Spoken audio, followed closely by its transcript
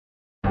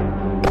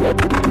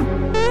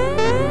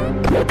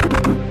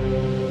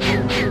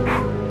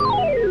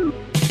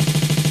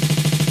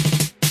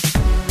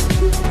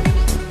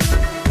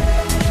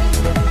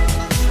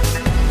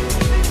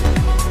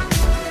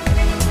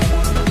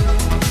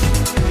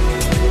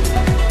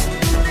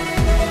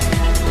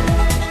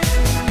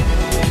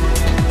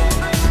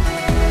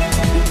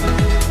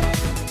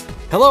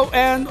Hello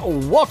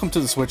and welcome to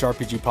the Switch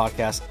RPG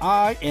Podcast.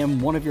 I am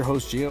one of your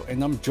hosts, Gio,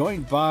 and I'm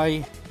joined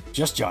by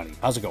just Johnny.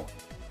 How's it going?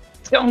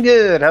 It's going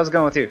good. How's it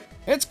going with you?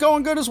 It's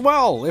going good as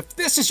well. If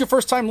this is your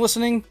first time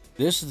listening,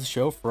 this is the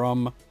show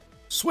from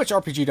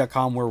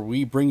SwitchRPG.com where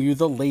we bring you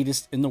the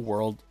latest in the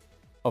world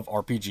of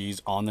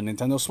RPGs on the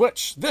Nintendo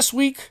Switch. This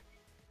week,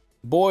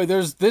 boy,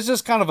 there's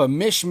just kind of a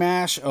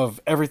mishmash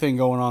of everything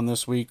going on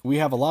this week. We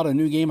have a lot of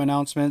new game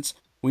announcements.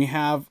 We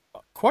have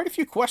quite a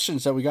few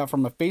questions that we got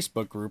from a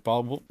Facebook group.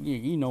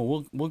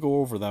 We'll go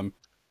over them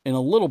in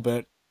a little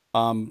bit.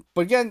 But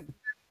again,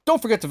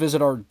 don't forget to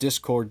visit our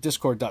Discord,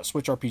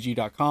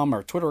 discord.switchrpg.com.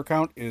 Our Twitter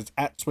account is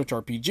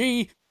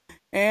 @switchrpg.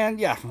 And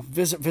yeah,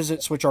 visit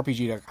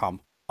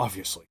switchrpg.com,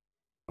 obviously.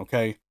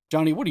 Okay,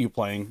 Johnny, what are you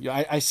playing?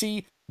 I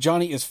see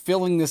Johnny is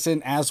filling this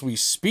in as we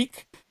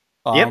speak.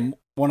 Yep.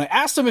 When I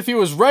asked him if he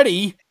was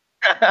ready,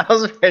 I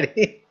was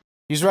ready.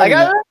 He's ready.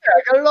 I got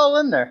it all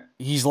in there.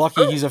 He's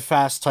lucky he's a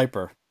fast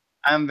typer.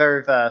 I'm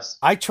very fast.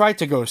 I tried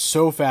to go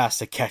so fast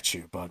to catch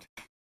you, but...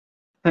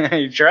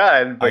 You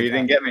tried, but you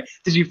didn't get me.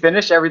 Did you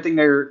finish everything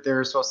they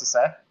were supposed to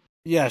say?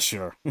 Yeah,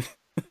 sure.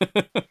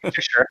 For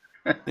sure.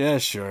 Yeah,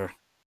 sure.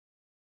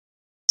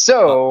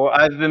 So,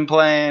 I've been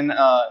playing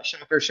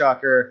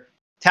Shocker,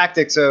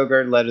 Tactics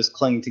Ogre, Let Us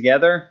Cling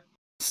Together.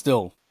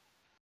 Still.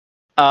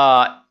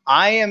 I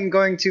am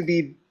going to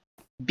be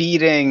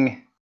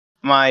beating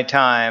my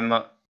time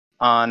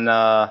on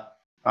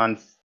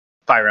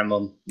Fire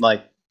Emblem.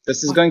 Like,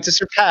 this is going to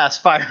surpass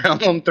Fire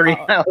Emblem Three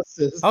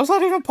Houses. How's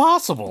that even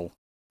possible?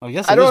 I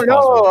guess I don't know.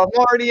 possible. I'm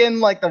already in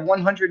like the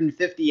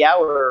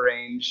 150-hour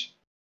range.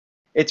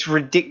 It's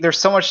ridiculous. There's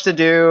so much to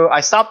do.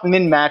 I stopped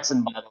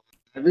min-maxing, by the way.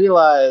 I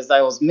realized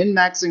I was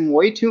min-maxing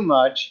way too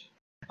much.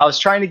 I was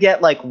trying to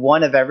get like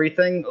one of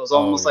everything. It was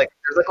almost like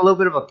there's like a little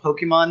bit of a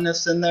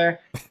Pokemon-ness in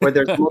there, where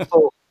there's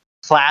multiple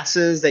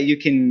classes that you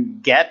can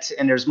get,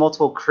 and there's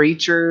multiple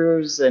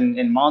creatures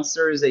and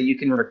monsters that you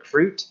can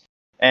recruit.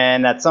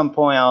 And at some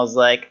point, I was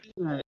like,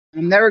 I'm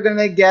never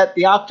gonna get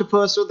the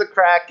octopus or the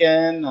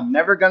kraken. I'm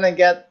never gonna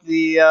get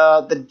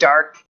the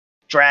dark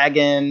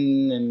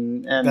dragon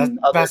and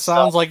other that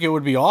sounds stuff. like it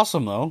would be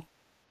awesome, though.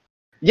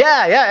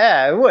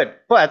 Yeah, it would.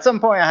 But at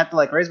some point, I had to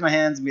like raise my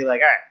hands and be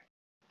like, all right,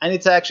 I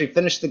need to actually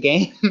finish the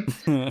game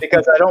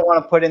because I don't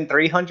want to put in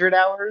 300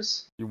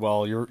 hours.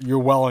 Well, you're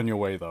well on your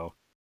way, though.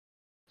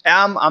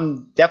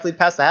 I'm definitely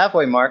past the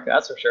halfway mark.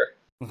 That's for sure.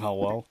 Oh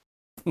well.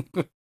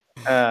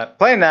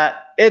 Playing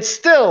that, it's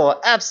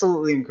still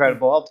absolutely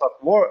incredible. I'll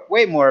talk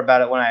way more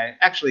about it when I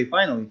actually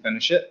finally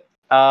finish it.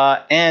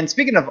 And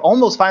speaking of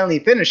almost finally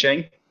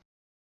finishing,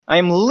 I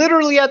am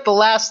literally at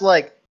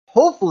the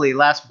hopefully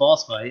last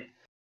boss fight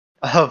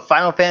of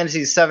Final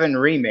Fantasy VII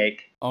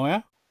Remake. Oh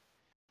yeah?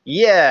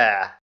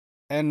 Yeah.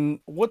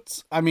 And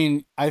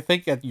I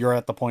think you're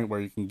at the point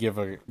where you can give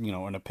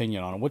an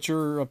opinion on it. What's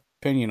your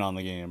opinion on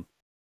the game?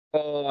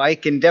 Oh, I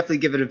can definitely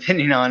give an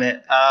opinion on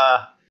it.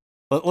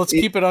 Let's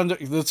keep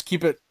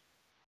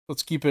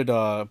it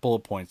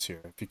bullet points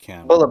here if you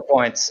can. Bullet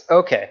points.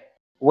 Okay.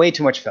 Way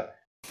too much filler.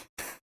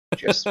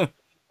 Just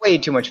way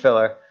too much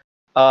filler.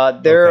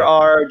 There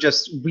are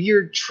just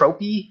weird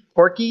tropey,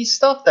 quirky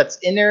stuff that's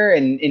in there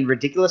and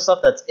ridiculous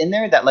stuff that's in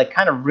there that like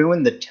kind of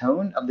ruin the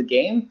tone of the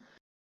game.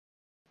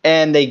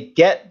 And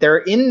they're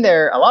in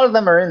there. A lot of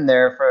them are in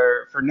there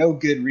for no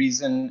good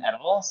reason at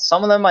all.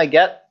 Some of them I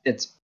get.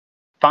 It's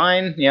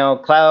fine,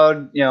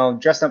 Cloud,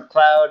 dressed up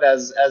Cloud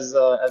as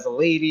a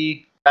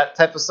lady, that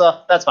type of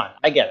stuff. That's fine.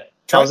 I get it.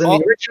 That was in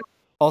the original.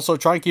 Also,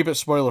 try and keep it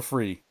spoiler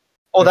free.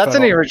 Oh, that's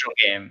in the original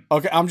game.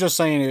 Okay, I'm just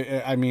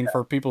saying. I mean,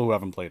 for people who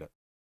haven't played it.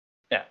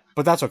 Yeah,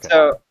 but that's okay.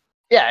 So,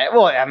 yeah,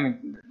 well, I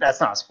mean,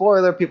 that's not a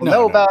spoiler. People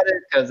know about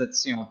it because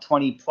it's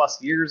 20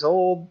 plus years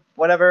old.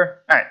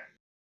 Whatever. All right.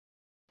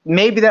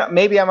 Maybe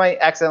I might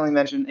accidentally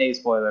mention a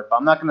spoiler, but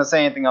I'm not going to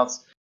say anything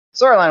else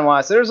storyline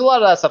wise. So there's a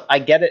lot of that stuff. I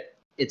get it.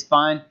 It's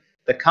fine.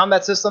 The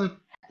combat system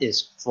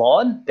is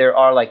flawed. There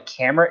are like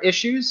camera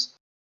issues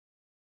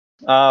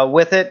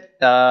with it,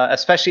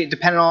 especially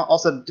depending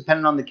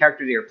on the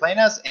character that you're playing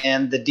as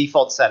and the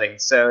default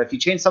settings. So if you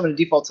change some of the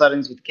default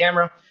settings with the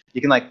camera, you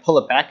can like pull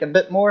it back a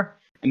bit more,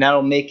 and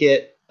that'll make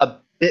it a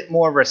bit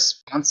more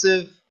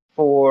responsive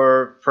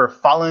for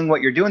following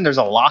what you're doing. There's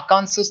a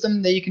lock-on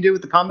system that you can do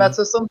with the combat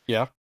system.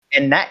 Yeah.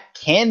 And that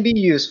can be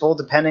useful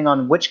depending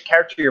on which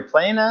character you're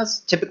playing as.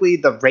 Typically,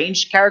 the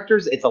ranged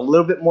characters, it's a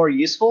little bit more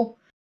useful.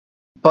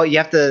 But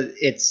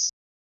it's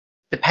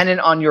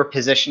dependent on your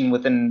position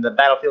within the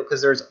battlefield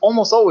because there's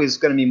almost always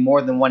going to be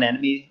more than one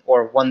enemy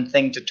or one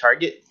thing to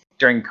target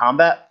during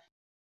combat.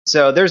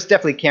 So there's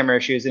definitely camera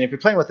issues. And if you're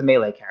playing with the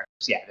melee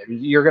characters, yeah,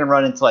 you're going to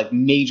run into like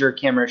major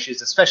camera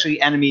issues, especially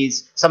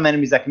some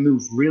enemies that can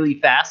move really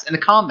fast. And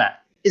the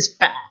combat is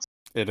fast.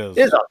 It is.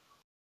 It's a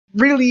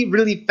really,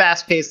 really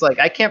fast paced. Like,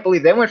 I can't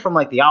believe they went from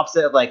like the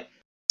opposite of like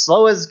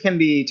slow as can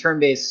be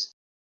turn-based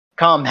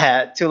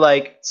combat to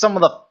like some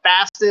of the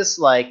fastest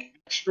like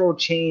astral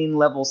chain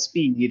level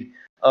speed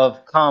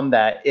of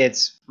combat.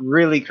 It's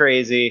really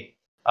crazy.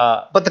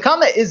 But the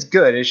combat is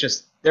good. It's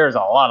just there's a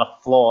lot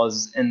of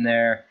flaws in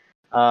there.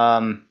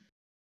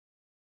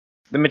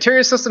 The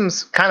materia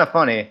system's kind of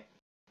funny.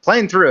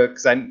 Playing through it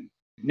because I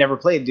never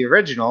played the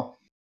original,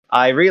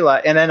 I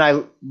realized, and then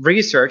I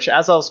researched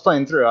as I was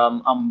playing through.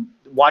 I'm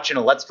watching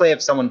a let's play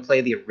of someone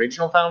play the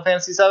original Final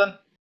Fantasy VII,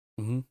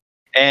 Mm-hmm.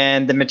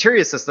 and the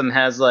materia system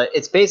has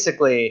it's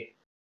basically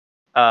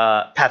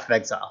Path of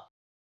Exile.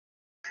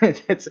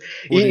 It's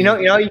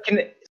you can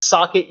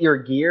socket your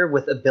gear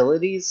with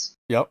abilities.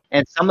 Yep.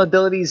 And some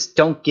abilities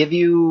don't give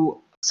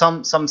you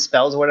some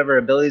spells or whatever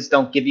abilities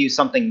don't give you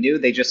something new.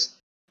 They just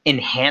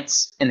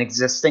enhance an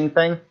existing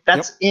thing.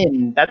 That's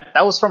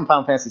that was from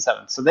Final Fantasy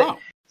VII.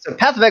 So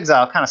Path of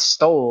Exile kind of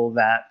stole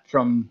that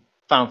from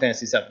Final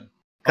Fantasy VII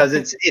because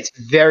it's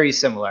very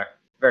similar.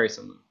 Very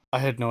similar. I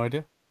had no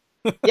idea.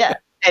 Yeah.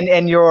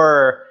 And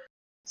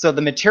so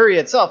the materia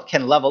itself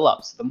can level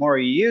up. So the more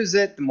you use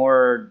it, the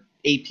more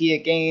AP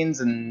it gains,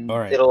 and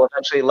it'll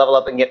eventually level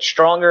up and get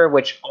stronger,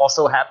 which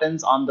also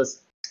happens on the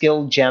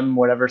skill gem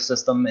whatever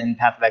system in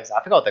Path of Exile.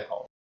 I forgot what they're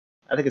called.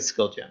 I think it's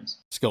skill gems.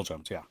 Skill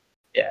gems, yeah.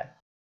 Yeah.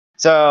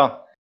 So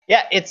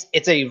yeah,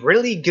 it's a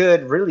really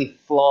good, really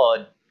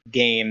flawed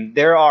game.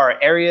 There are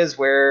areas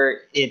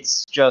where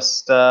it's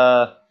just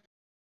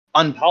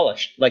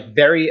unpolished, like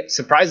very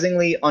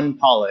surprisingly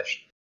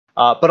unpolished.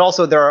 But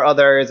also there are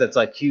other areas that's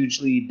like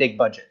hugely big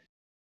budget.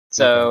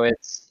 So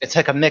it's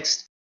like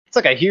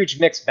a huge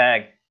mixed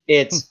bag.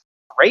 It's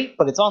great,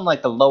 but it's on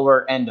like the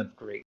lower end of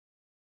great.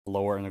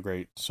 Lower end of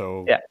great.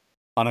 So yeah.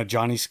 On a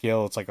Johnny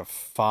scale, it's like a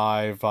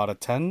 5 out of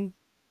 10?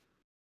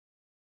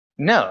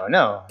 No.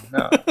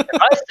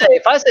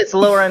 if I say it's the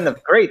lower end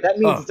of great, that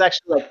means it's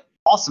actually like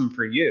awesome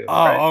for you.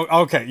 Oh, right?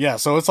 Okay. Yeah.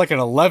 So it's like an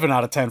 11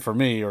 out of 10 for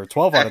me, or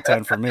 12 out of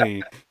 10 for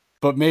me,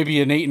 but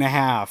maybe an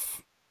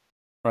 8.5,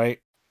 right?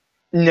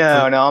 No,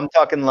 I'm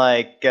talking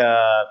like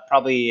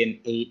probably an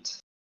 8.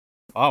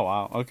 Oh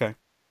wow. Okay.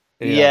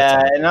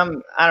 Yeah, and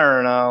I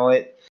don't know.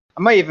 I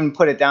might even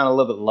put it down a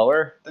little bit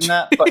lower than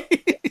that, but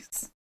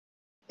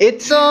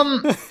it's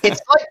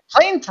like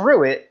playing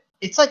through it.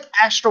 It's like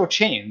Astral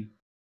Chain.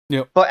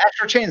 Yep. But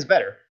Astral Chain is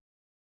better.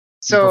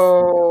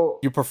 So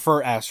you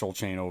prefer Astral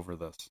Chain over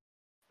this?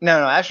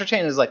 No. Astral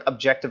Chain is like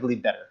objectively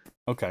better.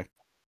 Okay.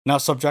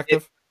 Not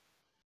subjective?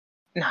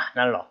 Nah,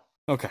 not at all.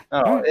 Okay.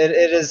 No, it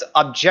is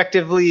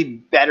objectively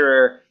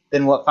better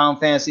than what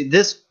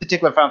this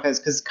particular Final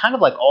Fantasy, because it's kind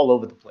of like all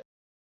over the place.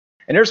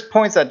 And there's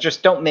points that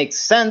just don't make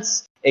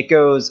sense. It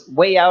goes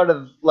way out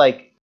of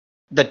like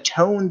the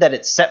tone that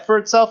it's set for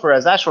itself.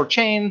 Whereas Astral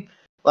Chain,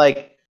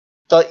 like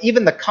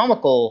even the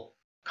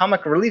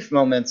comic relief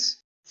moments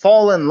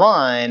fall in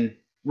line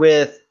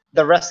with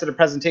the rest of the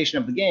presentation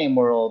of the game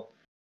world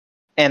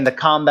and the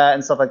combat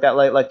and stuff like that.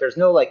 Like there's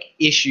no like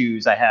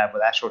issues I have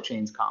with Astral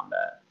Chain's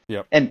combat.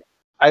 Yep. And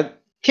I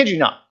kid you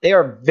not, they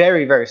are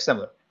very, very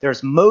similar.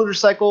 There's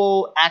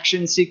motorcycle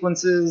action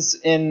sequences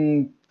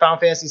in Final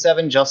Fantasy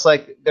VII, just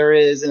like there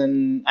is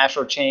in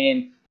Astral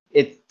Chain.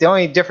 The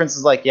only difference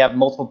is like you have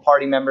multiple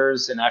party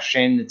members. In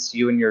Astral Chain, it's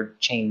you and your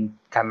chain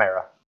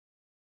chimera.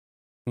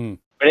 But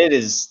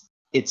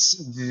it's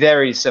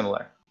very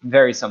similar.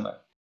 Very similar.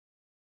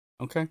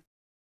 Okay.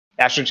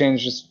 Astral Chain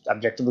is just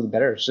objectively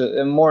better. It's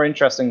more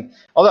interesting.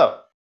 Although,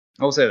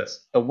 I will say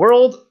this. The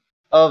world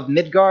of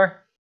Midgar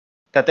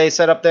that they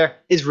set up there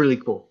is really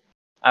cool.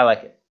 I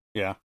like it.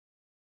 Yeah.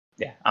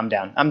 Yeah, I'm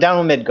down. I'm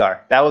down with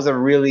Midgar. That was a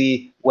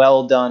really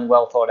well done,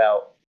 well thought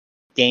out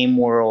game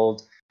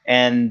world.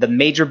 And the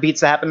major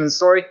beats that happen in the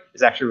story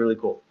is actually really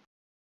cool.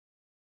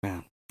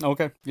 Yeah.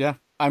 Okay. Yeah.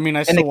 I mean,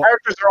 and the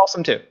characters are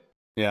awesome too.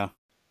 Yeah.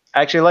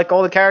 I actually like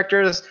all the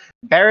characters.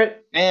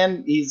 Barrett,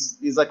 man, he's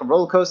like a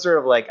roller coaster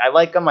of like, I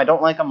like him, I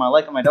don't like him, I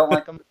like him, I don't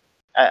like him.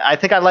 I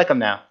think I like him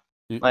now.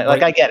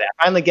 Like I get it.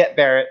 I finally get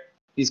Barrett.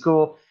 He's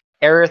cool.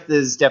 Aerith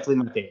is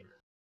definitely my favorite.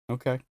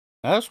 Okay.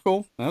 That's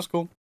cool.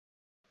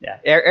 Yeah,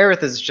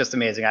 Aerith is just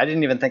amazing. I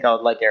didn't even think I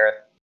would like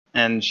Aerith,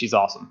 and she's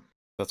awesome.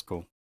 That's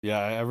cool. Yeah,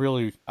 I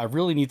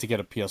really need to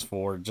get a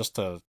PS4 just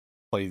to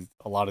play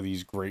a lot of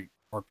these great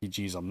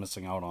RPGs I'm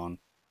missing out on.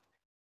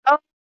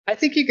 I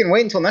think you can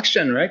wait until next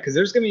gen, right? Because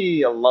there's going to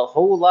be a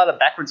whole lot of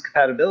backwards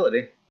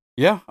compatibility.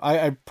 Yeah,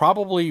 I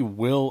probably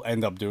will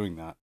end up doing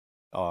that.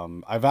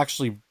 I've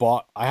actually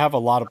I have a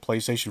lot of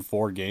PlayStation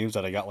 4 games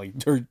that I got like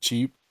dirt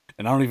cheap,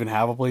 and I don't even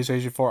have a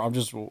PlayStation 4. I'm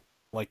just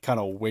like kind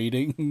of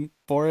waiting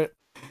for it.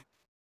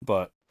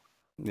 But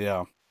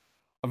yeah,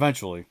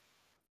 eventually.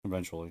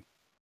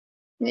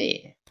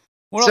 Yeah.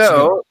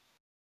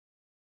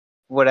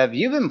 What have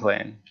you been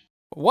playing?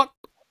 What?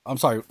 I'm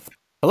sorry.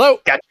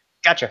 Hello?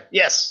 Gotcha.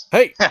 Yes.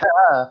 Hey,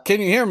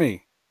 can you hear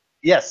me?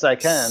 Yes, I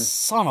can.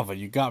 Son of a,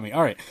 you got me.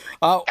 All right.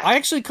 I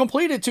actually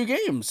completed 2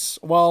 games.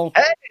 Well,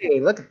 hey,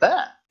 look at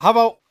that. How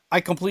about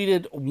I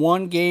completed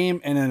 1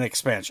 game and an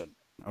expansion?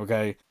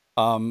 Okay.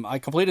 I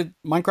completed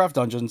Minecraft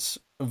Dungeons.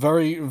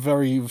 Very,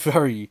 very,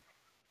 very,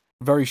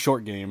 very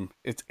short game.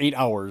 It's 8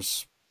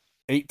 hours,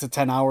 8 to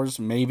 10 hours,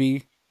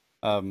 maybe,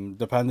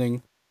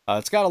 depending.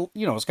 It's got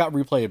it's got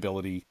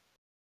replayability.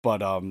 But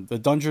the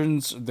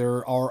dungeons,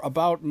 there are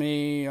about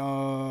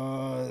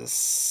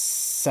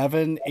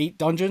 7, 8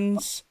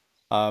 dungeons.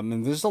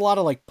 And there's a lot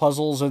of like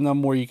puzzles in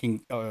them where you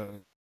can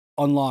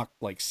unlock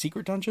like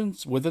secret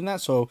dungeons within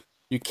that, so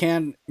you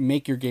can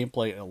make your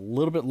gameplay a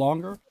little bit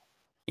longer.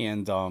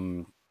 And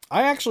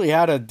I actually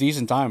had a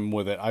decent time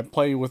with it. I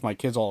play with my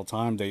kids all the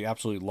time; they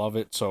absolutely love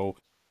it. So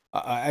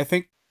I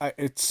think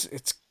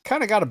it's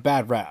kind of got a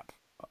bad rap.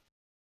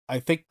 I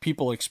think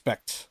people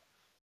expected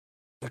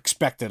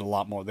a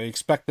lot more. They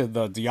expected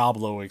the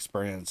Diablo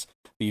experience,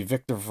 the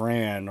Victor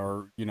Vran,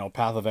 or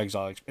Path of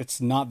Exile. It's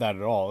not that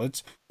at all.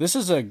 This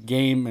is a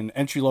game, an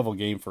entry level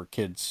game for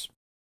kids.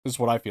 This is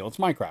what I feel. It's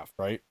Minecraft,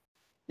 right?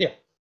 Yeah.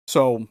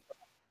 So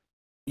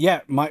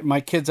yeah,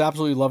 my kids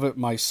absolutely love it.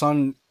 My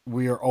son,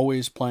 we are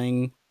always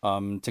playing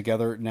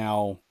together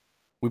now.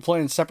 We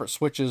play in separate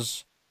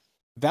switches.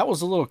 That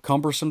was a little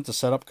cumbersome to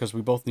set up because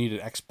we both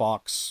needed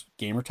Xbox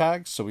gamer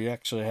tags, so we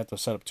actually had to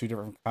set up two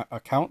different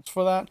accounts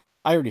for that.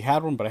 I already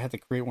had one, but I had to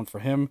create one for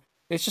him.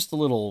 It's just a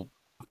little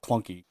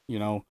clunky,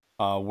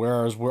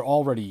 whereas we're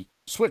already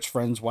Switch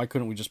friends, why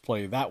couldn't we just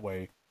play that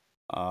way?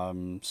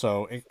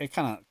 So it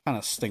kind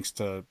of stinks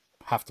to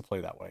have to play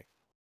that way.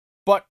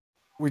 But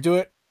we do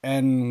it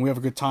and we have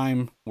a good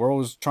time. We're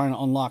always trying to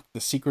unlock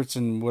the secrets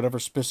in whatever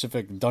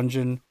specific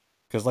dungeon,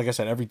 because like I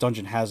said, every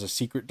dungeon has a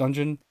secret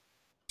dungeon.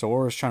 So we're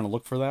always trying to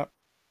look for that.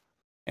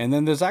 And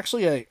then there's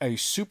actually a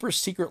super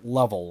secret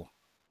level.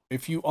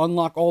 If you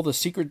unlock all the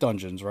secret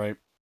dungeons, right?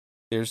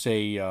 There's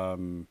a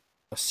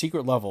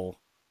secret level.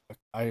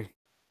 I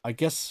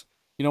guess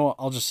you know what,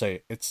 I'll just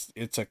say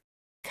it's a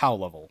cow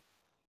level,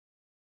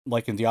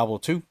 like in Diablo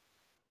 2.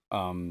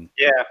 Yeah.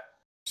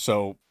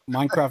 So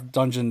Minecraft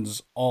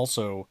Dungeons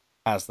also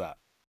has that.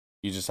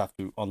 You just have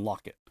to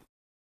unlock it.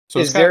 So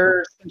is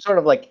there some sort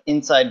of like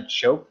inside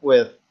joke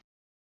with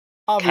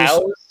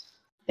cows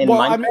in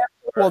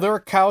Minecraft? There are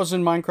cows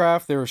in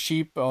Minecraft. There are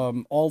sheep,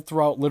 all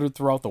littered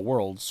throughout the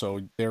world.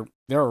 So they're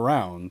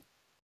around,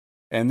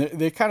 and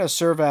they kind of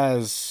serve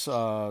as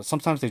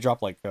sometimes they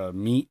drop like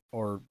meat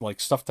or like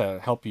stuff to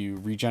help you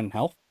regen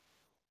health.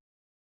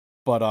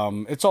 But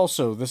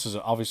this is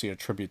obviously a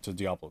tribute to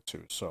Diablo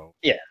 2. So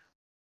yeah,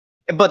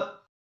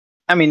 but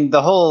I mean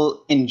the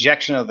whole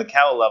injection of the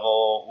cow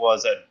level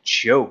was a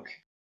joke.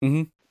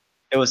 Mm-hmm.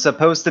 It was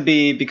supposed to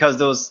be because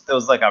there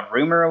was like a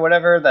rumor or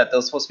whatever that there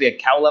was supposed to be a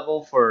cow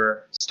level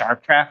for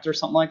StarCraft or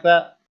something like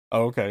that.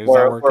 Oh, okay. Is that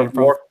where it came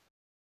from?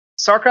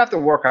 StarCraft or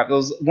Warcraft. It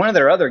was one of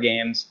their other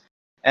games.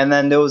 And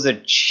then there was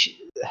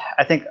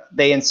I think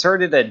they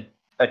inserted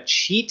a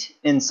cheat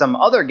in some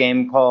other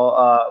game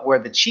called where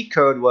the cheat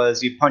code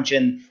was you punch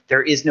in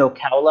there is no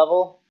cow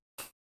level.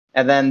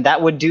 And then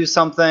that would do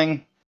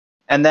something.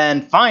 And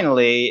then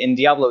finally in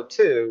Diablo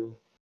 2,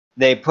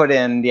 they put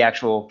in the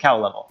actual cow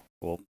level.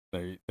 Well,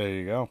 there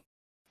you go.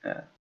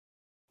 Yeah.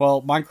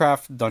 Well,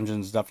 Minecraft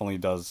Dungeons definitely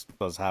does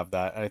have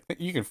that. I think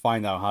you can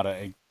find out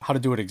how to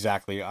do it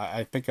exactly.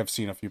 I think I've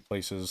seen a few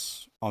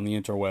places on the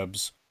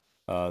interwebs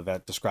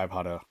that describe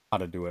how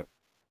to do it.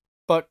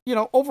 But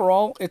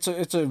overall, it's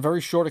a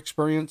very short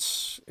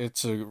experience.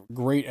 It's a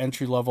great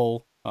entry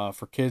level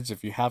for kids.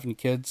 If you have any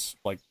kids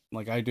like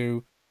I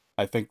do,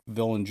 I think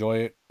they'll enjoy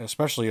it,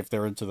 especially if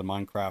they're into the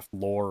Minecraft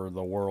lore or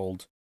the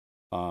world.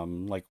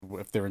 Like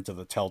if they're into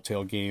the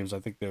Telltale games, I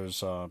think there's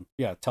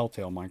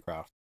Telltale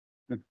Minecraft.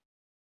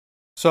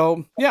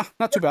 So yeah,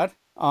 not too bad.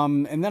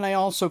 And then I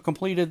also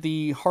completed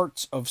the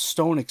Hearts of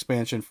Stone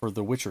expansion for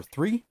The Witcher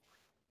 3.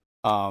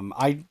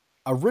 I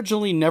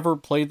originally never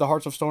played the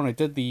Hearts of Stone. I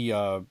did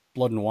the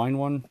Blood and Wine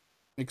one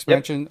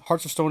expansion. Yep.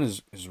 Hearts of Stone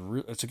is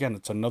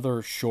it's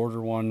another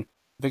shorter one.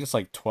 I think it's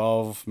like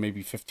 12,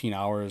 maybe 15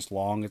 hours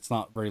long. It's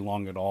not very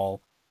long at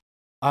all.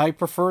 I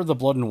prefer the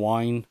Blood and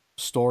Wine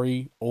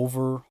story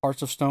over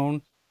Hearts of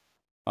Stone.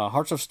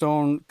 Hearts of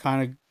Stone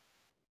kind of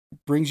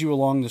brings you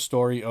along the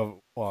story of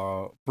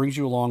brings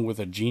you along with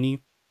a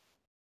genie,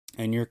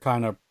 and you're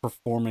kind of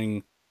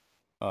performing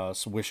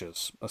some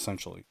wishes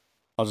essentially.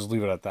 I'll just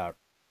leave it at that.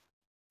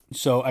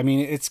 So I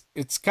mean, it's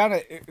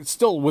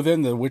still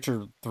within the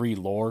Witcher 3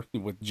 lore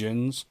with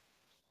djinns,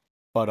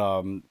 but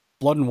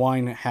Blood and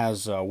Wine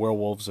has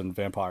werewolves and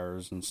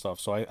vampires and stuff.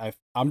 So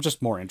I'm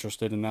just more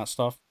interested in that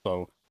stuff.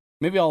 So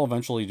maybe I'll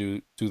eventually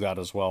do that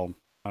as well.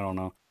 I don't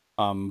know.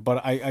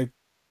 But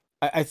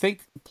I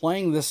think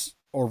playing this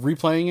or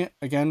replaying it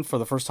again for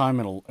the first time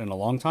in a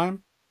long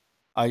time,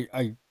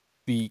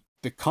 the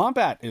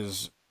combat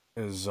is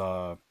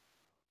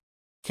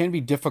can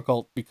be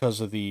difficult because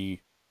of the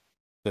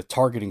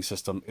targeting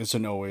system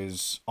isn't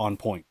always on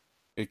point.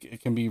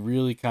 It can be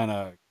really kind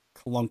of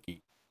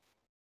clunky.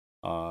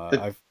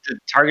 The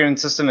targeting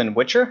system in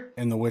Witcher?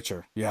 In The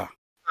Witcher, yeah.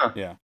 Huh.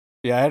 Yeah.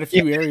 I had a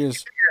few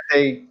areas.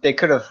 They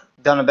could have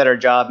done a better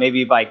job,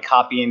 maybe by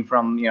copying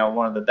from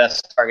one of the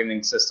best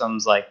targeting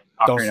systems like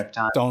Ocarina of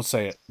Time. Don't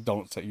say it.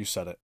 Don't say. You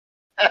said it.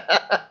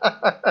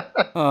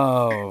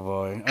 Oh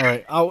boy. All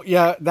right. Oh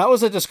yeah, that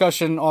was a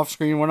discussion off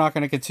screen. We're not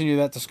going to continue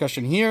that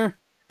discussion here.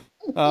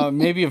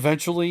 Maybe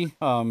eventually.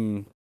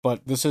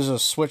 But this is a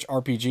Switch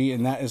RPG,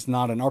 and that is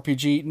not an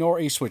RPG nor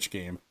a Switch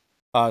game.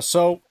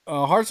 So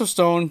Hearts of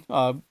Stone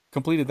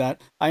completed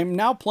that. I am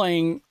now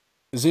playing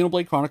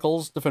Xenoblade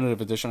Chronicles Definitive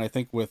Edition. I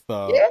think with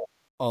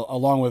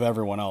along with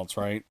everyone else,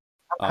 right?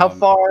 How Um,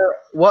 far?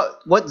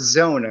 What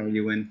zone are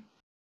you in?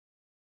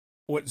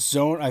 what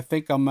zone? I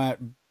think I'm at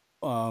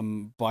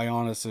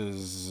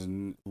Bionis's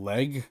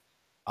leg.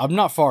 I'm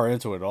not far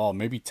into it at all.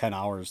 Maybe 10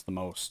 hours the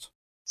most.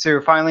 So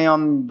you're finally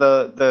on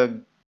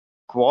the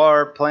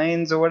Guar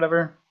Plains or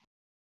whatever.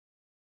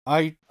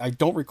 I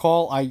don't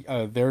recall.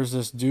 There's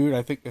this dude.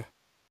 I think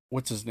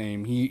what's his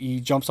name? He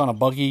jumps on a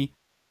buggy.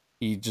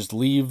 He just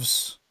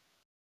leaves,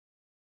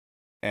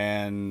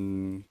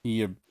 and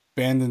he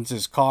abandons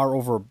his car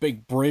over a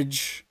big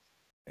bridge,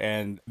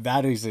 and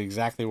that is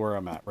exactly where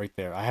I'm at right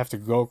there. I have to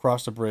go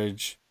across the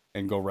bridge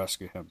and go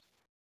rescue him.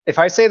 If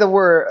I say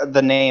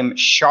the name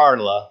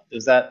Sharla,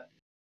 is that?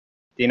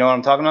 Do you know what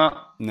I'm talking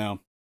about? No.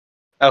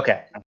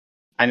 Okay,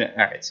 I know.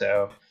 All right,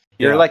 so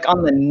you're Yeah. like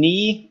on the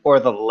knee or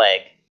the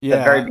leg. Yeah.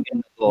 The very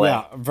beginning of the leg.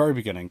 Yeah, very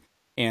beginning.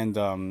 And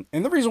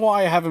the reason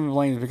why I haven't been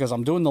playing is because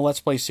I'm doing the Let's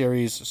Play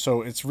series,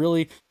 so it's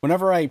really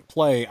whenever I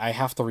play, I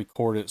have to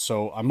record it.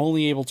 So I'm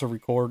only able to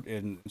record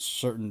at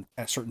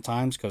certain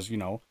times because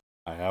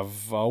I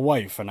have a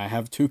wife and I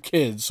have 2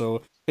 kids,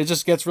 so it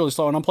just gets really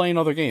slow. And I'm playing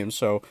other games,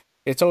 so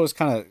it's always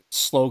kind of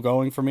slow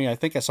going for me. I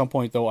think at some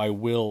point though, I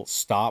will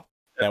stop.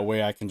 That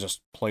way, I can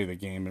just play the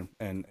game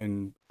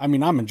and I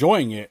mean I'm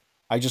enjoying it.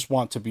 I just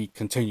want to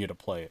continue to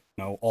play it,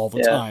 all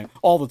the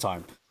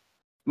time.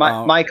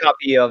 My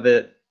copy of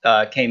it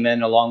came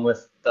in along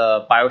with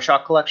the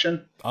BioShock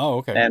collection. Oh,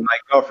 okay. And my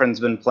girlfriend's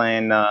been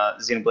playing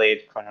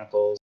Xenoblade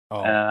Chronicles,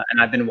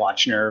 and I've been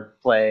watching her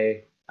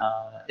play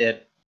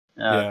it.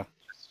 Yeah.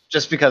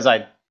 Just because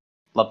I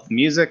love the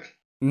music.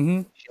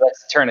 Mm-hmm. She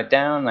likes to turn it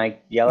down, and I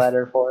yell at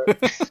her for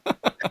it.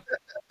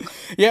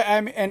 Yeah,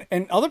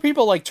 and other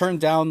people like turn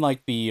down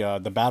like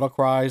the battle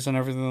cries and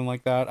everything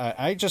like that.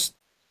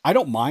 I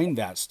don't mind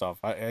that stuff.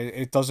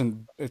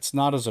 It's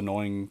not as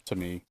annoying to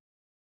me.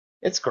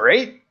 It's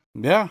great.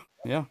 Yeah.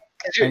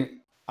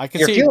 I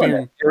can see feeling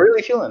it. You're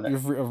really feeling it.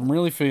 I'm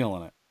really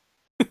feeling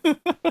it.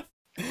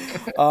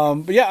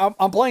 But yeah,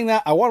 I'm playing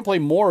that. I want to play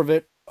more of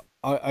it.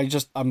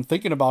 I'm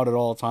thinking about it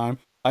all the time.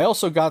 I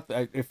also got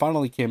it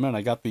finally came in.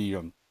 I got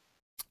the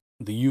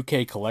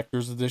UK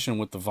collector's edition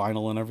with the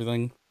vinyl and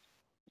everything.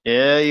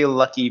 Yeah, you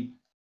lucky.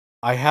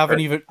 I haven't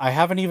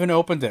even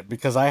opened it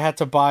because I had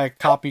to buy a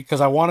copy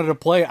because I wanted to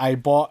play. I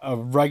bought a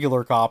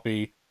regular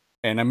copy,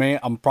 and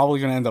I'm probably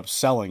gonna end up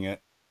selling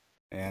it,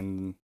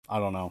 and I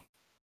don't know.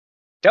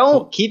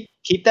 Don't keep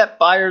that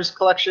buyer's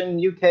collection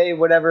UK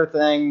whatever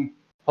thing.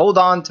 Hold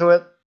on to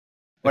it.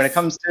 When it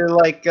comes to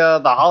like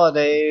the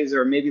holidays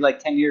or maybe like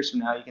 10 years from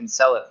now, you can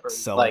sell it for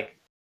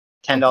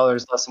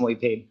 $10 less than what you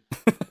paid.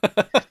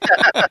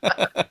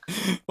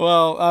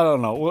 Well, I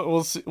don't know.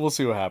 We'll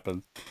see what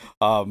happens.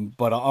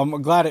 But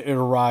I'm glad it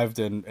arrived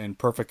in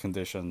perfect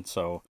condition.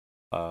 So,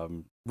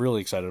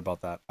 really excited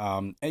about that.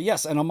 And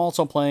yes, and I'm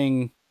also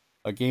playing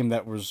a game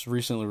that was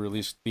recently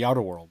released, The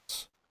Outer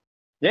Worlds.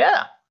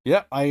 Yeah.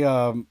 Yeah,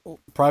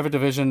 Private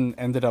Division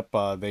ended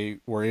up they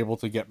were able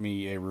to get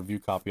me a review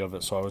copy of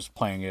it, so I was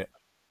playing it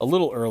a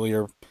little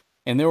earlier,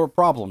 and there were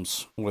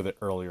problems with it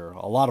earlier,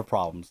 a lot of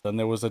problems. Then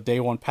there was a day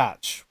 1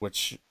 patch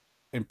which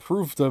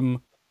improved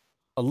them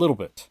a little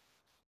bit.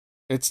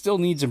 It still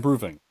needs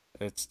improving.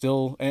 It's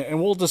still, and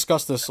we'll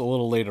discuss this a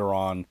little later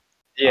on.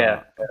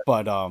 Yeah.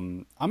 But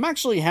I'm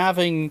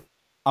having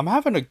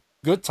a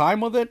good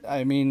time with it.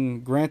 I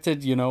mean,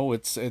 granted,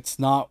 it's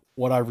not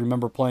what I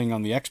remember playing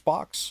on the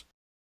Xbox.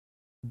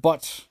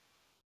 But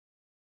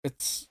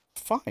it's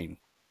fine.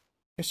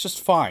 It's just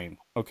fine.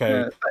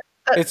 Okay,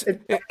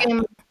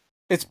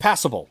 it's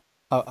passable.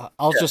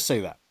 I'll just say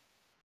that.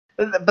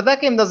 But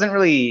that game doesn't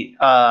really,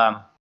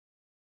 at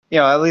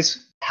least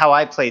how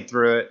I played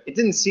through it, it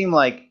didn't seem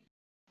like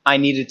I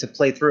needed to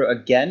play through it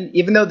again,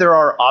 even though there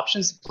are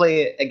options to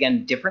play it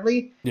again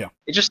differently. Yeah.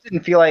 It just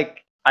didn't feel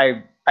like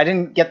I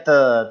didn't get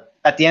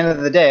at the end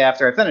of the day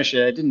after I finished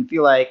it, it didn't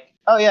feel like,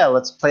 oh yeah,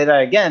 let's play that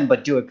again,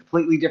 but do a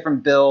completely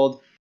different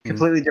build.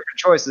 Completely different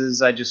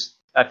choices.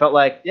 I felt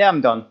like, yeah,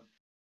 I'm done.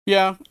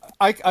 Yeah,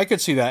 I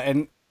could see that,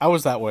 and I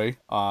was that way.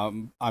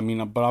 I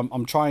mean, but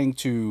I'm trying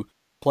to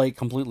play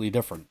completely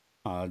different.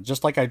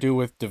 Just like I do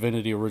with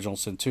Divinity Original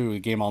Sin 2, a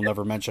game I'll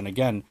never mention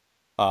again.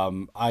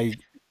 I'm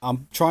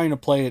trying to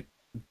play it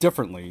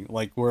differently.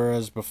 Like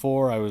whereas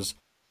before I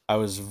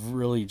was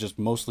really just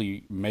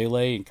mostly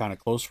melee and kind of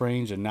close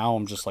range, and now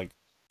I'm just like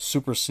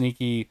super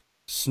sneaky,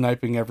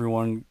 sniping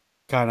everyone.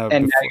 Kind of.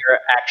 And now you're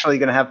actually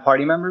gonna have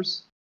party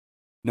members?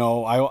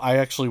 No, I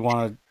actually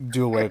want to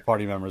do away with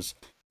party members.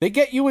 They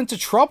get you into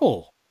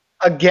trouble.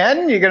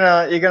 Again? You're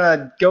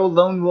gonna go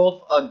lone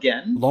wolf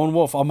again? Lone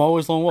wolf. I'm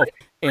always lone wolf.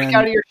 Break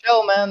out of your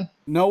shell, man.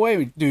 No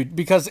way, dude.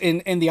 Because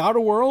in the Outer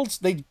Worlds,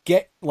 they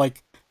get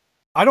like,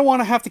 I don't want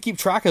to have to keep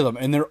track of them,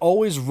 and they're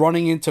always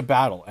running into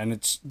battle, and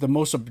it's the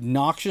most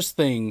obnoxious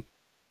thing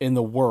in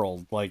the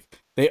world. Like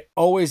they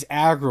always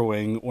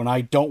aggroing when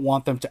I don't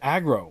want them to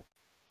aggro.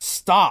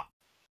 Stop,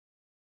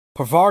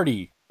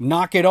 Parvati.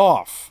 Knock it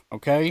off,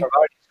 okay?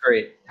 Parvati's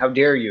great. How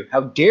dare you?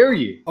 How dare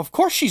you? Of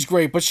course she's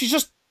great, but she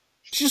just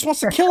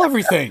wants to kill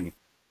everything.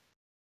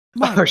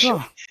 My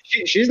God.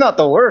 She's not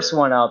the worst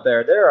one out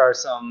there. There are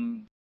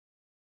some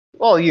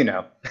Well, you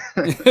know.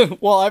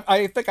 Well,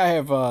 I think I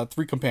have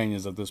 3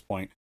 companions at this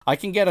point. I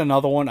can get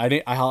another one.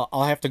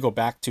 I'll have to go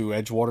back to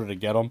Edgewater to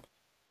get them.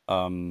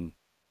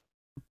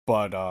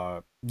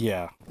 But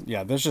yeah.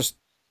 There's just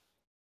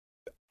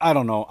I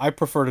don't know. I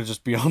prefer to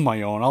just be on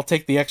my own. I'll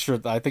take the extra.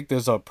 I think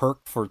there's a perk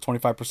for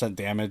 25%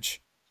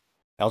 damage.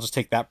 I'll just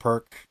take that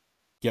perk.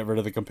 Get rid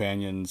of the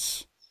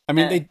companions. I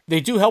mean, they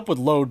do help with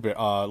load,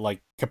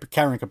 like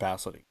carrying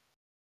capacity.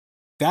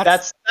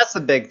 That's the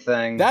big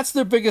thing. That's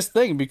their biggest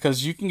thing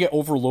because you can get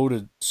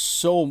overloaded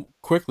so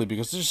quickly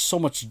because there's so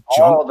much junk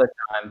all the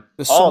time.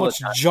 There's so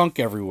much junk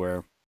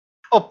everywhere.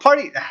 Oh,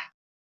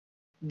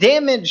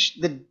 damage.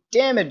 The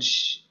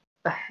damage.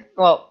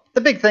 Well,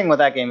 the big thing with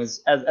that game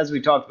is, as we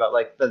talked about,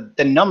 like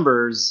the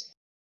numbers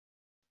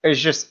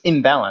is just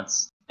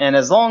imbalanced. And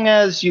as long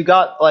as you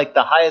got like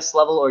the highest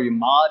level, or you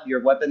mod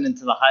your weapon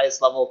into the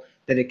highest level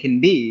that it can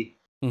be,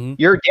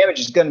 your damage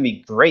is going to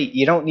be great.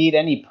 You don't need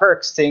any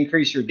perks to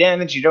increase your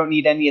damage. You don't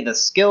need any of the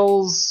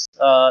skills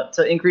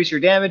to increase your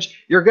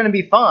damage. You're going to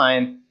be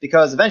fine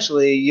because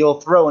eventually you'll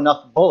throw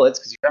enough bullets,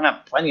 because you're going to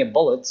have plenty of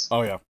bullets.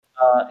 Oh, yeah.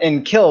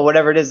 And kill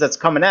whatever it is that's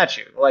coming at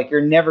you. Like,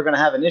 you're never going to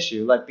have an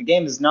issue. Like, the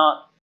game is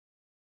not...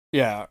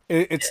 Yeah,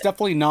 it's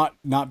definitely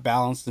not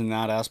balanced in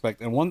that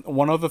aspect. And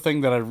one other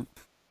thing that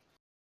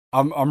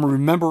I'm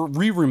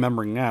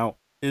remembering now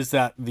is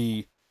that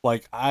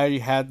I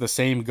had the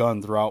same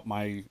gun throughout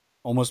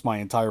almost my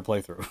entire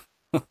playthrough.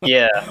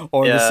 Yeah.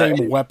 Or the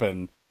same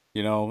weapon.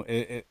 You know,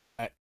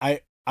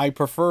 I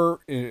prefer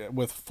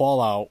with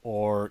Fallout,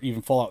 or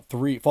even Fallout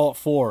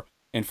 4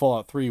 and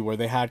Fallout 3, where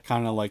they had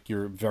kind of like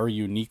your very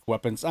unique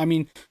weapons. I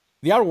mean,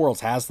 the Outer Worlds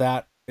has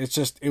that. It's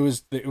just it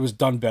was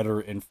done better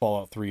in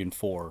Fallout 3 and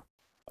 4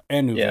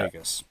 and New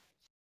Vegas.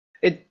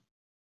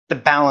 The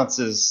balance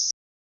is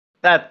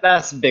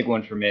that's a big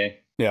one for me.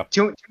 Yeah.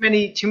 Too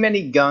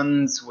many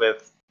guns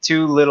with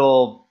too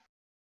little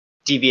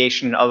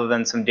deviation other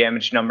than some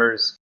damage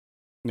numbers.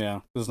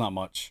 Yeah, there's not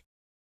much.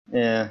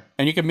 Yeah.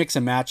 And you can mix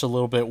and match a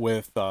little bit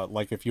with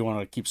like if you want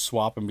to keep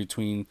swapping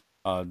between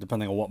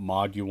depending on what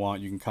mod you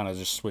want, you can kind of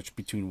just switch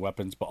between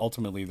weapons, but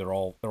ultimately they're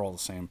all the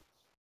same.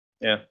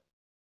 Yeah.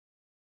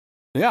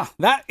 Yeah,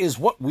 that is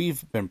what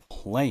we've been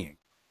playing.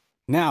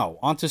 Now,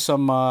 onto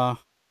some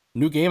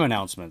new game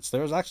announcements.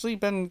 There's actually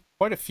been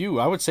quite a few.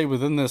 I would say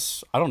within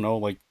this, I don't know,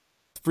 like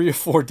 3 or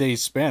 4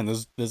 days span,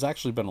 there's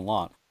actually been a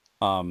lot.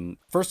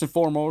 First and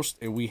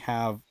foremost, we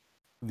have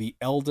the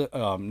Eldest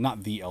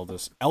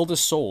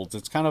Souls.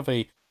 It's kind of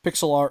a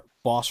pixel art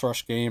boss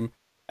rush game.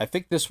 I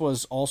think this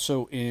was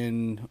also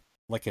in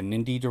like an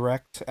indie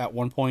direct at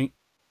one point.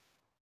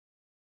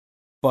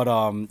 But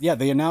yeah,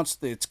 they announced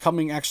that it's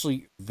coming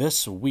actually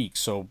this week.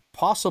 So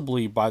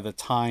possibly by the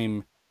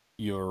time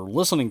you're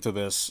listening to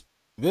this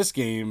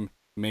game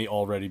may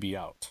already be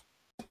out.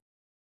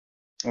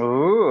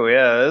 Ooh,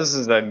 yeah, this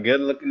is a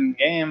good looking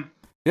game.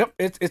 Yep,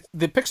 it's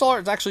the pixel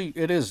art.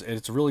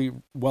 It's really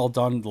well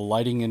done. The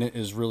lighting in it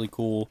is really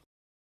cool.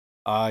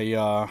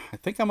 I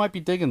think I might be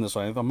digging this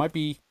one. I might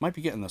be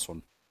getting this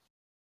one.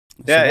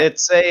 Yeah,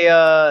 it's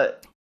a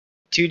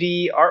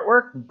 2D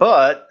artwork,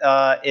 but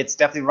it's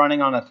definitely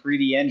running on a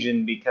 3D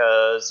engine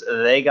because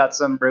they got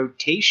some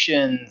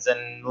rotations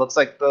and looks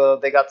like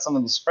they got some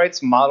of the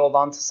sprites modeled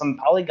onto some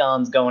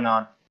polygons going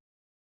on.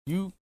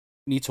 You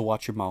need to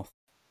watch your mouth.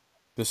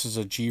 This is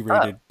a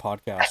G-rated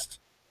podcast.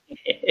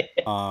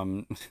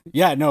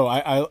 Yeah, no,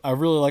 I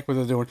really like what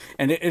they're doing,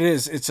 and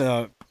it's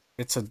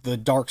the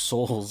Dark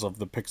Souls of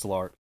the pixel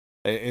art.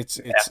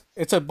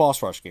 It's a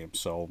boss rush game,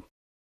 so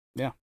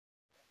yeah.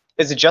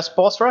 Is it just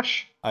boss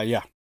rush?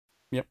 Yeah.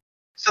 Yep.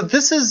 So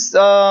this is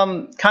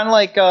kind of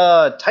like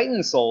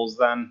Titan Souls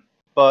then,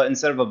 but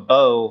instead of a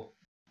bow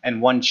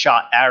and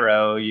one-shot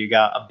arrow, you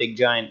got a big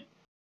giant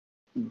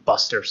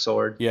buster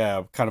sword.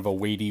 Yeah, kind of a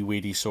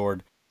weighty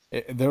sword.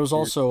 There was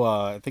also,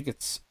 I think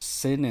it's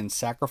Sin and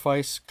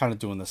Sacrifice, kind of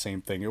doing the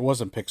same thing. It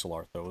wasn't pixel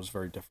art, though. It was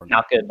very different.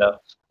 Not good, though.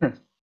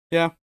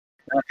 Yeah.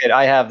 Not good.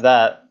 I have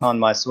that on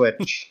my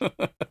Switch.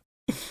 Glad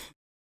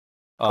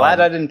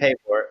I didn't pay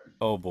for it.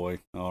 Oh, boy.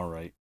 All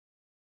right.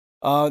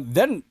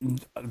 Then,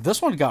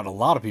 this one got a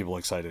lot of people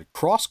excited.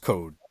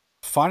 Crosscode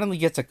finally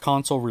gets a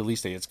console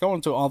release date. It's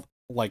going to all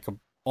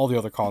the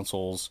other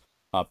consoles,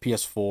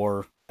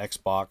 PS4,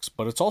 Xbox,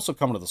 but it's also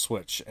coming to the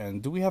Switch.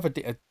 And do we have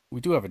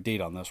we do have a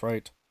date on this,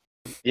 right?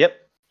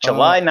 Yep.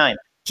 July 9th.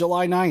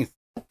 July 9th.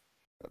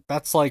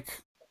 That's like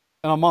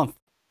in a month.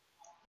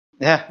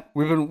 Yeah.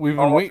 We've been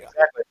waiting.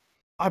 Exactly.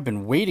 I've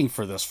been waiting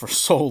for this for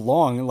so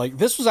long. Like,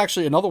 this was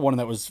actually another one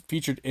that was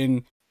featured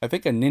in, I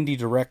think, an indie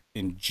direct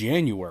in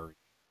January.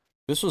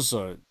 This is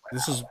a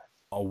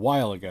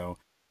while ago,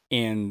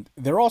 and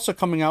they're also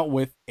coming out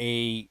with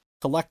a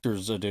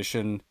collector's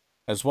edition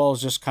as well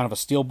as just kind of a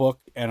steelbook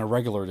and a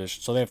regular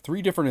edition. So they have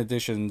 3 different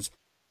editions.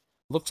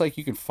 Looks like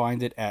you can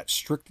find it at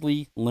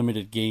Strictly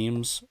Limited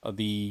Games.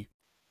 The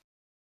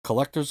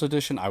collector's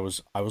edition, I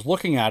was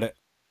looking at it.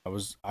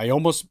 I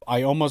almost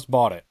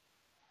bought it.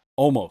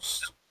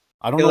 Almost.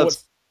 I don't know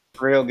what.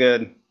 Real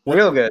good.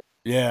 Real good.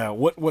 Yeah.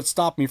 What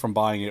stopped me from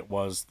buying it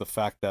was the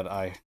fact that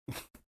I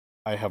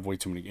have way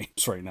too many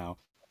games right now.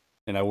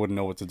 and I wouldn't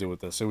know what to do with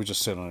this. It would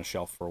just sit on a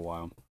shelf for a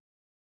while.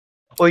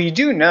 Well, you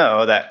do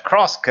know that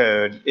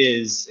Crosscode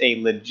is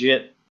a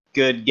legit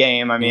good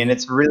game. I mean, Mhm.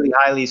 it's really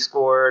highly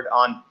scored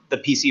on the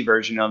PC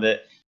version of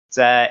it. It's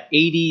at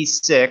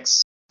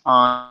 86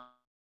 on,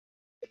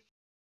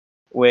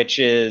 which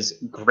is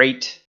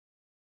great.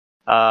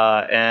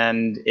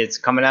 And it's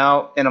coming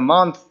out in a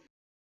month.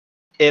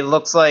 It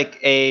looks like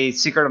a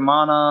Secret of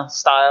Mana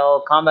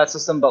style combat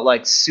system, but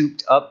like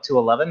souped up to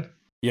 11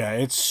 Yeah,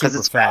 it's because super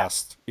it's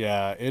fast. fast.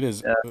 Yeah, it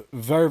is Yeah.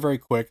 very, very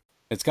quick.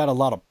 It's got a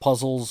lot of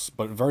puzzles,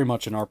 but very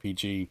much an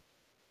RPG.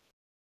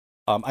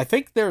 I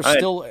think there's All right.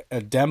 still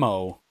a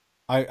demo.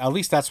 At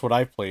least that's what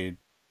I played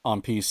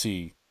on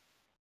PC.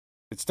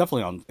 It's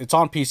definitely on. It's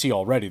on PC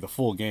already, the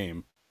full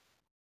game.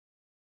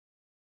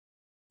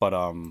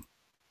 But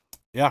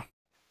yeah,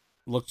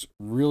 looks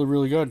really,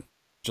 really good.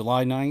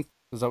 July 9th,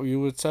 is that what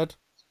you had said?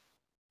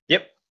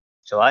 Yep.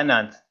 July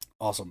 9th.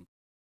 Awesome.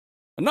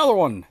 Another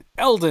one,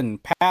 Elden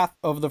Path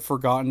of the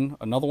Forgotten.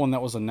 Another one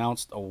that was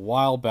announced a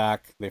while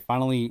back. They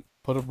finally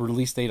put a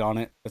release date on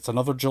it. It's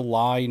another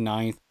July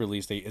 9th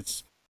release date.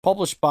 It's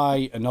published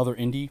by another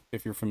indie,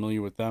 if you're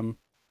familiar with them.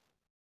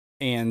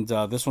 And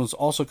this one's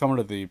also coming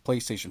to the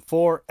PlayStation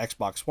 4,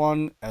 Xbox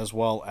One, as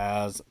well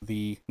as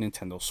the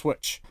Nintendo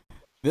Switch.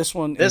 This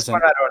one This is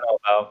one I don't know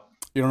about.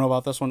 You don't know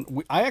about this one?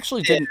 I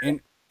actually did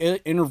an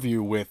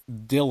interview with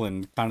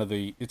Dylan, kind of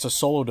it's a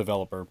solo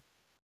developer,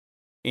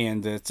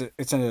 and it's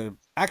an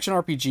action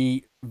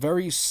RPG,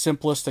 very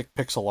simplistic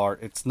pixel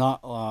art. It's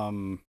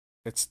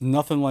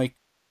nothing like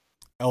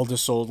Elder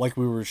Souls, like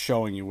we were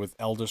showing you with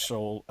Elder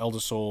Souls,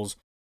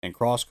 and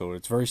Crosscode.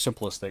 It's very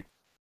simplistic.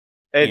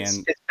 It's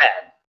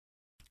bad.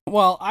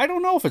 Well, I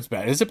don't know if it's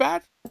bad. Is it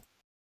bad?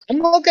 I'm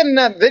looking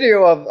at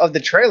video of the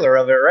trailer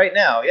of it right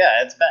now.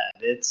 Yeah, it's bad.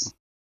 It's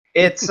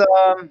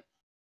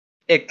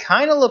it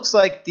kind of looks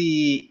like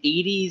the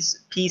 80s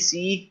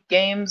PC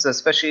games,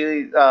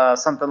 especially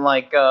something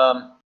like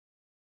the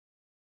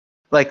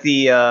what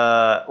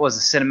was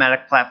the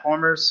cinematic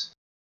platformers,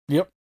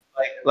 Yep.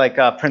 like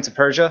Prince of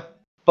Persia,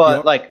 but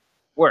Yep. like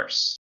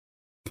worse.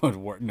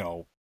 But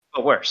no.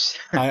 But worse.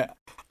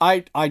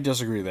 I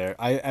disagree there.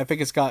 I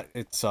think it's got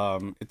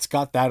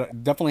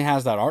that, definitely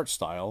has that art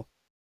style.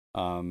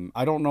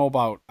 I don't know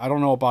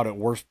about it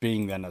worse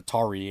being than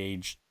Atari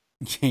age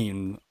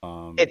game.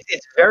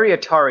 It's very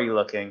Atari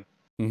looking.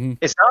 Mhm.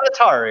 It's not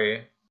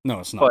Atari, No,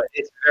 it's not. but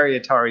it's very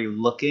Atari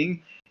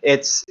looking.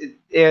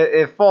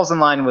 It falls in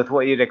line with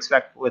what you'd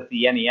expect with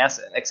the NES,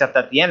 except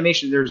that the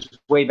animation there's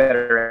way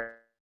better.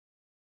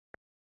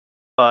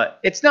 But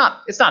it's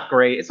not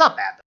great. It's not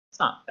bad. It's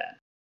not bad.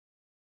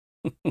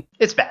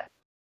 It's bad.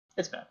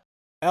 It's bad.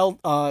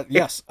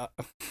 Yes. Yeah,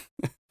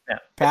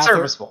 Path it's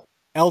serviceable.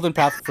 Elden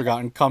Path of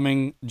Forgotten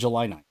coming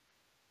July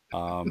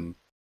 9th.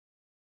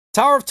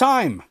 Tower of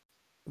Time.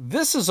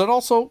 This is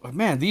also,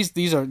 man,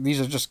 these are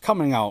just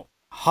coming out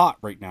hot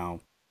right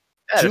now.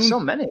 Yeah, there's so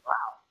many. Wow.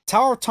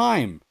 Tower of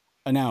Time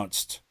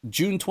announced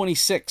June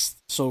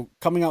 26th, so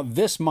coming out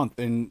this month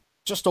in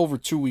just over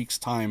 2 weeks'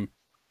 time.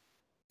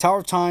 Tower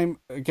of Time,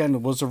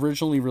 again, was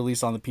originally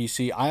released on the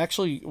PC. I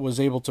actually was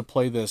able to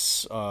play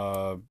this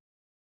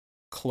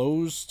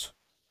closed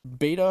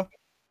beta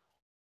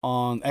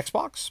on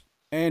Xbox,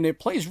 and it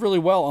plays really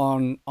well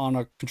on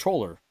a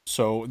controller.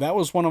 So that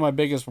was one of my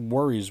biggest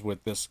worries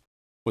with this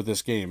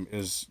game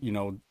is,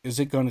 is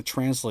it going to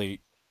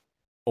translate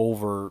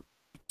over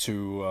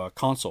to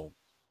console?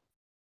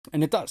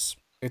 And it does.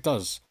 It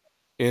does.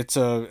 It's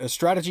a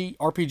strategy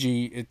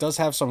RPG. It does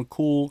have some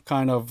cool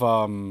kind of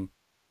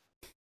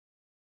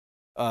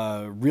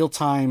real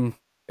time.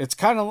 It's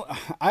kind of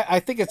I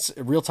think it's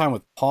real time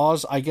with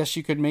pause. I guess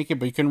you could make it,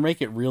 but you can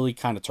make it really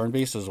kind of turn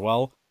based as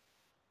well.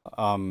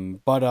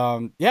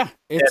 Yeah,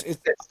 it's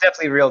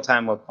definitely real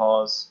time with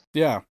pause.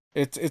 Yeah,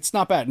 it's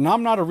not bad. And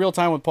I'm not a real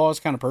time with pause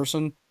kind of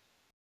person,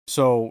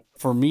 so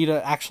for me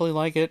to actually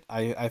like it,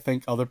 I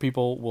think other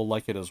people will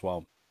like it as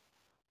well.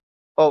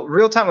 Well,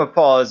 real time with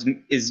pause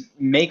is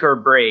make or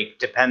break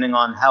depending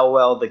on how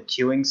well the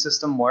queuing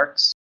system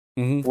works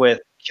with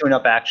queuing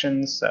up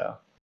actions. So,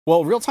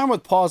 well, real time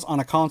with pause on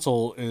a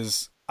console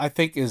I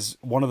think is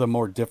one of the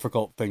more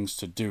difficult things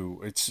to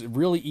do. It's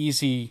really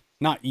easy,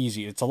 not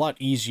easy. It's a lot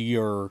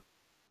easier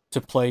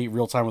to play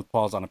real time with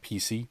pause on a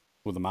PC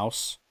with a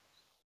mouse.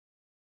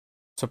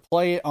 To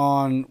play it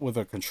on with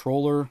a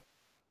controller,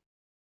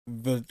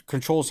 the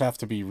controls have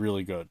to be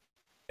really good,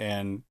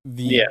 and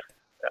the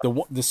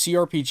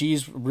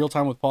CRPGs, real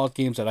time with pause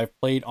games that I've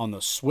played on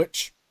the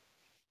Switch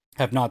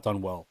have not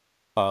done well.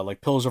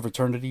 Like Pillars of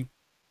Eternity,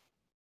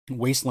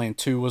 Wasteland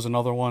 2 was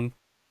another one.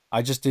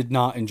 I just did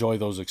not enjoy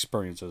those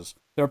experiences.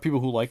 There are people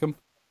who like them,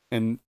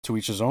 and to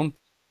each his own,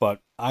 but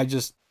it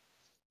just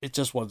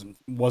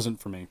wasn't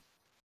for me.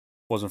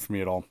 Wasn't for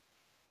me at all.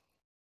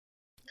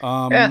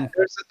 Yeah,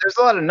 there's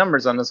a lot of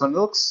numbers on this one. It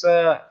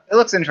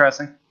looks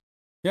interesting.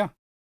 Yeah,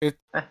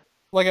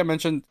 like I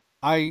mentioned,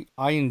 I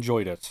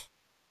enjoyed it.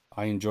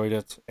 I enjoyed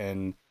it,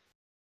 and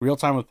real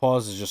time with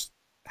pause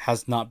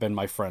has not been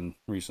my friend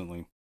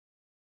recently.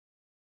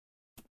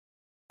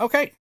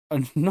 Okay,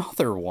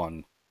 another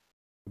one.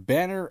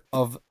 Banner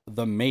of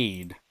the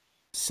Maid,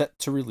 set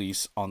to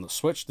release on the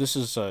Switch. This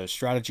is a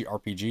strategy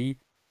RPG.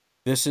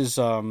 This is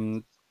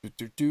when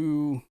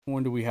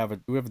do we have a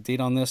date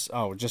on this?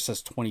 Oh, it just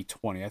says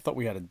 2020. I thought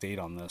we had a date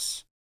on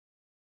this.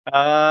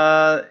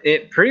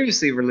 It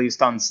previously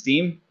released on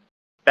Steam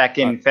back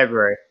in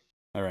February.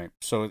 All right,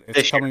 so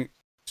it's coming.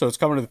 So it's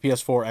coming to the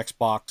PS4,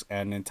 Xbox,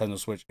 and Nintendo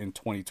Switch in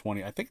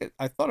 2020.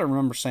 I thought I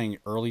remember saying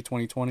early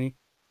 2020,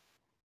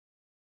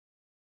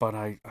 but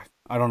I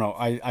don't know.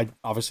 I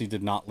obviously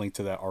did not link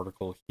to that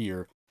article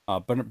here.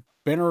 But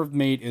Banner of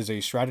Maid is a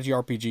strategy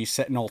RPG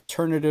set in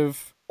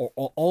alternative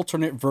or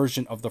alternate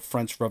version of the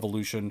French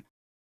Revolution,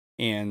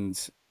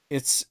 and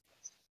it's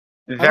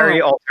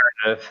very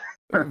alternative.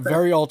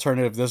 Very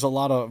alternative. There's a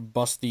lot of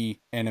busty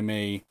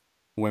anime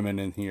women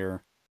in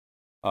here.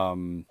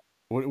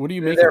 What do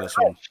you make of this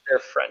French. one? They're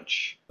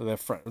French. They're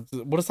French.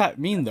 What does that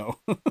mean, though?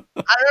 I don't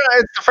know.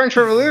 It's the French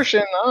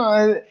Revolution.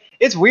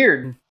 It's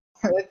weird.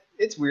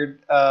 It's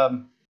weird.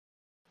 But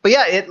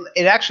yeah,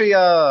 it actually.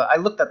 I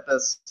looked at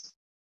this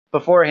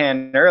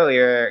beforehand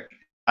earlier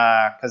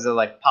because it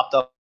like popped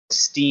up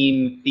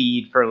Steam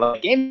feed for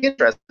like game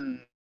interest.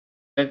 And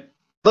I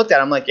looked at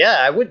it, I'm like, yeah,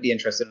 I would be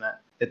interested in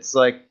that. It's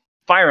like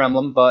Fire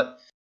Emblem, but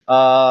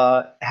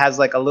has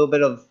like a little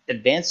bit of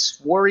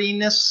advanced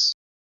wariness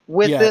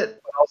with it,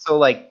 but also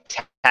like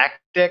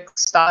tactic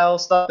style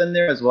stuff in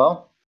there as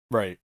well.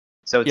 Right.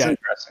 So it's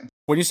interesting.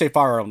 When you say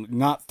Fire Emblem,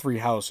 not Three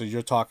Houses,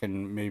 you're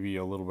talking maybe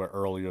a little bit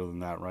earlier than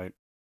that, right?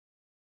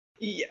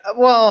 Yeah.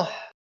 Well,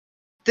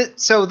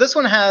 so this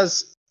one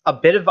has a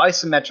bit of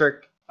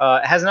isometric.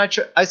 It has an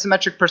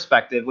isometric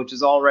perspective, which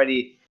is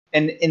already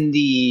in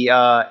the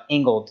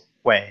angled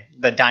way,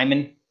 the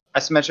diamond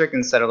isometric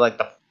instead of like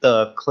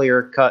the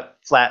clear cut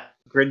flat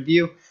grid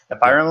view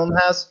that Fire Emblem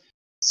has.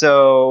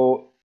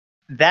 So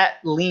that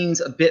leans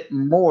a bit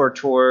more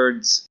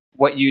towards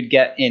what you'd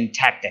get in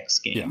tactics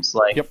games,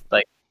 like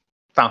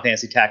Final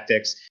Fantasy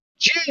Tactics.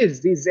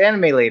 Jeez, these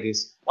anime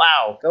ladies!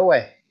 Wow, go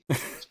away.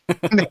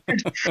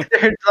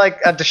 they're like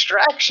a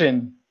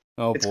distraction.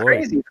 Oh, it's boy.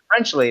 crazy. The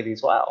French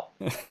ladies, wow.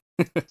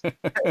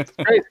 It's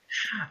crazy.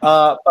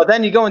 But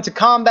then you go into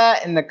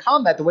combat, and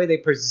the way they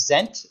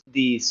present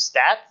the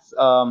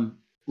stats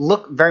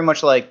look very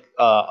much like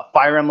a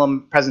Fire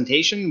Emblem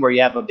presentation, where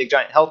you have a big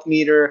giant health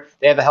meter,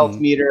 they have a health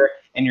meter,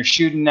 and you're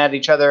shooting at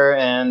each other,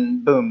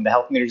 and boom, the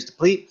health meters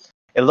deplete.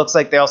 It looks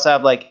like they also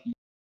have like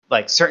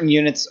certain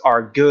units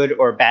are good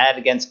or bad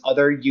against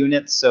other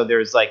units, so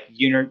there's like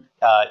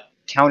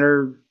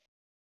counter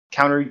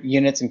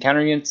units and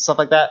counter units, stuff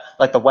like that,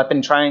 like the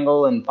weapon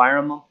triangle in Fire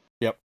Emblem.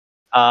 Yep.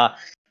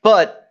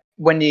 But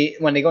when they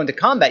go into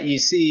combat, you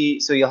see,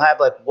 so you'll have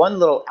like one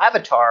little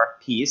avatar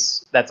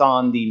piece that's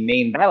on the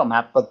main battle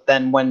map, but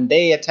then when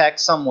they attack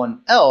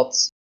someone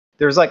else,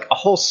 there's like a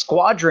whole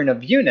squadron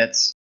of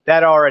units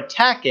that are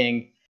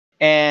attacking,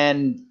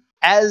 and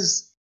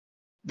as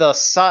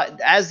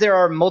there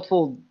are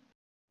multiple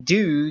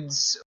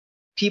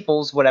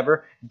peoples,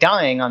 whatever,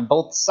 dying on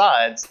both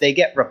sides, they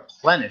get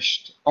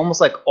replenished, almost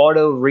like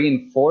auto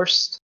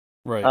reinforced.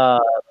 Right.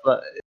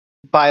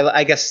 By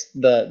I guess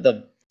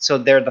so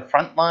they're the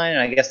front line,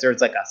 and I guess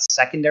there's like a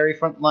secondary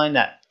front line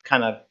that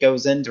kind of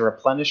goes in to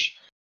replenish.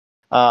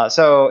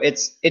 So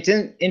it's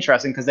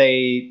interesting because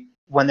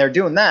when they're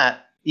doing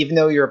that, even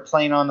though you're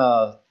playing on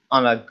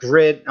a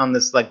grid on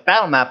this like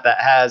battle map that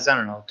has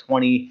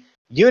 20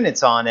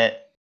 units on it,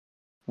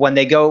 when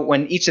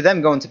each of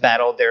them go into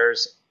battle,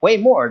 there's way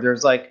more.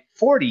 There's like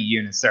 40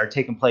 units that are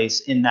taking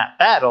place in that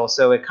battle,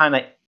 so it kind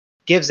of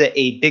gives it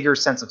a bigger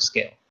sense of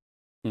scale.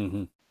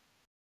 Mm-hmm.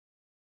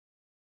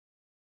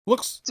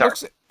 Looks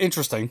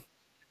interesting.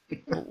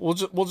 We'll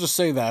just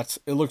say that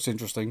it looks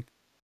interesting.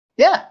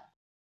 Yeah.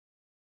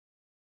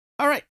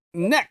 All right.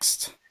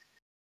 Next,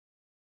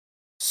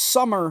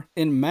 Summer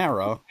in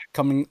Mara,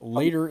 coming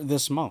later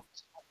this month.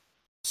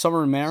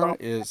 Summer in Mara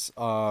is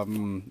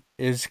kind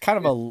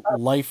of a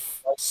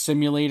life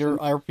simulator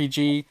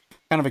RPG,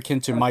 kind of akin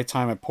to My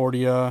Time at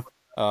Portia,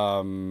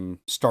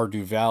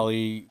 Stardew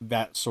Valley,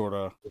 that sort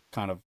of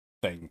kind of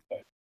thing.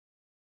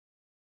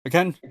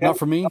 Again, not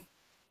for me,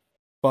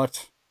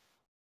 but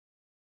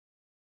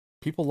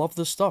people love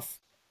this stuff.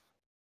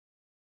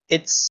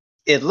 It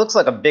looks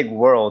like a big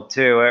world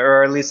too,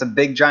 or at least a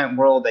big giant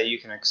world that you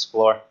can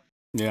explore.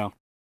 Yeah,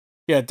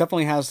 it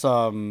definitely has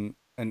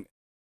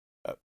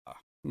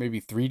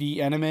maybe 3D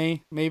anime.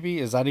 Maybe,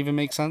 does that even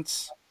make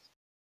sense?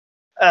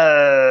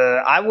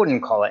 I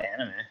wouldn't call it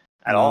anime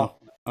at all.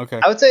 Okay,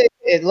 I would say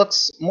it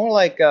looks more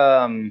like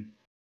kind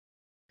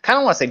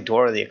of want to say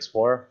Dora the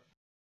Explorer.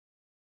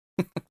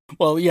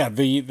 Well, yeah,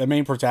 the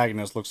main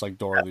protagonist looks like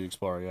Dora the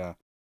Explorer, yeah.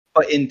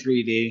 But in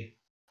 3D.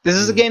 This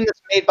is a game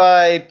that's made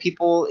by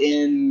people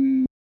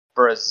in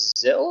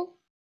Brazil?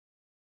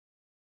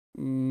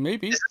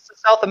 Maybe. Is this a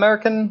South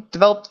American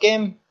developed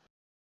game?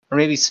 Or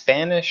maybe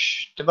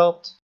Spanish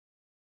developed?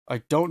 I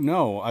don't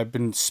know. I've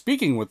been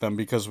speaking with them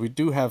because we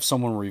do have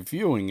someone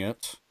reviewing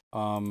it.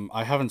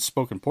 I haven't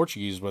spoken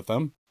Portuguese with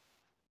them.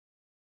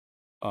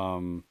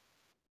 Do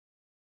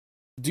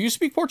you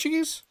speak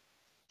Portuguese?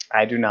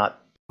 I do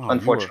not,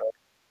 unfortunately.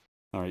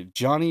 All right,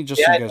 Johnny, just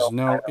Yeah, so you I guys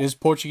know. know, is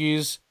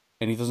Portuguese,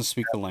 and he doesn't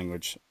speak the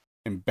language.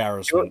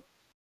 Embarrassment.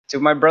 Two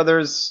of my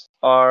brothers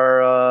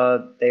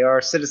are they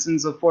are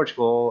citizens of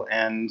Portugal,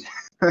 and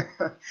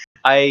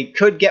I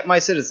could get my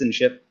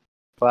citizenship,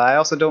 but I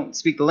also don't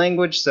speak the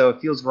language, so it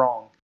feels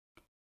wrong.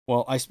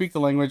 Well, I speak the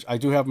language. I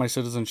do have my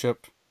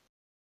citizenship,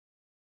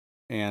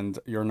 and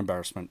you're an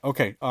embarrassment.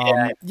 Okay.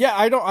 Yeah. Yeah,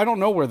 I don't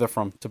know where they're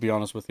from, to be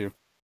honest with you.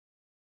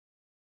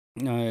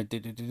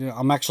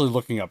 I'm actually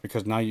looking up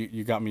because now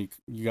you got me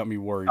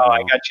worried Oh, now.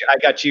 I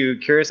got you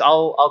curious.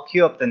 I'll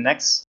queue up the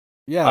next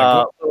Yeah,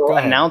 go little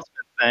ahead. announcement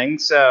thing.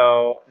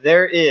 So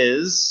there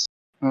is,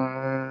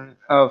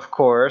 of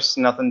course,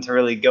 nothing to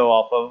really go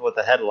off of with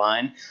the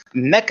headline.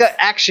 Mecha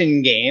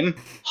action game,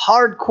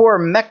 Hardcore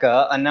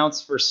Mecha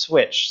announced for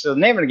Switch. So the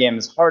name of the game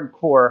is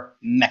Hardcore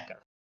Mecha.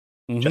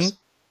 Mm-hmm. Just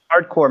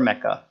Hardcore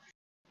Mecha.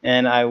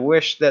 And I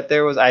wish that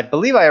there was. I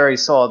believe I already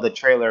saw the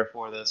trailer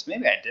for this.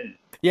 Maybe I didn't.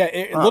 Yeah,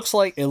 it looks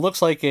like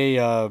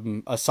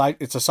a side.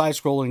 It's a side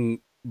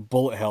scrolling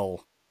bullet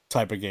hell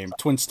type of game,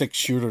 twin stick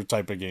shooter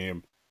type of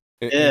game.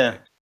 It, Yeah.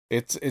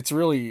 it, it's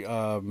really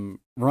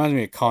reminds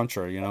me of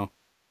Contra, you know.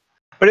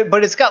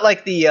 But it's got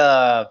like the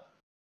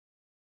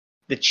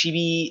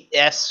chibi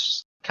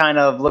s kind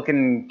of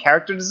looking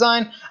character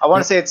design. I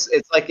want to say it's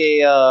like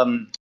a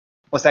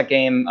what's that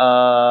game?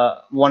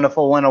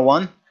 Wonderful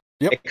 101.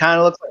 Yep. It kind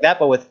of looks like that,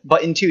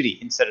 but in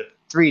 2D instead of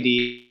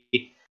 3D.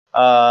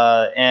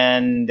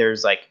 And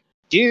there's like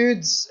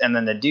dudes, and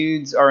then the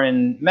dudes are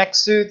in mech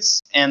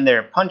suits, and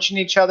they're punching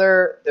each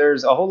other.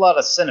 There's a whole lot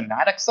of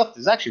cinematic stuff.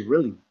 There's actually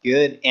really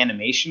good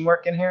animation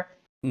work in here.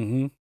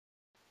 Mm-hmm.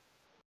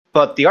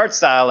 But the art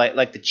style,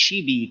 like the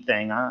chibi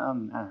thing, I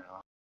don't know.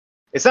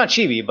 It's not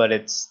chibi, but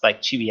it's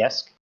like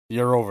chibi-esque.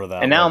 You're over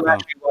that. And now look, I'm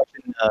actually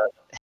watching.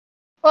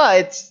 Well,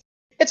 it's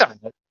alright.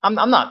 I'm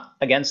not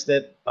against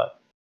it, but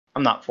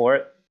I'm not for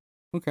it.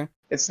 Okay.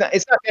 It's not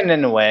getting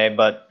in the way.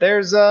 But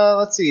there's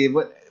let's see,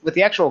 with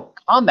the actual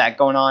combat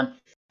going on,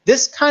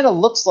 this kind of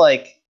looks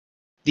like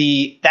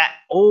that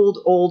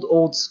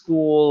old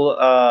school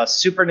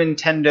Super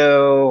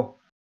Nintendo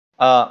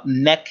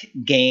mech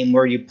game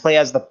where you play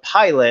as the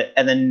pilot,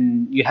 and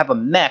then you have a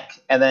mech,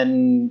 and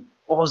then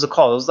what was it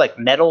called? It was like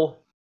Metal.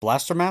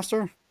 Blaster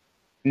Master?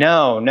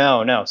 No.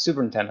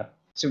 Super Nintendo.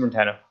 Super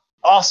Nintendo.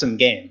 Awesome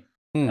game.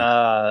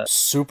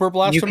 Super You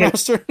Blaster can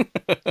Master?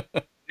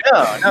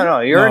 no.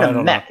 You're No, in I a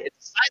don't mech. know.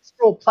 It's a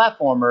side-scroll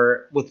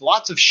platformer with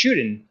lots of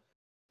shooting,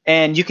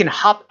 and you can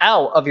hop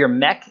out of your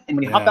mech. And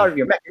when you hop out Yeah. of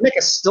your mech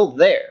is still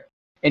there,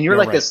 and you're You're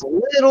like right. this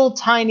little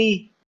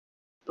tiny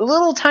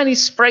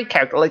sprite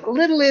character, like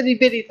little itty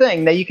bitty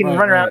thing that you can Right,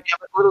 run around. right. You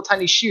have a little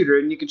tiny shooter,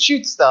 and you can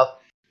shoot stuff.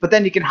 But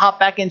then you can hop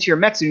back into your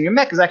mech, and your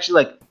mech is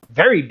actually like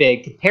very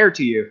big compared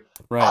to you.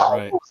 Right, Oh,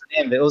 right. what was the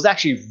name of it? It was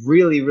actually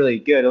really, really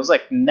good. It was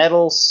like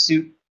Metal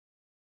Suit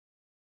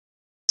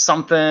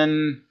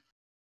something,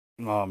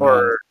 Oh man.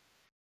 or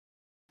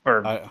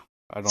or I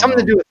don't something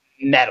to know. do with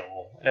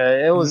metal.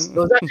 It was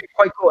actually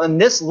quite cool, and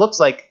this looks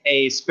like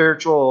a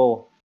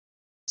spiritual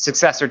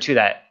successor to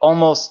that,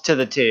 almost to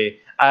the T.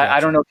 I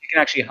Gotcha. don't know if you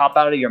can actually hop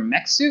out of your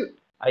mech suit.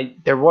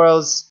 There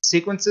was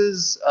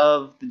sequences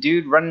of the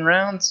dude running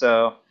around,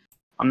 so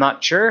I'm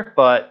not sure,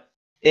 but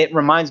it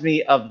reminds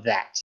me of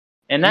that,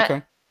 and that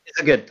Okay. is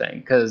a good thing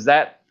because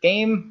that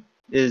game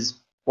was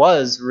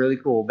really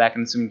cool back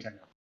in the Super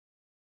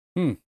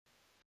Nintendo.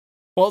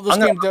 Well, this I'm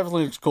gonna game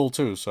definitely looks cool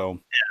too, so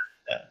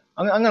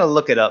I'm gonna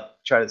look it up,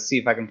 try to see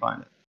if I can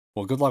find it.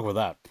 well, good luck with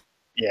that.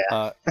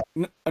 Yeah.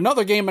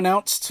 Another game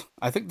announced.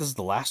 I think this is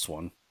the last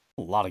one.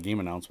 A lot of game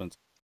announcements.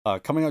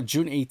 Coming out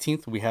June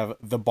 18th, we have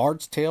The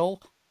Bard's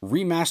Tale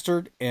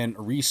remastered and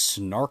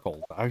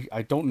re-snarkled.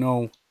 I don't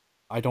know.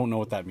 I don't know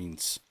what that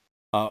means.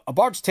 A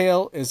Bard's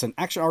Tale is an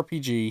action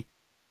RPG,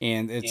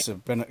 and it's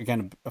been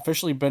again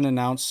officially been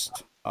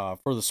announced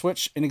for the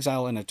Switch.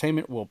 InXile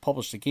Entertainment will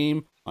publish the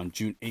game on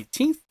June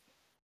 18th,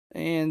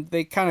 and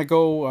they kind of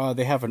go.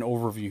 They have an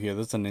overview here.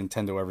 There's a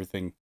Nintendo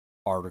Everything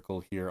article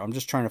here. I'm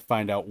just trying to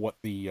find out what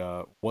the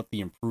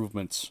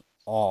improvements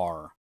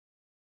are,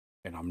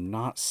 and I'm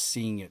not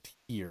seeing it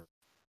here.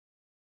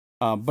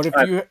 But if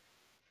you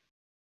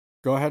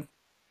go ahead,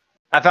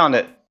 I found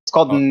it. It's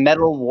called oh,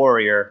 Metal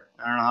Warrior.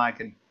 I don't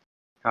know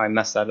how I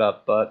messed that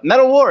up, but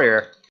Metal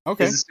Warrior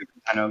okay, is a Super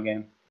Nintendo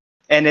game,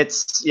 and it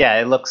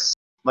looks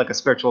like a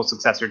spiritual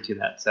successor to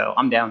that. So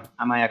I'm down.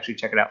 I might actually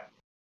check it out.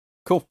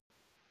 cool.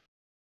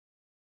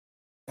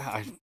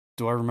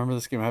 Do I remember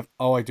this game?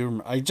 I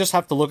do. I just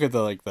have to look at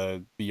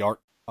the art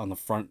on the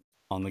front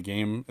on the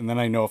game, and then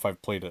I know if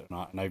I've played it or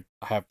not. And I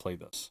have played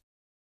this.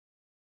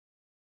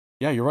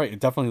 Yeah, you're right. It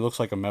definitely looks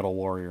like a Metal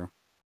Warrior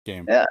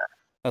game. Yeah,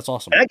 That's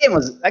awesome. and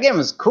that game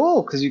was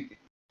cool because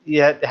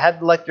you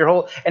had like your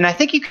whole, and I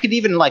think you could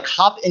even like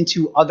hop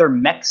into other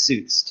mech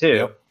suits too.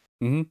 Yep.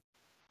 Mm-hmm.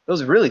 It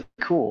was really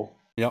cool.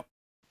 Yep.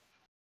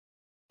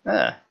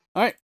 Yeah.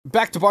 All right,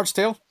 back to Bard's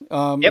Tale.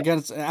 Yep. Again,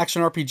 it's an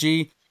action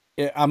RPG.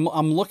 I'm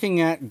looking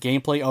at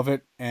gameplay of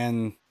it,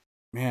 and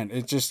man,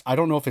 it just I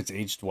don't know if it's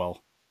aged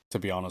well. To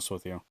be honest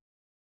with you,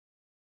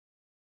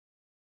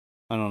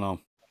 I don't know.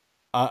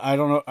 I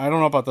don't know. I don't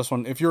know about this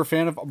one. If you're a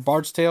fan of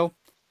Bard's Tale,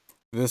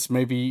 this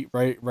may be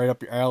right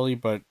up your alley.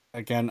 But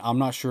again, I'm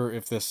not sure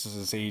if this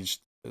is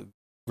aged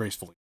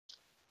gracefully.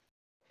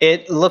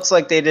 It looks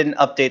like they didn't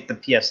update the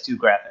PS2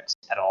 graphics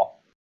at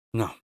all.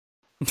 No.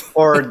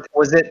 Or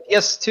was it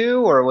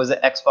PS2 or was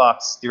it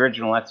Xbox, the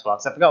original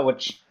Xbox? I forgot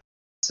which.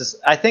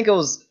 I think it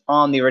was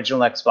on the original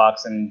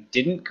Xbox and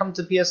didn't come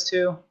to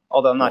PS2,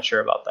 although I'm not sure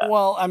about that.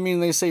 Well, I mean,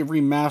 they say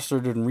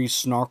remastered and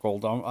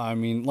re-snarkled. I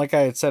mean, like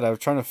I had said, I was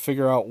trying to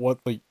figure out what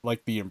the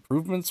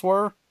improvements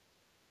were,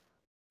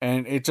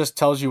 and it just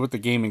tells you what the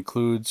game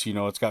includes. You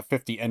know, it's got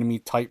 50 enemy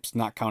types,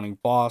 not counting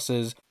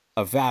bosses,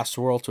 a vast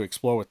world to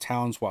explore with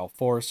towns, wild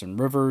forests, and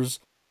rivers,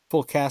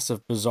 full cast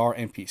of bizarre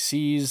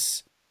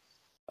NPCs.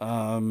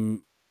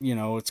 You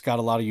know, it's got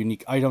a lot of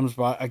unique items,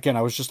 but again,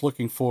 I was just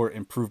looking for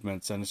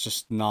improvements, and it's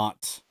just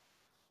not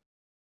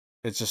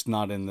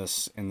in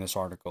this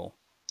article,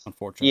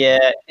 unfortunately.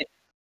 Yeah,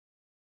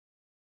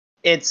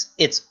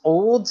 it's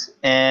old,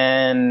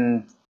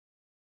 and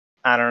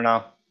I don't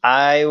know.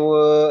 I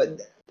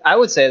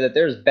would say that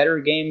there's better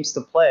games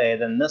to play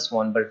than this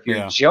one, but if you're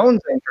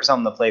jonesing for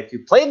something to play, if you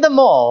played them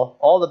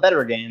all the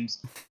better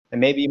games, then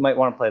maybe you might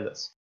want to play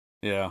this.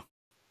 Yeah.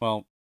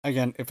 Well,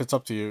 again, if it's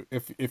up to you,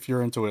 if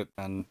you're into it,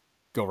 then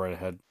go right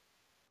ahead.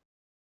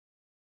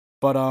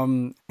 But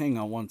hang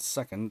on one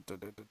second.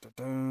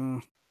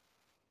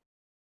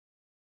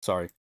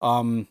 Sorry.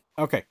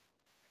 Okay.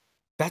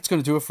 That's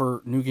gonna do it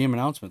for new game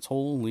announcements.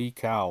 Holy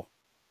cow.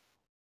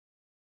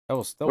 That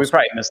was we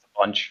probably missed a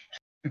bunch.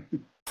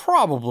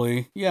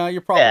 Probably. Yeah,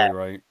 you're probably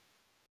right.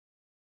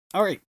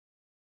 All right.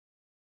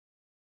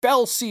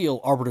 Fell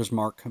Seal Arbiter's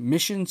Mark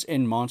Missions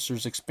and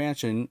Monsters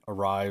expansion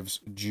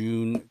arrives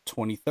June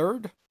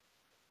 23rd.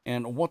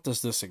 And what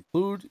does this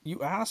include,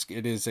 you ask?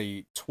 It is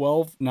a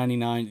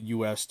 $12.99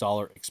 US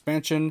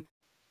expansion,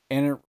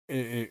 and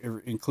it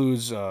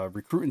includes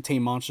recruit and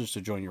tame monsters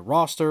to join your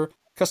roster,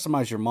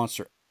 customize your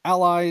monster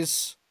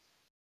allies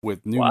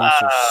with new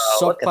monster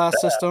subclass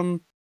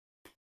system,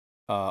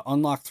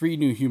 unlock 3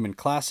 new human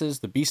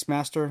classes, the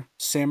Beastmaster,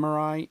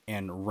 Samurai,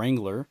 and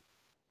Wrangler,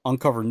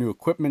 uncover new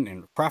equipment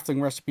and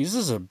crafting recipes.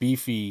 This is a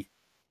beefy,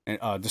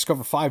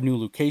 discover 5 new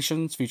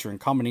locations featuring a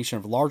combination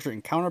of larger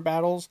encounter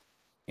battles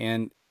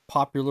and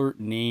popular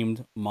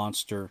named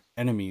monster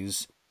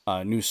enemies,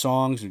 new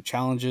songs, new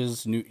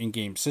challenges, new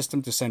in-game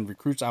system to send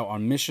recruits out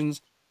on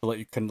missions to let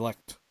you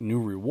collect new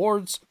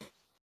rewards.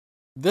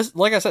 This,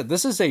 like I said,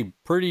 this is a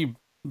pretty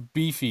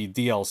beefy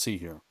DLC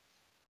here.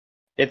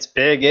 It's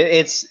big. It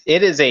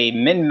is a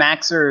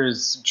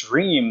min-maxer's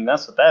dream.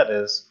 That's what that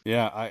is.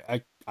 Yeah,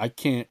 I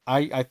can't.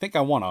 I think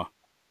I wanna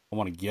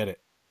get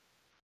it.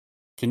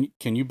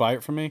 Can you buy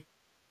it for me?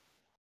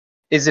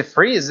 Is it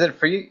free? Is it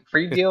free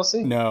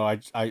DLC? No, I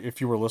if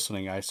you were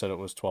listening, I said it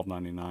was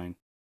 $12.99.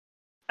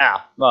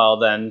 Ah, well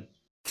then,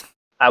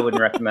 I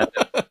wouldn't recommend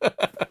it.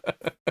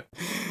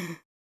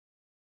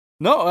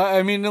 No,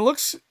 I mean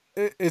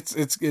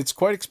it's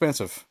quite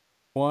expensive,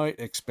 and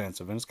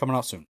it's coming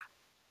out soon.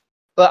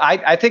 But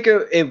I think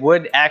it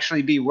would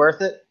actually be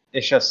worth it.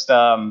 It's just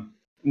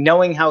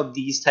knowing how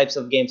these types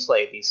of games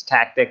play, these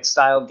tactic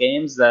style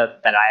games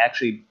that I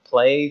actually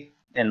play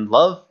and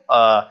love.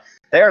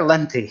 They are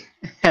lengthy,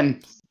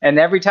 and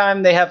every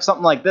time they have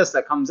something like this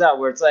that comes out,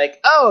 where it's like,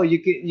 oh, you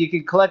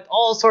could collect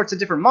all sorts of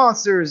different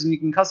monsters, and you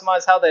can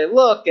customize how they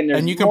look,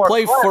 and you can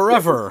play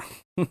forever.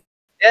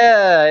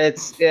 Yeah,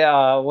 it's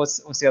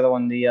what's the other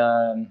one?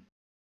 The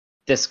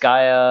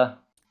Disgaea.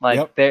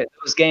 Like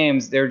those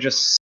games, they're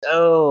just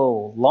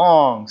so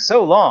long,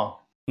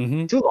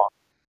 mm-hmm. Too long.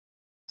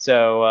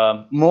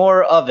 So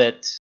more of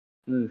it.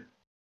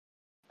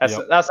 That's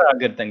not a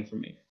good thing for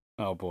me.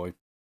 Oh boy.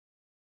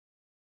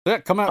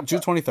 That come out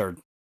June 23rd.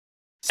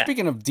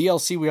 Speaking of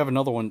DLC, we have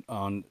another one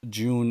on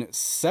June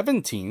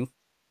 17th.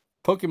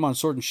 Pokemon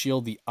Sword and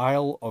Shield: The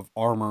Isle of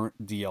Armor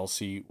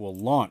DLC will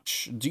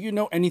launch. Do you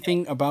know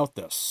anything about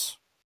this?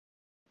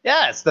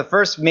 Yeah, it's the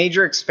first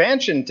major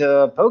expansion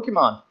to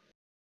Pokemon.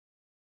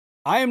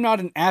 I am not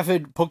an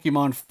avid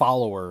Pokemon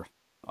follower,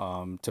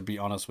 to be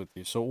honest with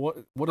you. So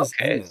what is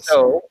in this?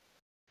 So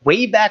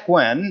way back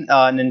when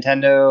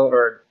Nintendo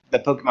or the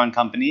Pokemon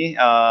Company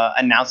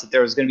announced that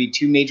there was going to be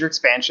 2 major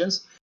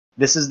expansions.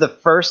 This is the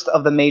first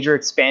of the major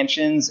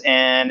expansions,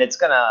 and it's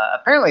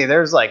apparently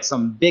there's like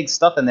some big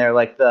stuff in there.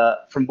 Like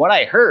from what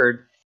I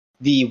heard,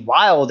 the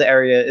wild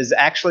area is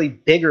actually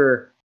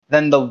bigger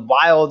than the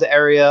wild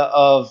area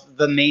of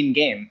the main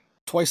game.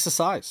 Twice the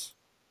size.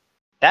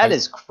 That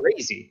is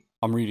crazy.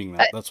 I'm reading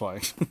that. That's why.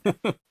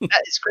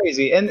 That is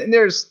crazy. And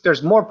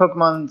there's more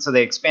Pokemon, so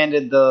they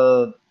expanded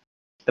the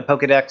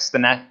Pokedex,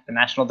 the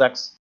National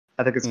Dex,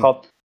 I think it's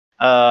called.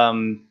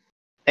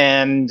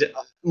 And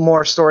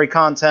more story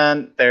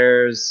content.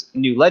 There's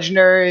new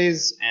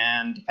legendaries,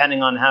 and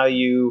depending on how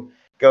you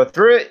go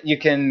through it, you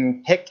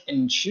can pick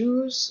and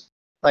choose,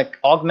 like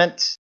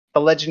augment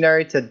the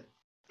legendary to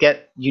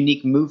get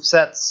unique move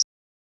sets,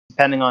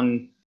 depending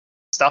on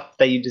stuff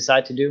that you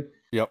decide to do.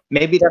 Yep.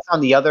 Maybe that's on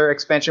the other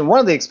expansion. One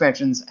of the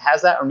expansions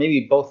has that, or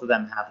maybe both of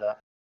them have that.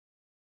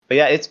 But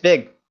yeah, it's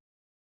big.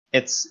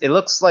 it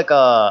looks like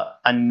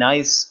a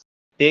nice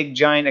big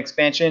giant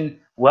expansion,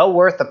 well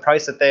worth the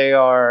price that they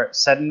are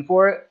setting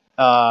for it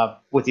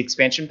with the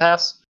expansion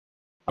pass.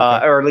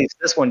 Okay. Or at least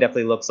this one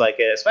definitely looks like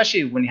it,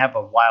 especially when you have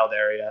a wild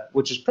area,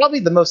 which is probably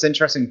the most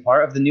interesting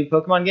part of the new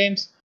Pokemon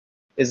games,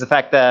 is the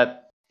fact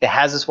that it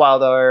has this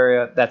wild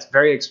area that's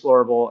very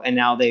explorable, and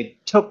now they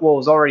took what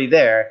was already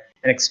there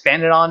and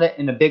expanded on it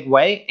in a big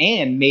way,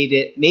 and made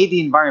the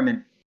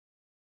environment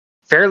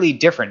fairly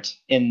different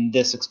in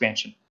this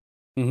expansion.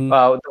 Mm-hmm.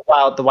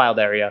 The wild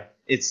area,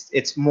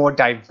 it's more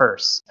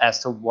diverse as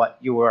to what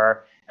you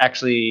are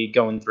actually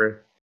going through.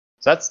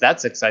 So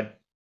that's exciting.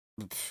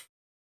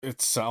 It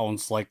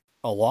sounds like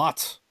a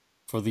lot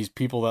for these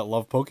people that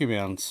love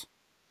Pokemons.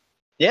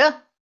 Yeah,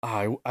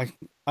 I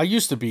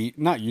used to be,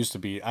 not used to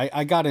be,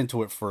 I got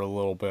into it for a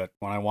little bit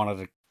when I wanted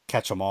to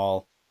catch them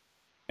all,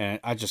 and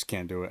I just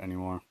can't do it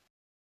anymore.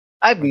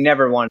 I've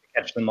never wanted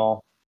to catch them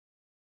all.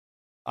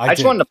 I I just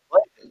did. wanted to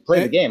play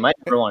the And, game. I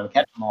never wanted to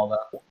catch them all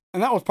though.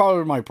 and that was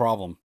probably my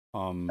problem.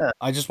 Yeah.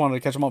 I just wanted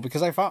to catch them all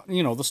because I found,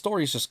 the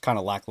story is just kind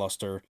of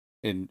lackluster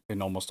in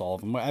almost all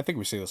of them. I think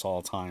we see this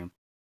all the time.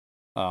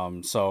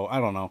 So I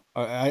don't know.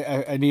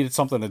 I needed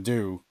something to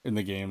do in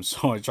the game,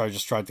 so I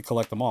just tried to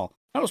collect them all.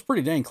 That was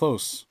pretty dang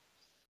close.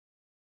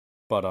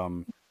 But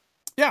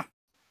yeah,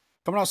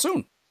 coming out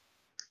soon.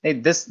 Hey,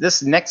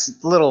 this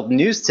next little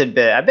news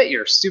tidbit, I bet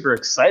you're super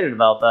excited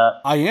about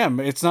that. I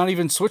am. It's not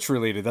even Switch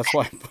related. That's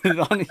why I put it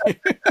on here.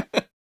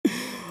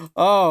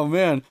 Oh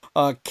man,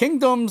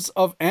 Kingdoms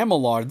of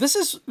Amalur. This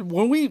is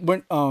when we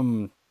went.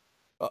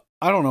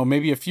 I don't know,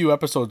 maybe a few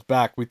episodes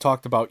back, we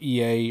talked about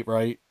EA,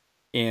 right?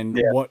 And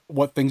Yeah.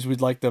 what things we'd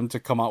like them to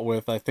come out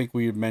with. I think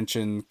we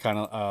mentioned kind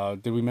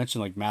of. Did we mention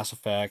like Mass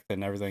Effect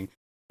and everything?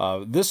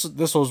 This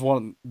was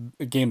one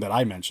game that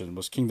I mentioned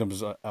was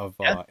Kingdoms of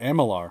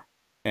Amalur.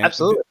 And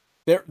Absolutely.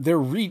 they're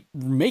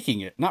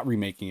remaking it, not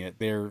remaking it.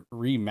 They're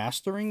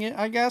remastering it,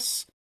 I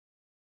guess.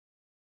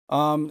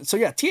 So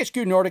yeah,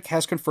 THQ Nordic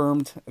has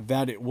confirmed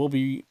that it will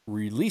be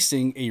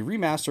releasing a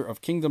remaster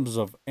of Kingdoms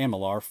of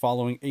Amalur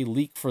following a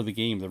leak for the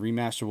game. The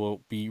remaster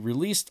will be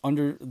released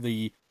under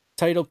the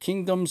title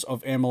Kingdoms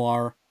of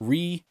Amalur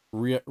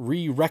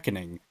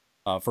Re-Reckoning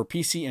for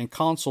PC and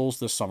consoles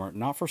this summer,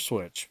 not for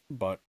Switch,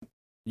 but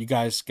you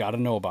guys got to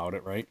know about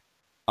it, right?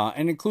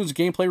 And includes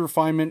gameplay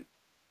refinement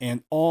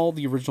and all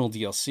the original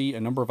DLC. A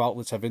number of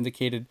outlets have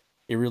indicated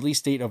a release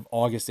date of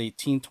August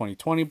 18,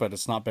 2020, but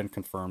it's not been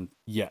confirmed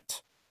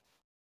yet.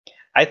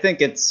 I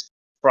think it's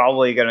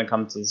probably going to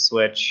come to the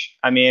Switch.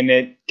 I mean,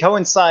 it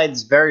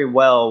coincides very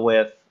well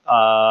with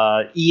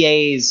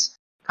EA's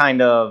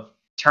kind of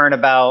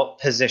turnabout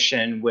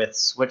position with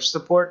Switch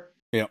support.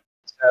 Yeah.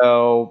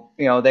 So,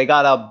 they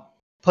got to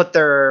put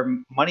their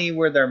money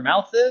where their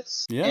mouth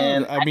is. Yeah,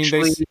 And I mean,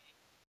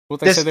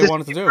 what they this, said they this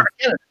wanted to do.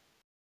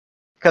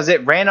 Because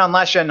it ran on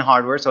last gen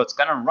hardware, so it's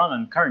going to run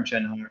on current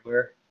gen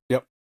hardware.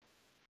 Yep.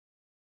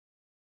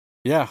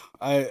 Yeah,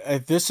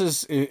 I this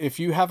is, if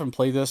you haven't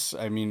played this,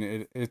 I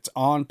mean, it's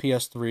on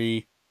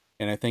PS3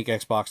 and I think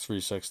Xbox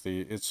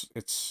 360.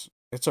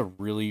 It's a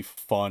really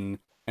fun,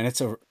 and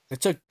it's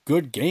a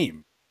good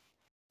game.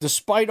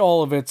 Despite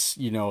all of its,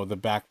 the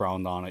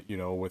background on it,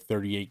 with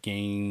 38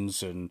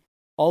 games and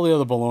all the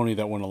other baloney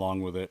that went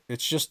along with it.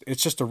 It's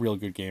just a real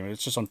good game. And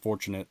it's just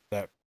unfortunate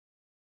that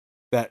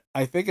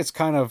I think it's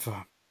kind of,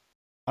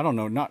 I don't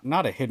know,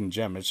 not a hidden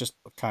gem. It's just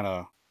kind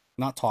of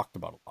not talked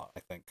about a lot, I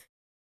think.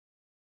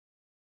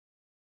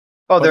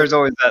 Oh, there's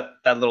always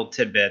that little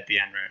tidbit at the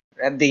end,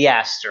 right? The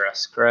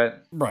asterisk, right?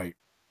 Right.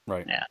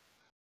 Yeah.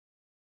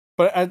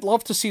 But I'd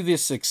love to see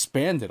this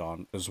expanded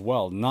on as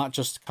well, not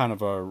just kind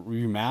of a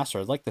remaster.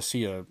 I'd like to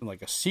see a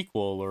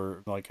sequel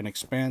or like an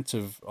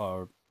expansive,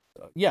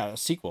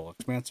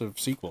 expansive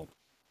sequel,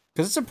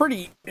 because it's a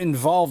pretty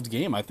involved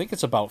game. I think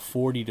it's about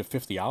 40 to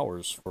 50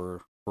 hours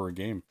for a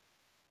game,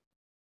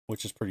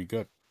 which is pretty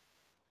good.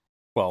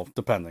 Well,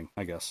 depending,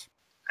 I guess.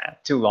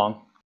 Too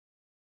long.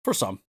 For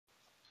some.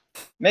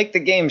 Make the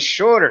game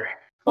shorter.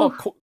 Well,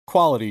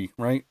 quality,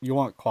 right? You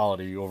want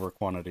quality over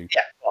quantity.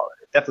 Yeah,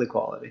 quality. Definitely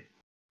quality.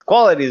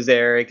 Quality is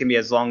there. It can be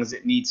as long as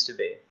it needs to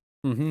be.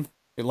 Mm-hmm.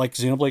 Like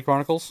Xenoblade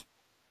Chronicles?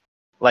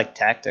 Like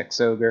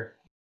Tactics Ogre.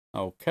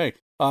 Okay.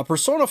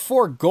 Persona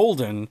 4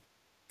 Golden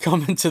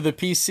coming to the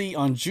PC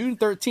on June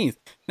 13th.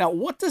 Now,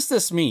 what does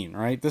this mean,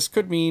 right? This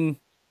could mean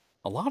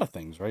a lot of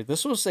things, right?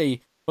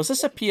 Was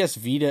this a PS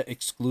Vita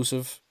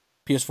exclusive?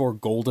 PS4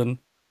 Golden?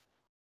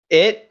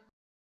 It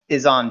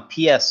is on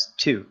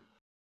PS2.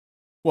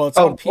 Well, it's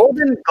on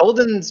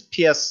Golden's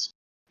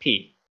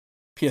PSP.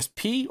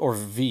 PSP or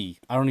V?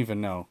 I don't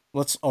even know.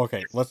 I'm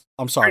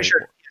sorry. Pretty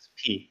sure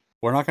PSP.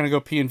 We're not going to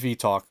go P and V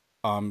talk.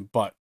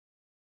 But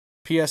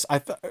PS,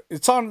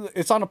 it's on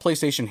a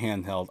PlayStation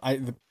handheld.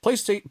 The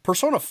PlayStation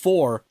Persona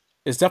 4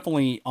 is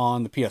definitely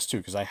on the PS2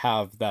 because I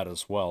have that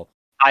as well.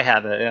 I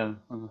have it, yeah.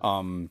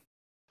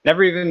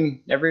 Never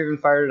even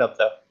fired it up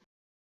though.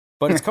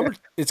 But it's covered.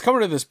 It's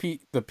covered to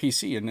the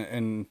PC,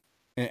 and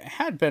it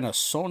had been a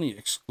Sony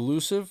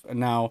exclusive, and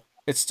now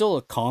it's still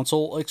a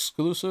console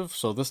exclusive.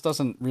 So this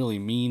doesn't really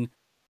mean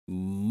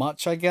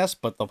much, I guess.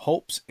 But the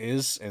hopes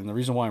is, and the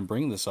reason why I'm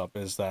bringing this up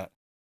is that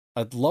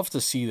I'd love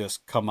to see this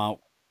come out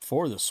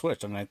for the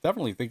Switch, and I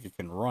definitely think it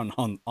can run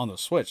on the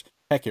Switch.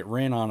 Heck, it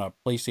ran on a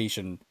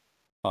PlayStation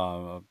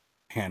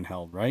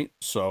handheld, right?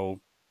 So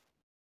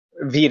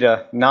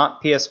Vita,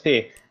 not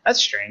PSP. That's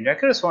strange. I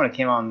could have sworn it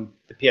came on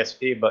the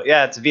PSP, but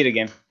yeah, it's a Vita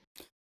game.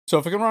 so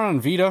if it can run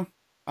on Vita,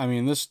 I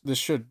mean this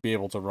should be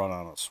able to run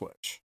on a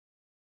Switch.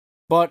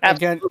 But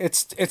again,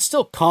 Absolutely. it's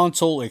still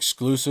console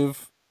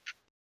exclusive.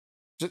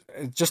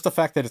 Just the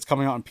fact that it's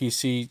coming out on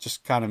PC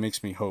just kind of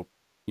makes me hope,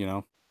 you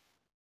know?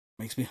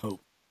 Makes me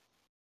hope.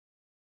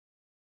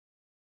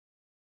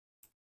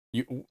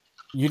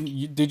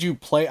 You did you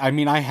play? I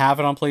mean, I have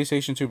it on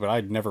PlayStation 2, but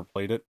I'd never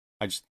played it.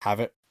 I just have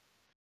it.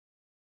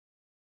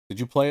 Did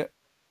you play it?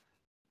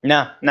 No,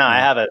 I Yeah,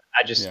 haven't.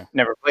 I just yeah.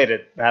 never played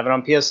it. I have it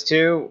on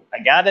PS2. I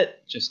got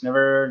it, just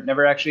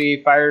never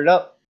actually fired it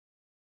up.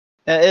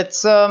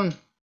 It's I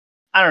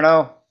don't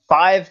know.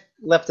 5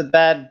 left a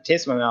bad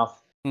taste in my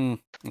mouth. Hmm,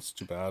 that's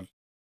too bad.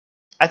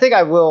 I think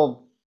I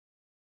will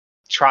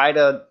try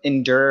to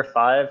endure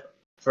 5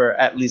 for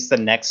at least the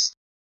next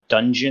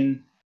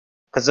dungeon,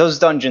 because those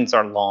dungeons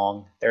are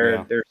long.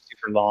 Yeah. They're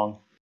super long.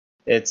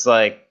 It's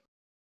like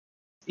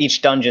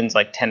each dungeon's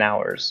like 10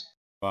 hours,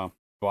 Wow.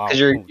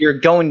 because Wow. Holy- you're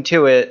going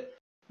to it,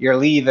 you're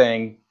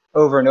leaving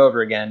over and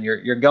over again.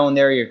 You're going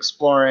there, you're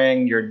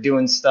exploring, you're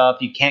doing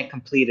stuff. You can't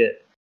complete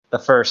it the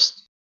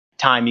first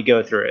time you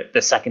go through it,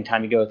 the second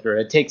time you go through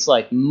it. It takes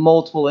like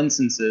multiple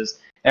instances.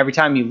 Every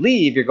time you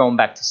leave, you're going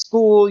back to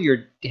school,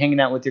 you're hanging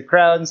out with your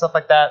crowd and stuff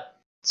like that.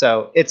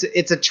 So it's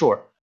a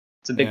chore.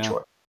 It's a big Yeah.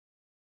 chore.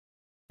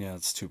 Yeah,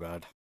 it's too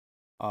bad.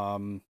 All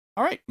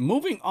right,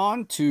 moving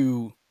on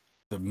to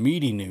the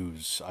meaty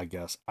news, I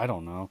guess. I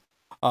don't know.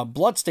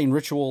 Bloodstained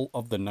Ritual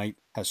of the Night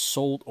has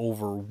sold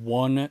over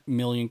 1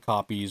 million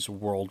copies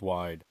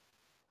worldwide.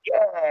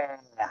 Yeah,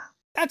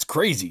 That's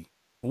crazy.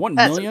 1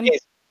 that's million? amazing.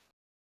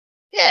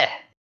 Yeah,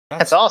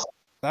 that's That's awesome.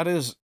 that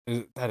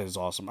is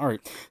awesome. All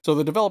right. So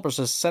the developers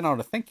has sent out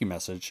a thank you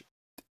message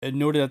and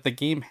noted that the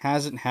game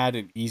hasn't had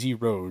an easy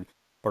road,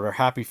 but are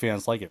happy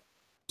fans like it.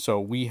 So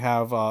we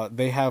have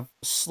they have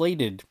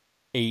slated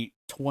a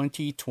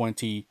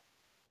 2020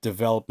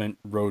 development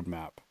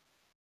roadmap.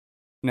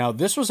 Now,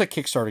 this was a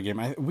Kickstarter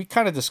game. We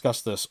kind of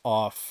discussed this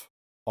off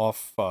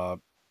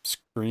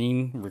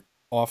screen,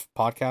 off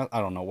podcast. I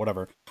don't know,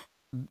 whatever.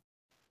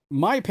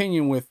 My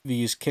opinion with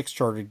these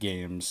Kickstarter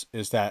games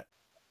is that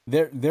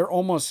they're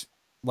almost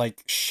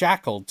like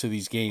shackled to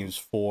these games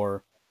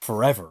for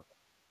forever.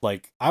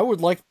 Like I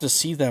would like to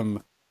see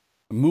them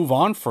move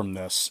on from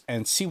this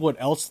and see what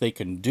else they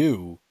can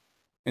do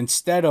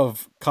instead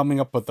of coming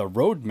up with a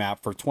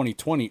roadmap for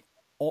 2020,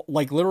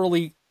 like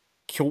literally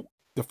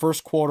the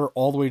first quarter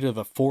all the way to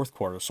the fourth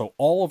quarter. So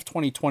all of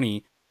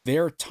 2020,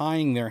 they're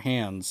tying their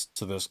hands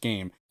to this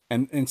game.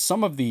 And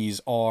some of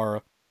these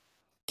are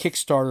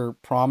Kickstarter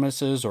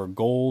promises or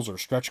goals or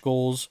stretch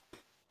goals.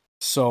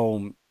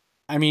 So,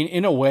 I mean,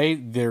 in a way,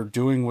 they're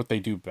doing what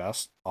they do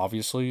best.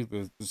 Obviously,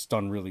 it's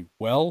done really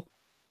well.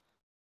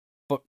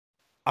 But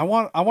I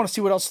want to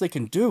see what else they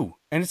can do.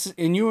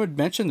 And you had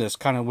mentioned this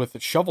kind of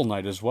with Shovel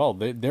Knight as well.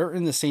 They're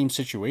in the same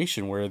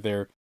situation where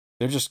they're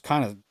just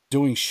kind of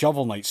doing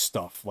Shovel Knight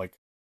stuff like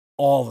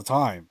all the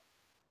time.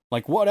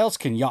 Like what else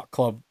can Yacht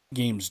Club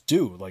games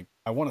do? Like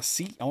I want to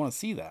see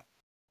that.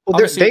 Well,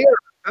 they Obviously, are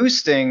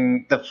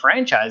boosting the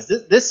franchise.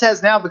 This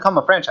has now become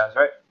a franchise,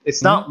 right?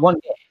 It's mhm, not one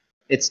game;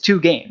 it's 2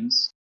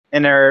 games,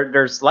 and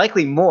there's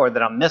likely more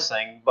that I'm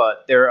missing.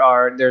 But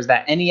there's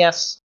that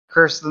NES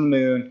Curse of the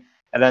Moon,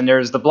 and then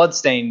there's the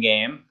Bloodstain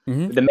game,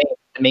 mhm, the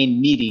main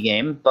meaty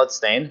game,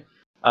 Bloodstain,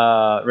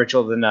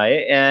 Ritual of the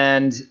Night,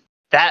 and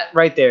that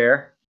right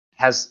there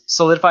has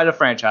solidified a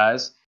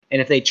franchise.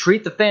 And if they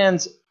treat the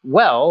fans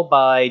well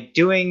by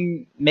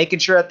making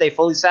sure that they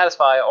fully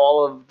satisfy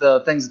all of the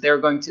things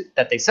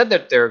that they said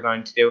that they're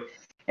going to do,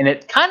 and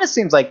it kind of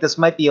seems like this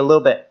might be a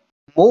little bit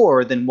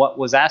more than what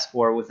was asked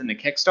for within the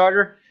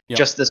Kickstarter, yep,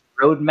 just this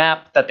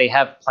roadmap that they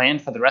have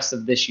planned for the rest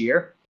of this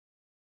year.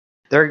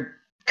 They're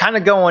kind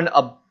of going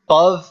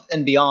above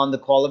and beyond the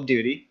Call of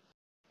Duty,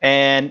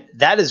 and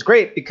that is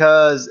great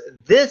because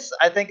this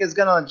I think is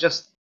going to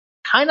just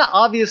kind of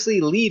obviously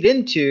lead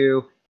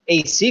into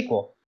a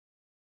sequel.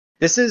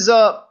 This is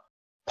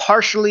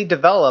partially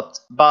developed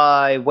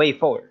by Way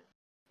Forward.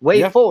 Way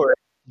yeah, Forward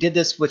did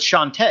this with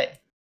Shantae,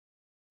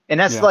 and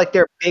that's yeah, like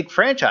their big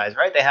franchise,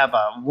 right? They have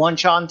one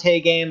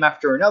Shantae game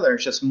after another.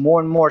 It's just more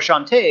and more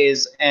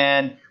Shantaes,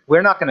 and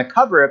we're not going to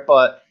cover it,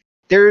 but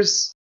there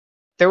was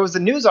a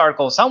news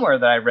article somewhere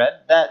that I read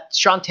that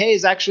Shantae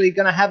is actually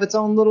going to have its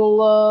own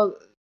little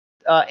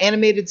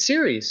animated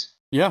series.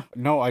 yeah.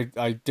 No,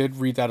 I did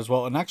read that as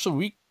well. And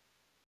actually,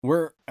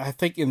 we're I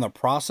think in the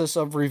process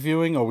of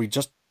reviewing, or we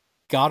just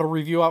got a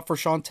review out for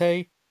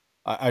Shantae.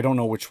 I don't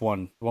know which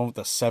one. The one with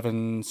the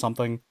 7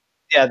 something.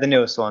 Yeah, the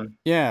newest one.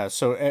 Yeah,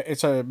 so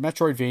it's a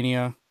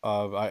Metroidvania.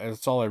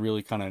 That's all I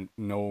really kind of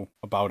know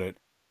about it.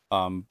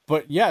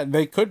 But yeah,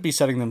 they could be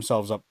setting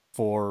themselves up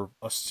for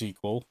a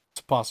sequel.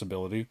 It's a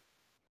possibility.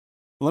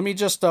 let me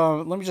just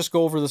go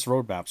over this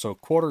roadmap. So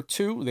quarter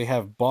 2, they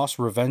have boss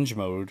revenge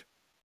mode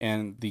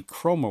and the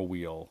chroma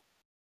wheel.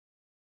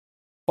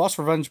 Boss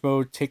revenge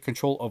mode, take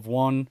control of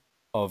one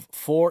of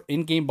 4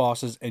 in-game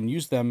bosses and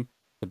use them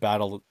to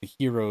battle the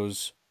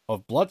heroes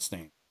of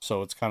Bloodstain.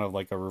 So it's kind of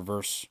like a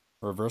reverse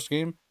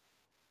game.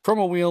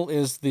 Chroma wheel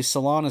is the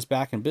salon is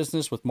back in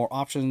business with more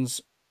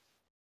options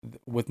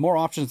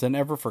than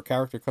ever for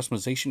character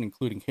customization,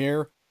 including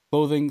hair,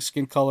 clothing,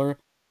 skin color.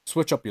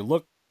 Switch up your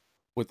look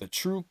with a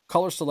true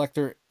color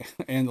selector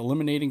and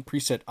eliminating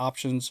preset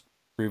options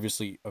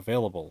previously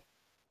available.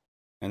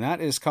 And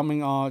that is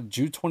coming on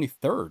June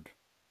 23rd.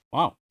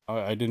 Wow,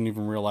 I didn't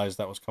even realize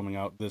that was coming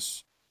out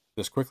this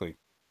quickly.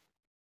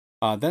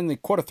 Then the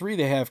quarter 3,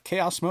 they have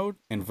chaos mode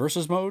and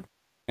versus mode,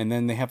 and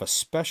then they have a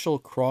special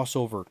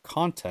crossover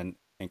content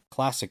and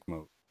classic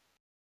mode.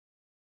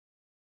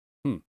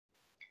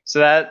 So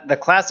that the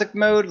classic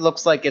mode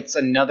looks like it's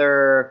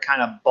another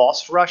kind of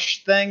boss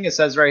rush thing. It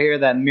says right here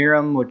that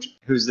Miriam,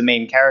 who's the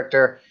main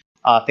character,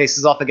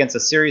 faces off against a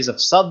series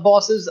of sub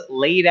bosses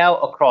laid out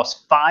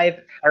across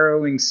 5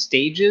 harrowing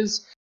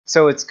stages.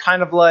 So it's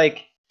kind of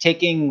like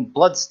taking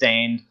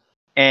Bloodstained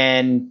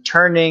and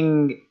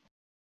taking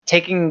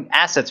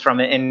assets from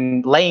it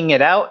and laying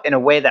it out in a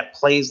way that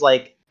plays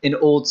like an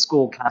old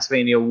school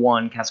Castlevania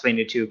 1,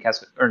 Castlevania 2,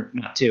 or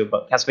not 2,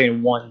 but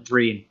Castlevania 1,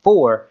 3, and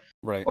 4.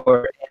 Right.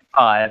 Or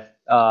 5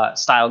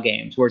 style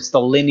games where it's the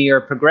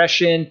linear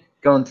progression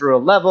going through a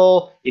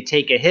level. You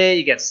take a hit,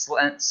 you get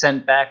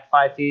sent back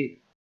 5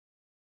 feet.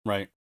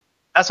 Right.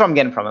 That's what I'm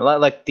getting from it.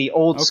 Like the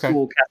old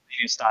school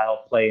Castlevania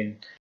style playing,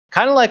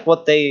 kind of like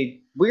what they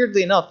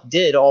weirdly enough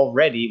did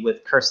already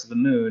with Curse of the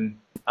Moon.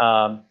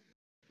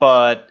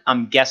 But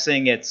I'm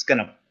guessing it's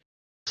gonna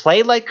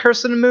play like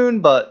Curse of the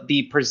Moon, but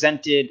be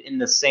presented in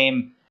the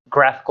same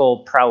graphical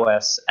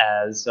prowess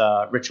as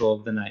Ritual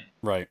of the Night.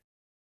 Right.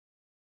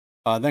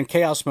 Then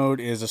Chaos Mode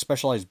is a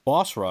specialized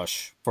boss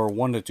rush for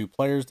 1 to 2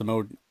 players. The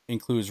mode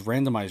includes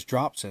randomized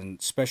drops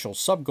and special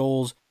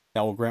sub-goals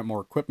that will grant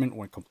more equipment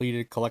when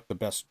completed. Collect the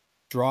best,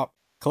 drop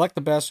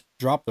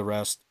the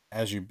rest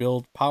as you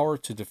build power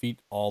to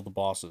defeat all the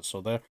bosses.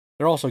 So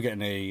they're also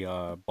getting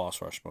a boss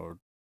rush mode.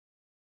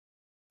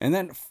 And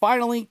then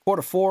finally,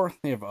 quarter 4,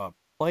 they have a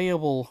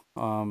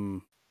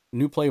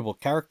new playable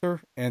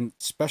character and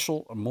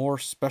more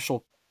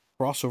special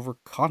crossover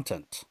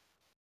content.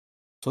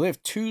 So they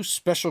have 2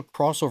 special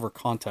crossover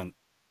content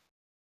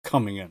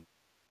coming in.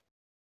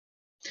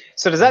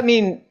 So does that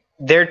mean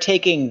they're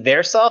taking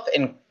their stuff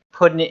and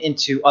putting it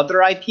into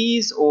other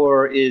IPs,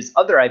 or is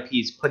other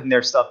IPs putting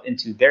their stuff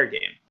into their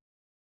game?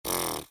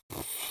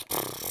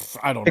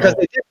 I don't know. Because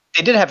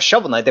they did have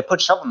Shovel Knight. They put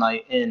Shovel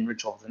Knight in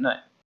Ritual of the Night.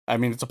 I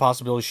mean, it's a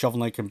possibility Shovel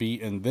Knight can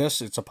be in this.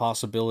 It's a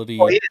possibility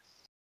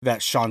that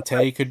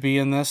Shantae could be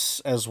in this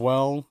as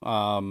well,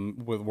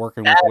 with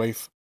working with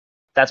Wave.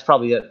 That's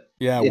probably it.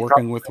 Yeah,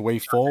 working with Way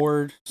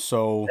Forward.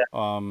 So,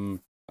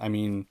 I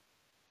mean,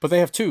 but they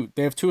have 2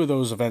 of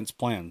those events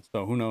planned.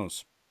 So who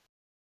knows?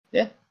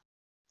 Yeah,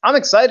 I'm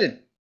excited.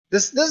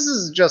 This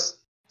is just,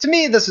 to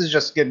me, this is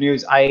just good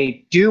news.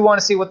 I do want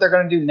to see what they're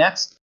going to do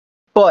next,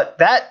 but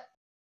that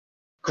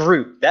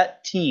group,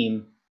 that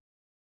team,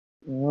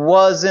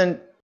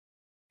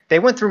 they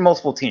went through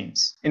multiple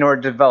teams in order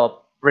to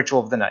develop Ritual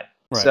of the Night.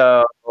 Right.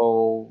 So,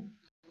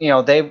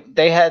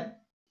 they had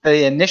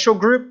the initial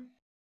group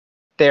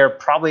they're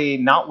probably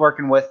not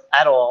working with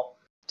at all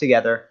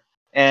together.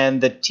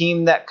 And the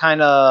team that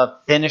kind of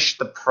finished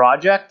the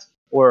project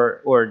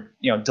or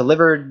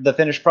delivered the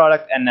finished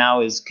product and now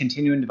is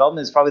continuing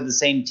development is probably the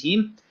same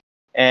team.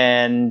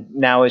 And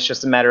now it's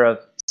just a matter of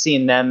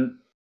seeing them,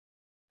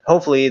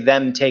 hopefully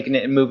them taking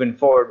it and moving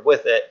forward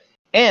with it.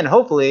 And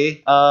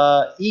hopefully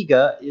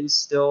Iga is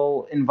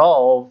still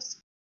involved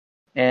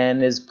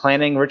and is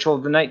planning Ritual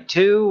of the Night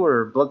 2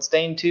 or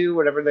Bloodstained 2,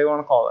 whatever they want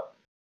to call it.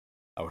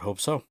 I would hope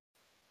so.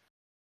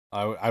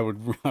 I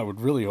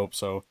would really hope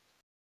so.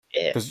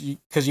 Because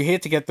you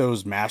hate to get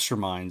those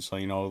masterminds,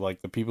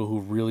 like the people who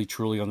really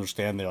truly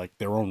understand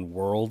their own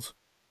world.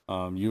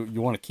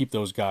 You want to keep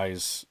those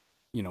guys,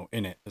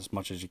 in it as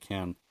much as you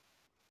can.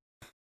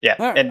 Yeah,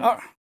 and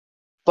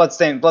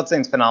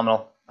Bloodstained's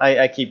phenomenal.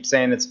 I keep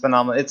saying it's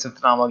phenomenal. It's a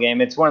phenomenal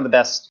game. It's one of the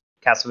best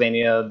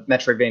Castlevania,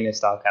 Metroidvania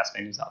style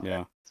Castlevanias out there.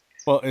 Yeah,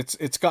 well,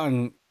 it's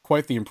gotten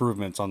quite the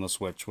improvements on the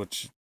Switch,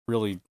 which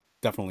really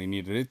definitely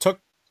needed. It took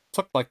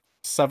like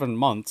 7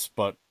 months,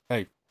 but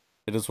hey,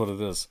 it is what it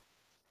is.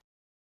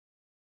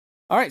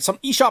 All right, some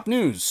eShop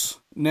news.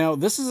 Now,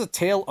 this is a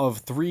tale of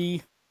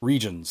 3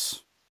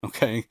 regions.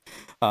 Okay,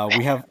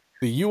 we have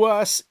the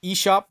U.S.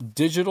 eShop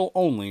digital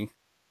only.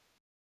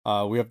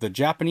 We have the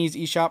Japanese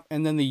eShop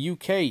and then the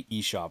UK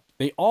eShop.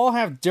 They all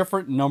have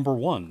different number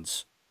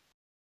 1s.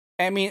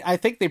 I mean, I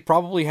think they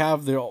probably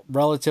have the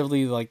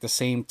relatively the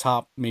same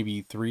top,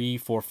 maybe 3,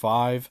 4,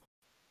 5.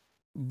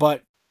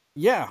 But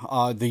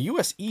yeah, the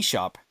US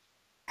eShop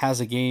has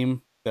a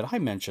game that I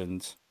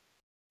mentioned,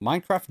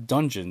 Minecraft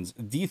Dungeons,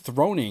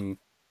 dethroning,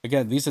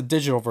 again, these are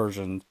digital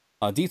versions,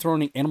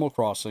 dethroning Animal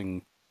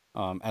Crossing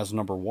as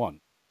number 1.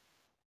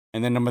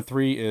 And then number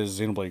 3 is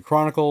Xenoblade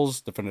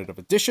Chronicles Definitive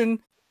Edition.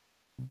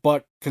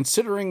 But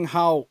considering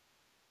how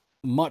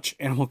much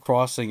Animal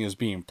Crossing is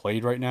being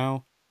played right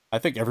now, I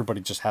think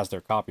everybody just has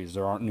their copies.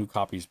 There aren't new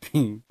copies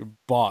being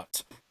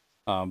bought.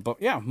 But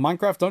yeah,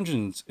 Minecraft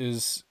Dungeons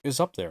is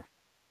up there.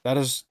 That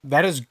is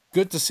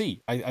good to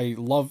see. I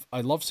love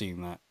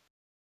seeing that.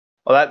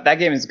 Well, that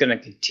game is going to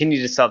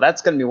continue to sell.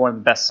 That's going to be one of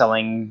the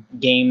best-selling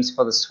games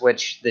for the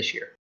Switch this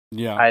year.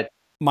 Yeah,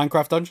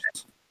 Minecraft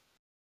Dungeons.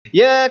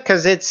 Yeah,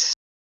 because it's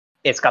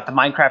got the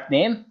Minecraft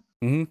name.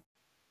 Mm-hmm.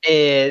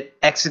 It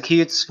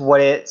executes what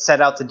it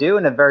set out to do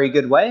in a very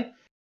good way,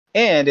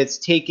 and it's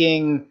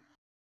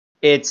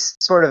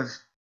sort of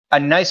a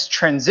nice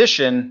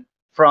transition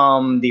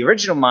from the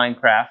original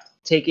Minecraft,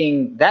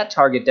 taking that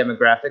target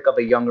demographic of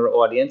a younger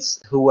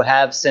audience who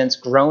have since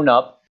grown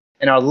up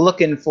and are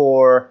looking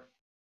for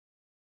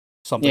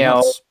something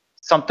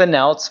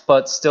else,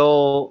 but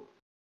still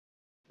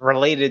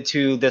related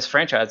to this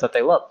franchise that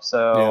they love.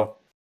 So,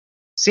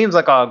 seems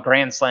like a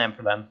grand slam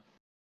for them.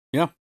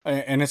 Yeah,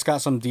 and it's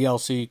got some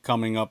DLC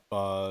coming up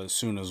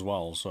soon as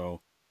well.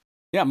 So,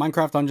 yeah,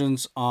 Minecraft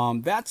Dungeons.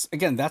 That's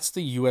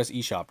the US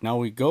eShop. Now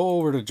we go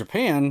over to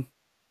Japan.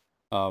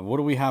 What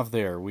do we have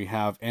there? We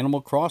have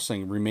Animal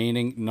Crossing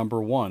remaining number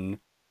 1.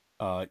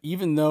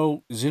 Even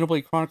though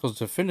Xenoblade Chronicles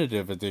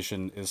Definitive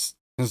Edition is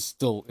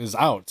still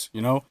out,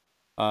 you know.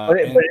 But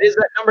it is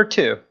at number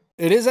 2.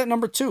 It is at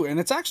number 2, and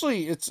it's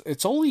actually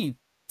it's only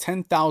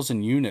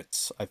 10,000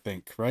 units, I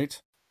think,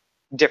 right?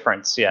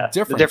 Difference, yeah.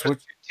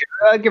 Difference,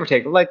 give or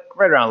take, like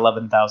right around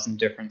 11,000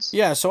 difference.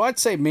 Yeah, so I'd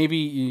say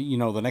maybe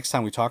the next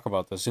time we talk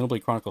about this,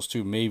 Xenoblade Chronicles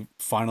 2 may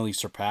finally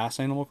surpass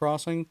Animal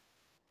Crossing.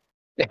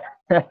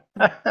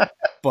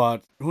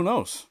 But who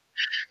knows?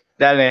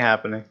 That ain't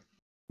happening.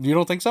 You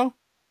don't think so?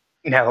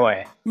 No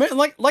way. Man,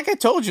 like I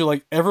told you,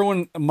 like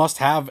everyone must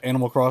have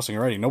Animal Crossing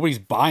already. Nobody's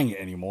buying it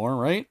anymore,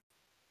 right?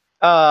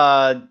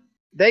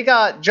 They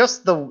got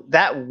just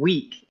that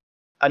week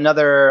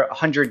another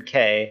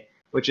 100K,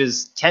 which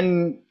is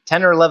 10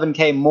 or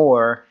 11K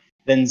more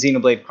than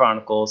Xenoblade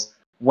Chronicles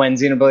when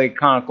Xenoblade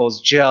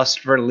Chronicles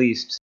just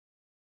released.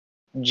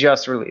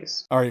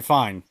 All right,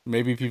 fine.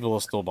 Maybe people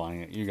are still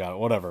buying it. You got it.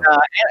 Whatever.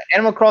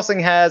 Animal Crossing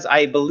has,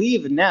 I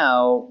believe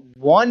now,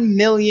 1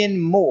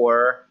 million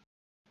more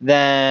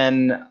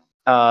than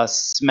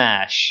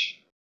Smash.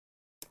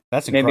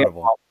 That's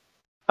incredible.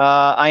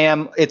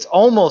 It's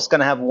almost going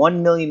to have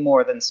 1 million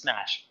more than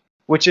Smash,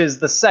 which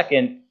is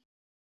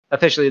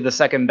officially the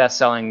second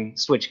best-selling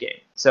Switch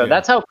game. So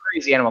that's how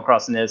crazy Animal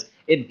Crossing is.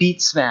 It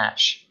beats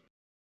Smash.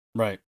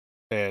 Right.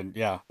 And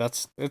yeah,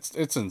 it's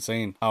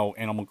insane how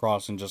Animal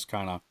Crossing just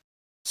kind of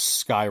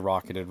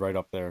skyrocketed right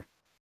up there.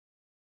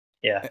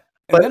 Yeah.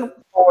 But then,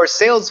 for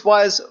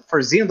sales-wise,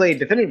 for Xenoblade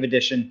Definitive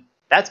Edition,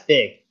 that's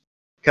big.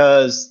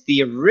 Because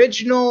the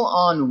original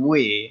on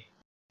Wii,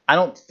 I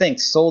don't think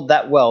sold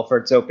that well for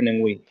its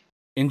opening week.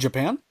 In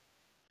Japan?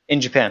 In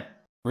Japan.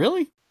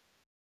 Really?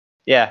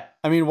 Yeah.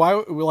 I mean,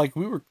 why?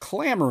 We were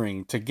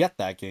clamoring to get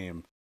that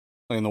game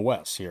in the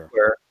West here.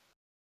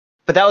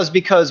 But that was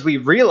because we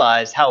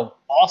realized how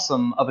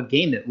awesome of a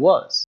game it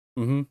was.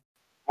 Mm-hmm.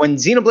 When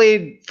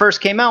Xenoblade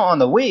first came out on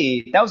the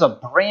Wii, that was a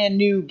brand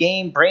new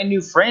game, brand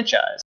new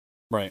franchise.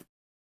 Right.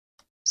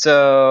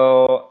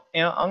 So,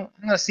 I'm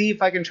going to see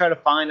if I can try to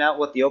find out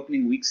what the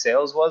opening week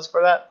sales was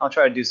for that. I'll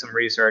try to do some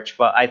research.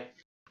 But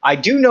I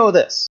do know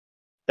this,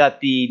 that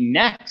the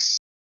next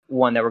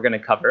one that we're going to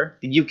cover,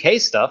 the UK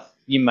stuff,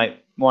 you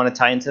might want to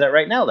tie into that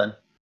right now then.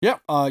 Yeah,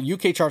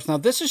 UK charts. Now,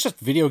 this is just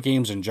video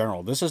games in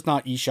general. This is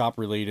not eShop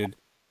related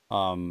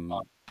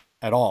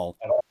at all.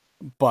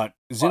 But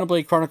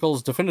Xenoblade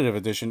Chronicles Definitive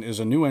Edition is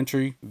a new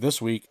entry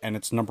this week, and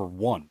it's number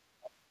 1.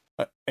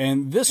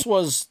 And this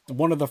was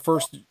one of the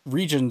first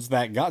regions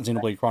that got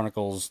Xenoblade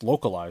Chronicles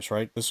localized,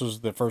 right? This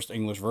was the first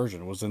English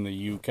version. It was in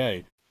the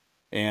UK.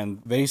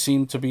 And they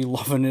seem to be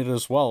loving it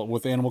as well,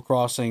 with Animal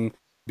Crossing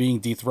being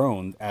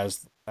dethroned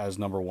as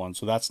number 1.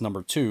 So that's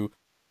number 2.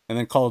 And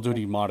then Call of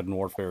Duty Modern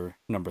Warfare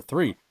number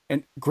 3.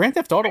 And Grand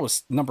Theft Auto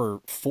was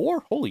number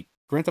 4? Holy,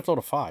 Grand Theft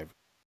Auto 5.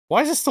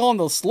 Why is it still on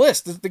this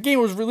list? The game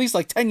was released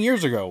like 10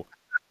 years ago.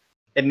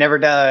 It never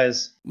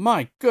does.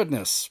 My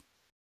goodness.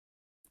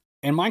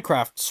 And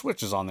Minecraft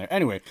Switch is on there.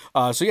 Anyway,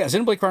 so yeah,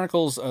 Xenoblade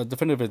Chronicles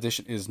Definitive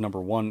Edition is number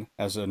 1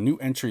 as a new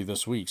entry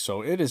this week.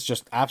 So it is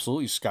just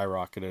absolutely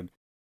skyrocketed.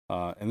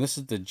 And this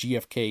is the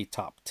GFK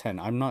Top 10.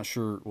 I'm not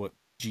sure what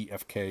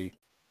GFK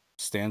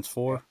stands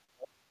for.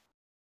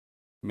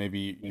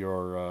 Maybe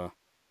you're,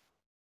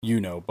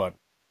 but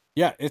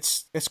yeah,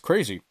 it's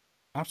crazy.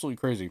 Absolutely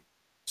crazy.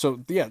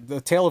 So yeah,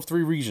 the Tale of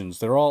Three Regions,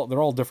 they're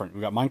all different.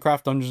 We got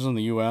Minecraft Dungeons in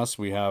the US.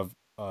 We have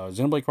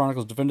Xenoblade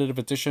Chronicles Definitive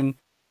Edition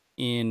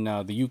in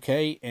the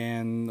UK,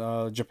 and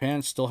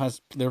Japan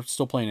they're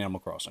still playing Animal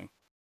Crossing.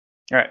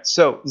 All right,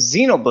 so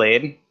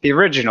Xenoblade, the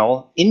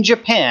original, in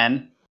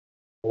Japan,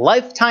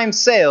 lifetime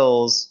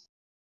sales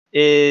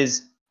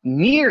is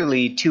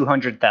nearly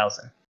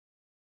 200,000.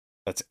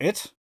 That's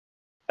it?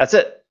 That's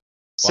it.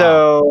 Wow.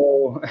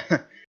 So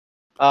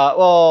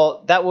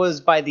Well, that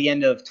was by the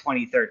end of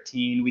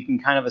 2013. We can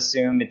kind of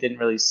assume it didn't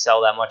really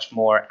sell that much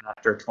more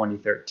after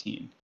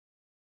 2013.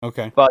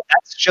 Okay. But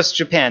that's just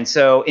Japan.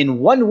 So in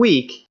 1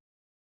 week,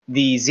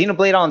 the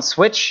Xenoblade on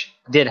Switch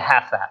did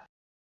half that.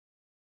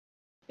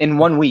 In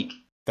 1 week.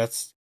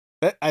 Is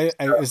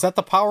that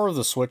the power of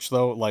the Switch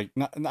though? Like,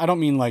 I don't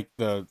mean like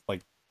the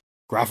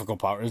graphical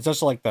power. It's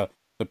just like the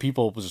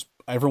people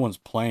everyone's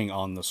playing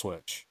on the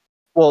Switch.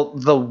 Well,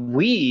 the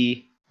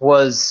Wii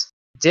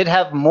did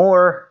have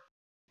more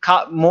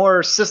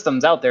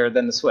systems out there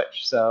than the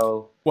Switch.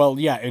 So well,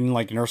 yeah, in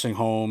like nursing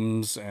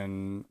homes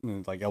and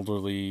like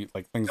elderly,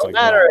 like things no like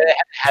matter, that. it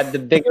had the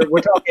bigger.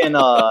 We're talking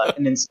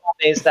an install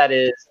base that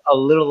is a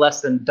little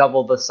less than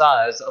double the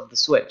size of the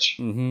Switch.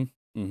 Mm-hmm.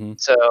 Mm-hmm.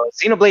 So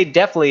Xenoblade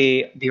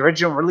definitely, the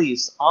original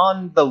release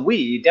on the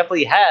Wii,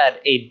 definitely had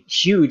a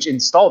huge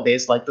install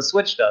base like the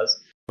Switch does.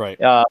 Right.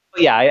 But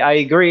yeah, I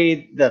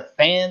agree.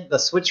 The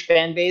Switch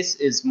fan base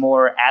is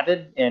more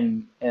avid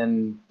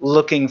and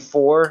looking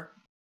for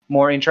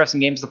more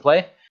interesting games to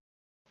play.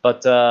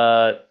 But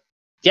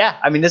yeah,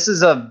 I mean, this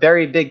is a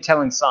very big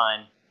telling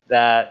sign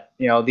that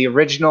the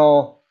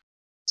original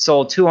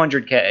sold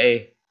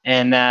 200K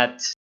and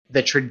that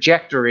the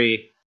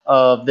trajectory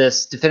of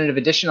this definitive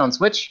edition on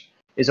Switch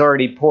is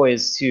already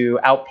poised to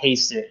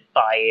outpace it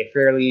by a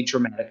fairly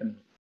dramatic amount.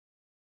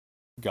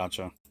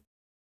 Gotcha.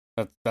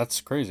 That's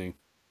crazy.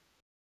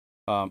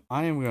 I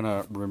am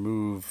gonna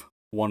remove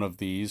one of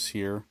these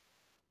here.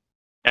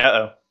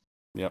 Uh-oh.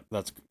 Yep,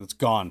 that's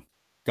gone.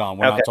 Gone.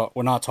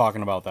 We're not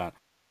talking about that.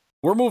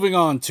 We're moving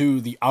on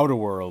to the Outer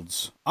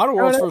Worlds. Outer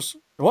Worlds first.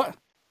 What?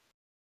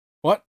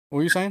 What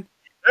were you saying?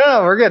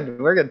 Oh, we're good.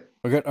 We're good.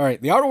 We're good. All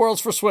right. The Outer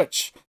Worlds for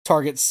Switch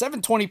targets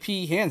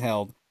 720p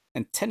handheld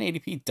and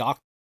 1080p dock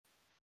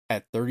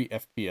at 30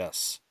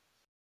 FPS.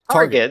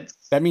 Targets.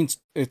 That means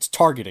it's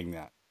targeting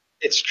that.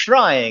 It's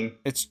trying.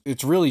 It's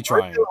really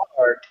trying.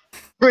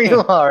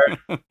 Real hard.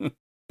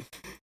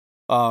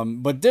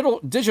 But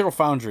Digital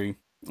Foundry,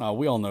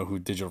 we all know who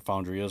Digital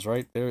Foundry is,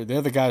 right? They're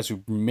the guys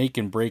who make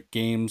and break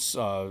games.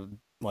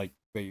 Like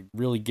they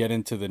really get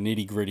into the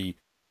nitty gritty,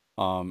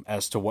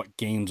 as to what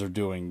games are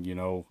doing.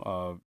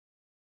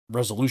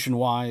 Resolution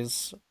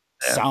wise,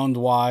 sound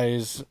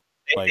wise.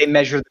 They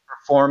measure the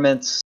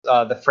performance,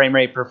 the frame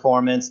rate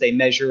performance. They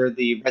measure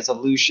the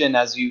resolution,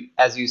 as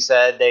you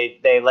said.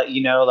 They let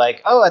you know,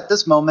 like, oh, at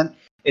this moment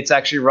it's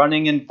actually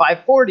running in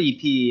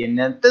 540p, and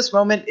at this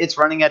moment it's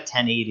running at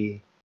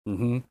 1080.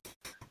 Mm-hmm.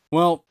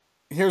 Well,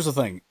 here's the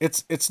thing.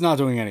 It's not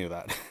doing any of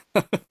that.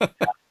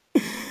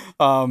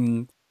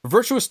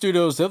 Virtua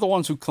Studios, they're the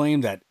ones who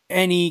claim that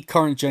any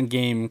current gen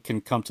game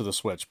can come to the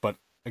Switch, but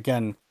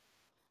again,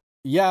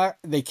 yeah,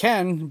 they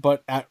can,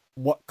 but at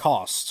what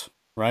cost,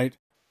 right?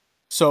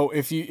 So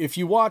if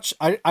you watch,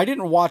 I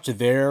didn't watch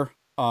their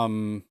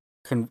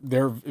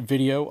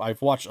video.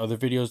 I've watched other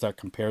videos that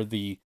compared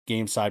the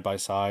game side by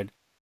side.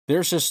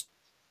 There's just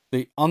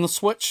on the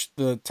Switch,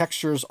 the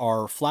textures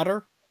are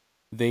flatter.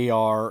 There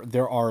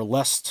are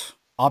less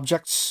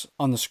objects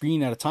on the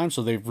screen at a time,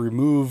 so they've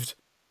removed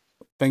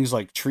things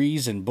like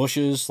trees and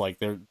bushes, like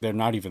they're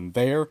not even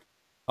there.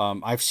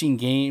 I've seen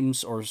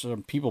games or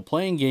some people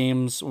playing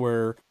games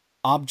where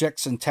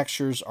objects and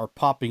textures are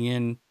popping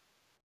in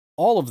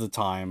all of the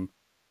time.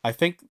 I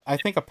think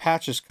a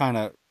patch has kind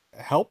of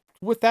helped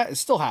with that. It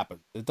still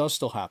happens. It does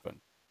still happen.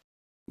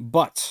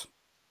 But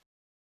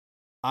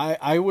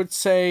I would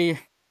say,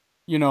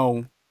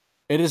 it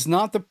is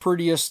not the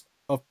prettiest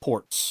of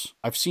ports.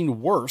 I've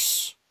seen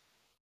worse.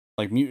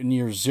 Like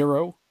Mutineer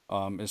Zero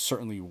is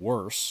certainly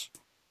worse.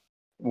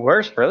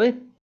 Worse, really?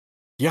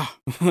 Yeah,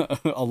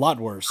 a lot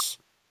worse.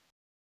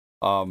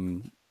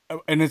 And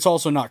it's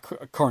also not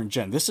current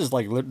gen. This is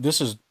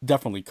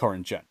definitely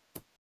current gen.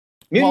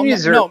 Mutineer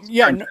Zero.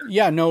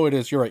 No, it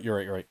is. You're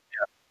right.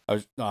 Yeah.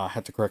 I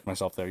had to correct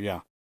myself there.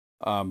 Yeah.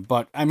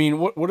 But I mean,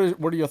 what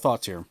are your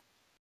thoughts here?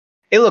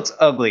 It looks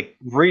ugly,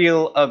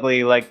 real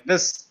ugly. Like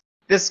this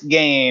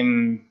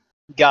game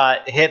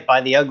got hit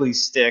by the ugly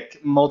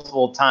stick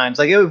multiple times.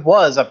 Like it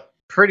was a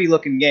pretty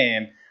looking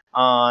game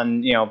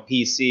on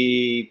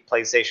PC,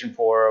 PlayStation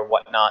 4, or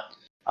whatnot.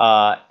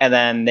 And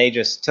then they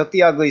just took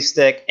the ugly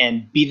stick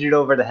and beat it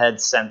over the head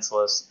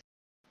senseless.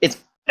 It's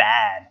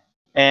bad.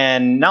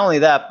 And not only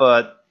that,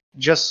 but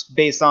just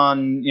based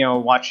on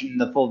watching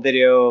the full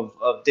video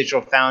of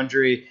Digital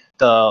Foundry,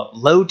 the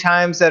load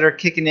times that are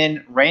kicking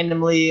in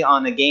randomly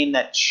on a game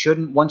that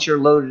shouldn't, once you're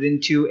loaded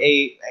into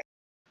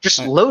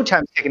load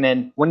times kicking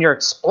in when you're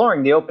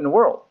exploring the open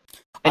world,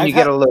 and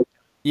get a load.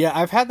 Yeah,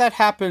 I've had that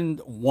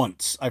happen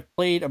once. I've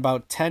played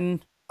about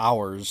 10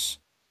 hours,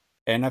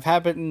 and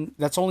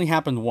that's only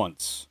happened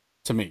once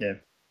to me. Yeah.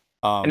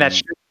 And that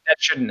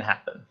shouldn't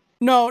happen.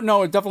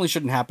 No, it definitely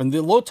shouldn't happen.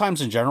 The load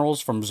times in general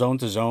from zone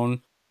to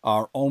zone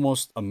are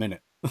almost a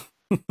minute.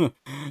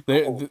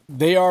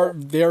 They are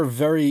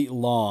very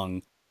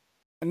long.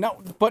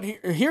 No, but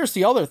here's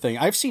the other thing.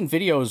 I've seen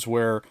videos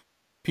where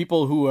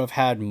people who have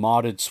had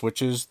modded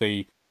Switches,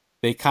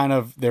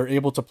 they're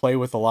able to play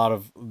with a lot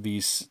of the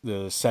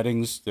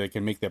settings. They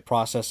can make their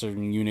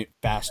processing unit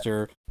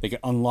faster. They can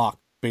unlock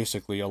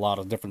basically a lot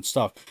of different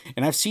stuff,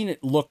 and I've seen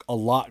it look a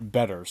lot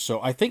better.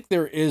 So I think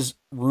there is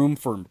room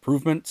for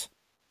improvement.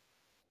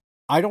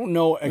 I don't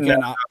know. Again,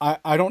 No.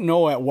 I don't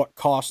know at what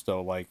cost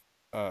though. Like,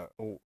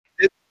 The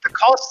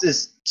cost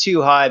is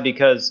too high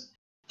because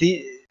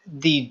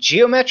the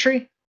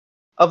geometry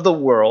of the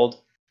world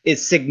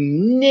is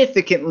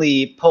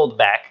significantly pulled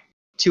back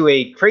to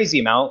a crazy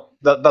amount.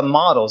 The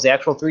models, the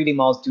actual 3D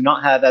models, do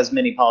not have as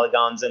many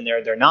polygons in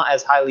there. They're not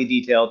as highly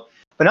detailed.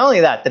 But not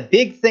only that, the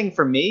big thing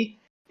for me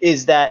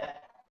is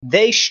that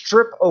they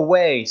strip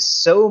away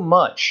so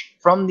much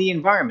from the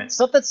environment.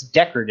 Stuff that's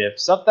decorative,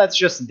 stuff that's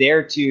just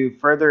there to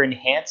further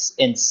enhance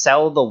and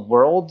sell the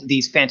world,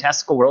 these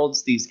fantastical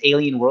worlds, these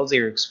alien worlds that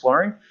you're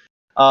exploring.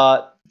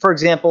 For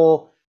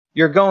example,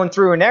 you're going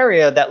through an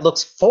area that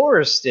looks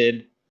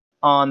forested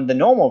on the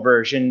normal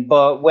version,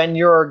 but when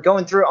you're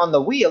going through it on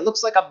the Wii, it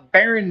looks like a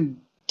barren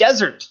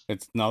desert.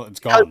 it's Because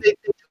gone. they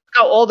took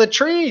out all the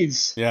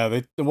trees. Yeah,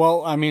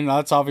 well, I mean,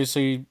 that's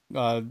obviously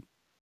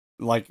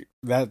like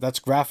that's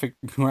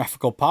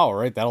graphical power,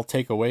 right? That'll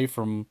take away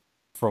from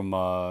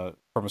a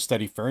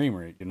steady frame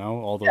rate,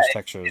 all those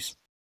textures.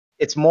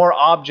 It's more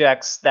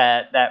objects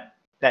that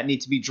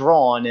need to be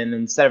drawn, and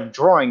instead of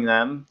drawing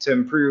them to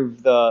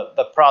improve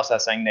the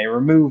processing, they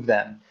remove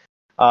them.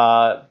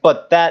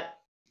 But that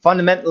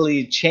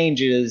fundamentally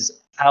changes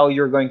how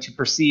you're going to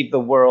perceive the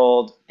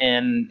world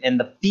and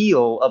the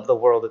feel of the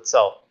world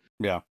itself.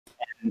 Yeah.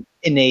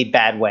 In a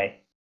bad way.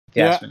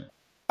 Yeah.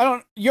 I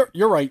don't.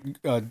 You're right.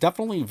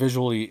 Definitely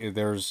visually,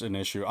 there's an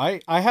issue. I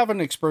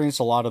haven't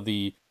experienced a lot of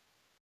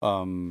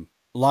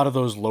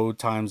those load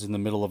times in the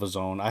middle of a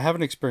zone. I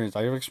haven't experienced.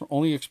 I have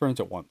only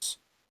experienced it once.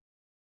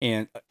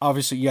 And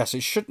obviously, yes,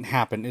 it shouldn't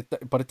happen.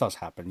 But it does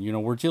happen.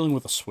 We're dealing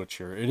with a Switch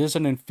here. It is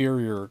an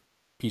inferior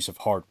piece of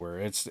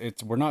hardware.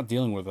 We're not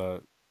dealing with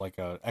a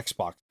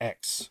Xbox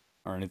X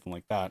or anything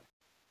like that.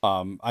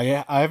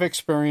 I have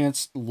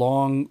experienced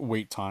long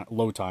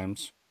load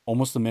times,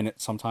 almost a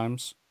minute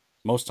sometimes,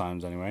 most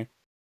times anyway.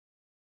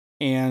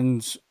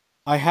 And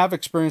I have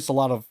experienced a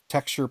lot of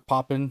texture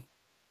popping.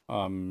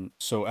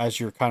 So as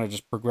you're kind of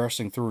just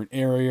progressing through an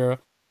area,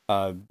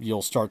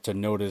 you'll start to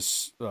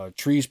notice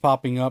trees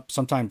popping up,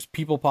 sometimes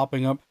people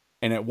popping up.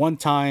 And at one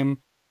time,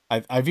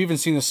 I've even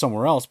seen this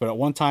somewhere else, but at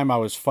one time I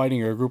was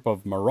fighting a group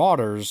of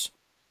marauders,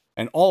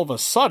 and all of a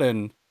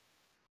sudden,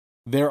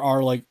 there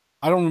are like,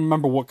 I don't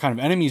remember what kind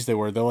of enemies they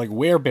were. They're like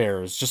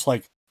werebears, just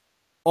like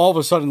all of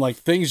a sudden, like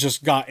things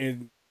just got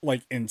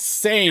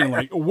insane.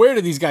 Like, where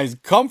did these guys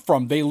come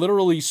from? They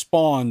literally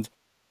spawned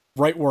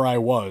right where I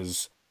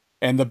was,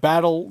 and the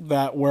battle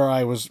where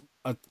I was,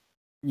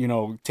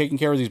 taking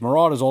care of these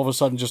marauders, all of a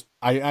sudden,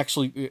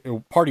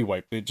 it party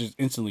wiped. It just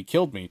instantly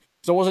killed me.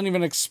 So I wasn't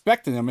even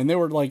expecting them, and they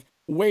were like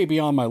way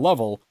beyond my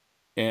level.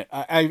 And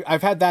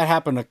I've had that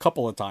happen a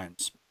couple of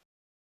times.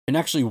 And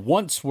actually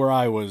once where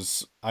I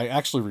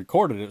actually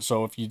recorded it.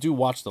 So if you do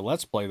watch the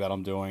Let's Play that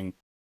I'm doing,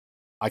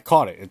 I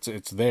caught it.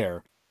 It's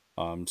there.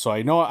 So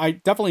I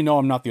definitely know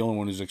I'm not the only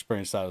one who's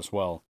experienced that as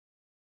well.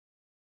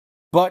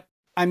 But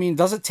I mean,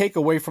 does it take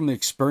away from the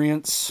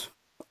experience?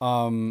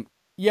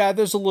 Yeah,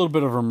 there's a little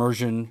bit of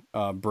immersion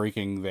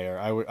breaking there.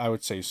 I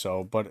would say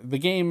so. But the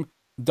game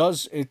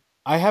does it.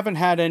 I haven't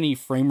had any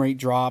frame rate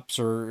drops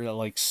or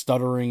like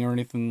stuttering or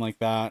anything like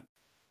that.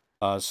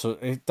 So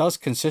it does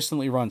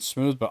consistently run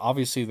smooth, but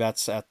obviously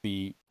that's at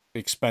the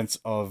expense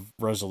of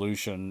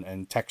resolution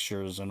and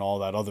textures and all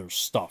that other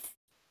stuff.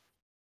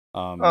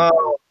 What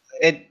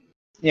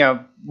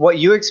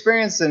you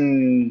experience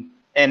and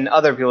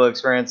other people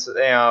experience,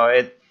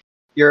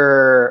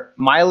 your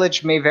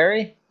mileage may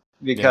vary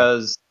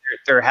because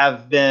there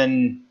have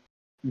been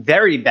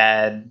very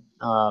bad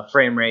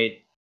frame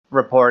rate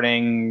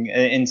reporting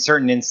in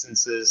certain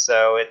instances.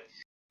 So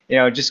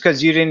just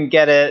because you didn't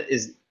get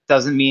it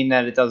doesn't mean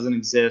that it doesn't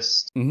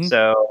exist. Mm-hmm.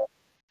 So,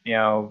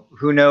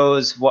 who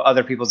knows what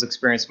other people's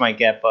experience might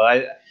get.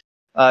 But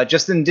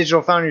just in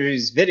Digital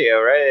Foundry's video,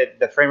 right,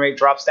 the frame rate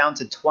drops down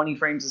to 20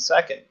 frames a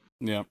second.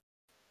 Yeah.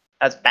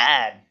 That's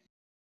bad.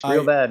 It's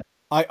real bad.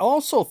 I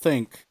also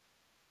think,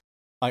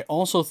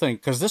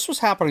 because this was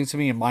happening to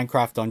me in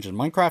Minecraft Dungeons.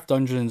 Minecraft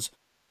Dungeons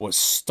was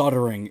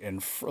stuttering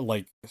and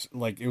like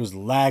it was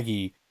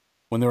laggy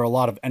when there were a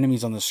lot of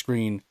enemies on the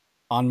screen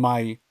on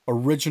my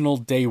original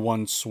day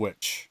one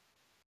Switch.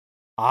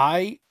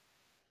 I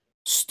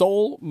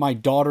stole my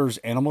daughter's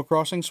Animal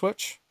Crossing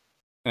Switch,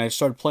 and I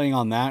started playing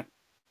on that.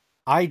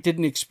 I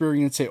didn't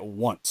experience it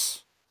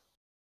once.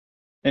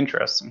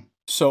 Interesting.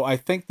 So I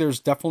think there's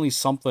definitely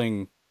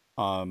something.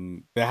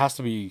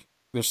 There's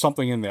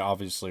something in there,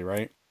 obviously,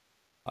 right?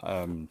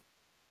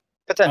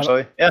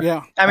 Potentially,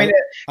 yeah. I mean,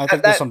 I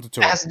think there's something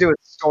to it. It has to do with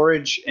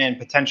storage and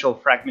potential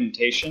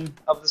fragmentation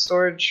of the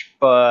storage,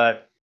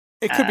 but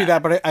it could be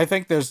that. But I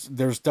think there's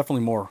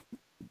definitely more.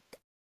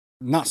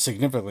 Not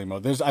significantly more.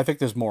 I think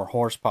there's more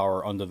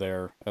horsepower under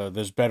there.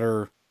 There's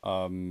better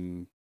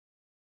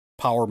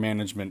power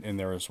management in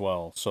there as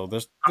well. So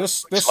there's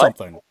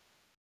something.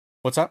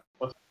 What's that?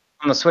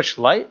 On the Switch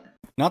Lite?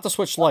 Not the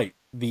Switch Lite.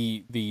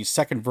 The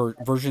second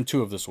version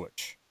 2 of the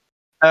Switch.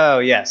 Oh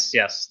yes.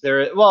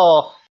 There.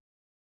 Well,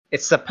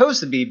 it's supposed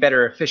to be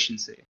better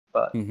efficiency,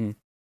 but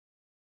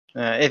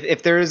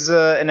if there's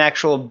an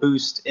actual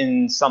boost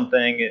in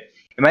something, it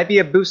might be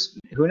a boost.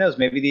 Who knows?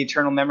 Maybe the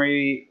eternal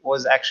memory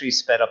was actually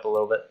sped up a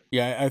little bit.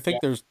 Yeah, I think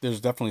there's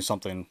definitely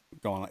something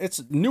going on.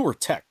 It's newer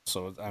tech,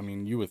 so I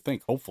mean, you would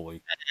think,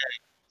 hopefully.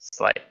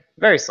 Slight,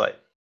 very slight.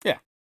 Yeah.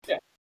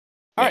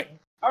 All right.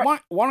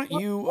 Why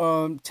don't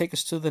you take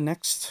us to the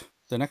next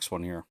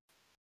one here?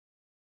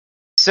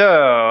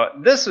 So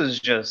this was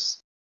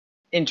just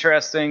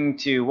interesting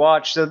to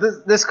watch. So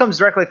this comes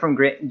directly from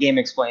Game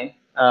Explain.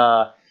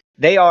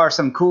 They are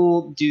some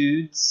cool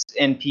dudes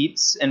and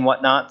peeps and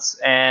whatnots,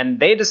 and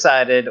they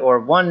decided, or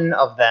one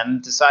of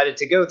them decided,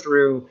 to go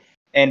through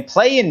and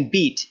play and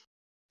beat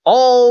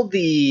all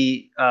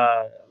the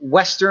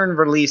Western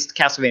released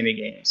Castlevania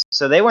games.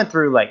 So they went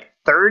through like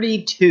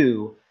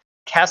 32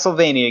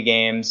 Castlevania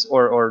games,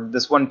 or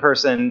this one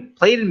person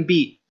played and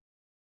beat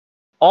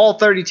all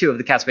 32 of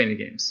the Castlevania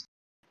games.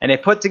 And they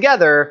put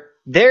together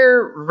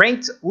their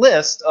ranked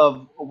list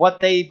of what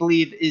they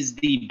believe is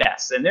the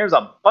best. And there's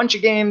a bunch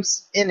of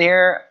games in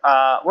here.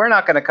 We're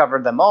not going to cover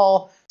them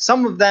all.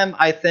 Some of them,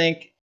 I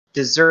think,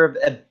 deserve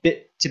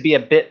to be a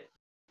bit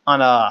on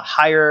a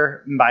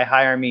higher, by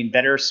higher I mean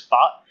better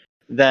spot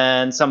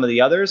than some of the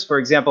others. For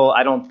example,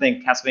 I don't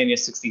think Castlevania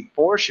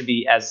 64 should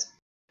be as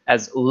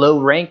low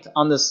ranked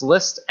on this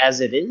list as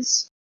it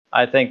is.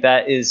 I think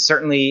that is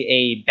certainly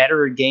a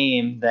better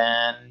game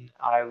than,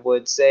 I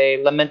would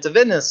say, Lament of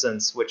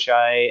Innocence, which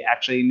I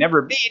actually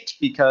never beat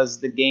because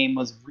the game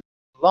was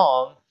really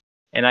long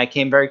and I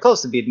came very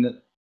close to beating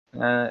it,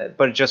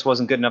 but it just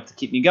wasn't good enough to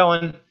keep me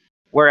going.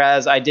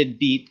 Whereas I did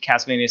beat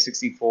Castlevania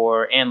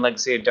 64 and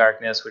Legacy of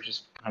Darkness, which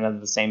is kind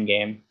of the same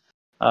game,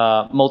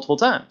 multiple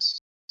times.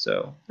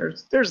 So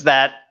there's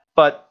that.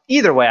 But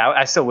either way,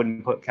 I still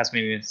wouldn't put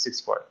Castlevania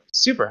 64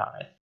 super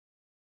high.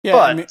 Yeah,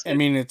 but, I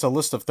mean, it's a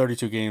list of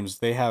 32 games.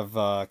 They have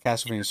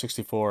Castlevania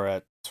 64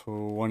 at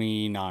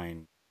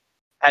 29.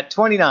 At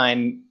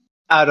 29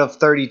 out of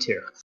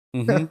 32.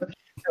 Mm-hmm.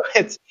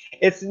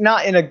 It's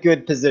not in a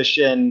good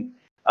position.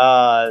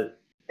 And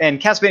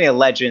Castlevania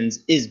Legends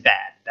is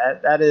bad.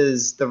 That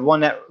is the one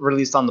that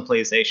released on the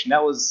PlayStation.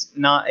 That was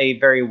not a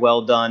very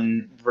well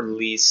done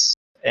release,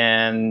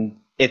 and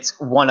it's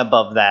one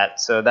above that.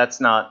 So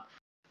that's not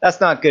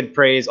good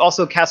praise.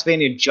 Also,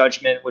 Castlevania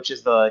Judgment, which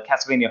is the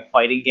Castlevania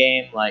fighting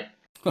game, like,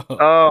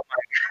 oh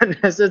my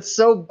goodness, it's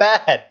so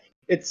bad.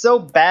 It's so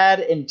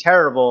bad and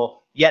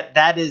terrible, yet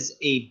that is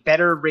a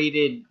better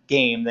rated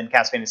game than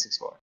Castlevania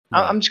 64.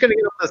 Right. I'm just going to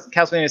get off the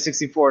Castlevania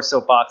 64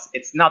 soapbox.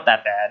 It's not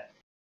that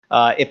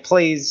bad. It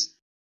plays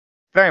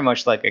very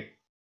much like a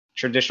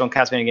traditional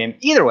Castlevania game.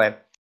 Either way,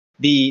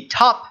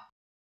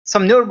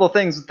 some notable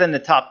things within the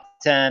top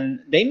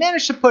 10, they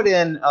managed to put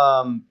in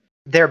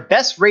their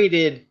best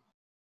rated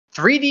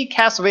 3D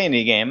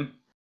Castlevania game,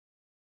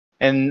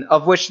 and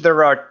of which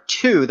there are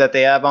 2 that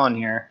they have on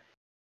here.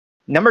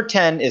 Number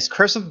 10 is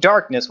Curse of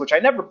Darkness, which I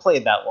never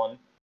played that one.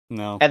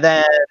 No. And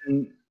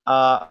then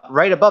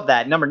right above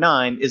that, number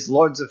 9 is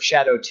Lords of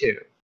Shadow 2,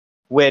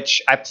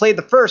 which I played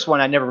the first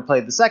one. I never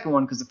played the second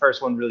one because the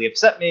first one really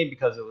upset me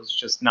because it was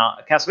just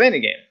not a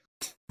Castlevania game.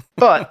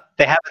 But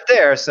they have it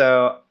there,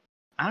 so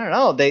I don't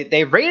know.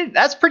 They rated,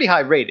 that's pretty high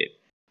rated.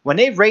 When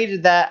they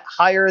rated that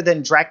higher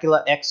than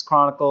Dracula X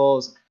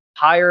Chronicles,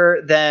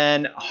 higher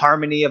than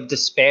Harmony of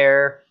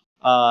Despair,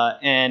 not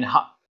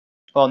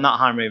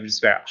Harmony of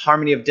Despair,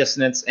 Harmony of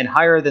Dissonance, and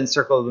higher than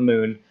Circle of the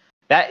Moon.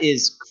 That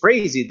is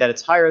crazy that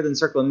it's higher than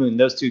Circle of the Moon,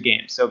 those 2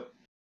 games. So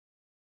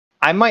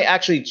I might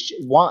actually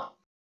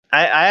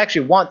I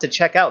actually want to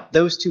check out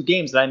those 2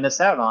 games that I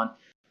missed out on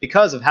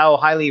because of how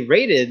highly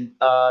rated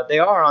they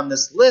are on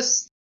this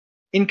list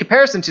in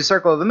comparison to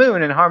Circle of the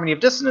Moon and Harmony of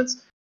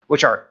Dissonance,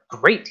 which are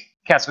great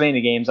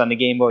Castlevania games on the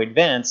Game Boy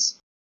Advance.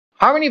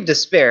 Harmony of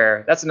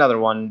Despair, that's another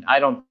one. I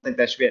don't think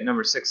that should be at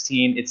number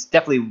 16. It's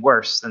definitely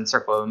worse than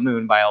Circle of the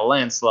Moon by a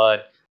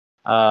landslide,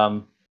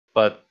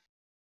 but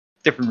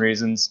different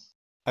reasons.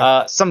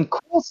 Some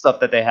cool stuff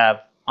that they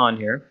have on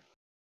here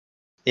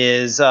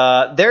is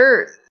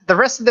the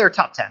rest of their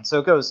top 10. So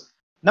it goes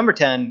number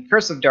 10,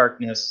 Curse of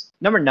Darkness,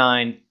 number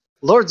 9,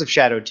 Lords of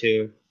Shadow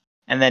 2,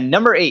 and then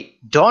number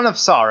 8, Dawn of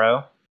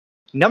Sorrow,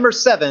 number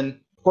 7,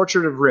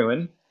 Portrait of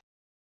Ruin,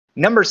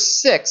 number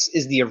 6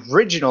 is the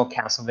original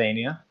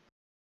Castlevania,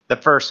 the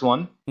first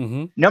one.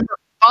 Mm-hmm. Number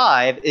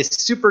 5 is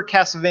Super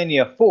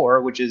Castlevania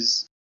 4, which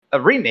is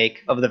a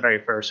remake of the very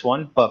first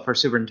one, but for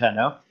Super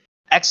Nintendo.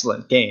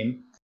 Excellent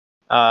game.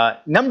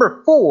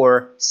 Number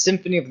 4,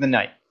 Symphony of the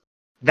Night.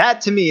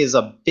 That to me is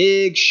a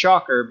big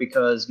shocker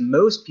because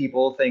most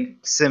people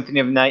think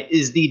Symphony of the Night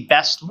is the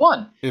best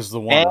one. Is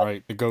the one,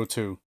 right? The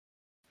go-to.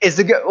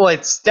 Well,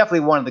 it's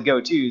definitely one of the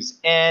go-tos.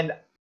 And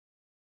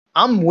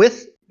I'm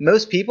with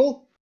most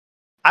people.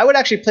 I would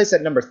actually place it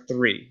at number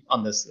 3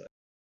 on this list.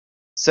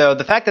 So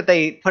the fact that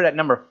they put it at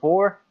number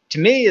 4, to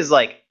me, is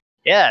like,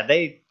 yeah,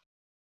 they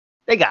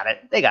got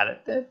it. They got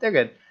it. They're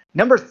good.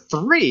 Number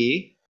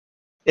 3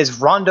 is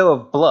Rondo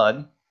of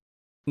Blood,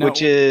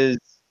 which is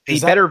the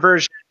better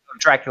version of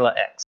Dracula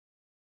X.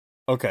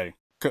 Okay.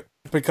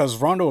 Because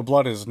Rondo of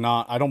Blood is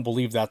not. I don't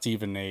believe that's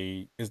even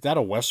a. Is that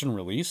a Western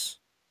release?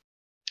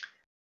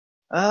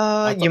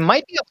 You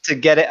might be able to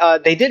get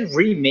it. They did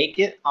remake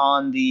it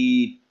on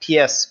the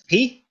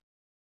PSP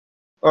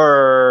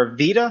or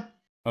Vita.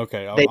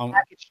 Okay, They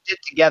packaged it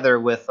together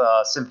with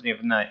Symphony of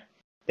the Night.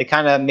 They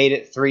kind of made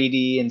it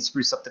 3D and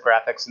spruce up the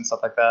graphics and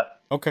stuff like that.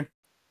 Okay.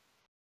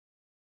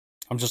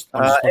 I'm just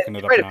looking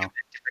it up now. Different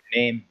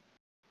name.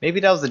 Maybe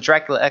that was the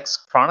Dracula X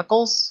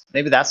Chronicles.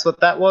 Maybe that's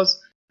what that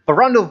was. But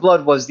Rondo of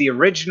Blood was the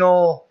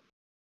original.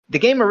 The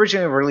game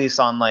originally released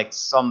on like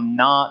some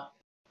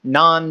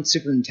non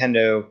Super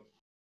Nintendo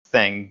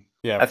thing.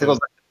 Yeah, I think it was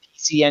like the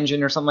PC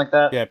Engine or something like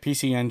that. Yeah,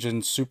 PC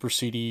Engine Super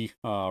CD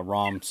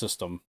ROM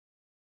system.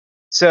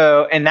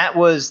 So, and that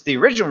was the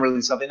original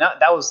release of it.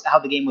 That was how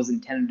the game was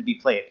intended to be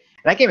played.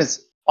 And that game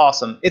is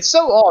awesome. It's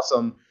so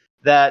awesome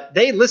that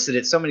they listed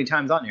it so many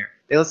times on here.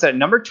 They listed it at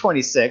number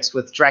 26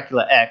 with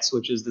Dracula X,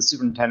 which is the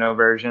Super Nintendo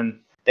version.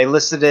 They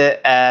listed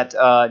it at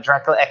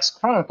Dracula X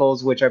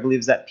Chronicles, which I believe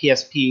is that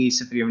PSP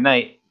Symphony of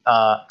Night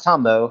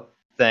combo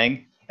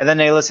thing. And then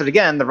they listed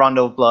again the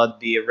Rondo of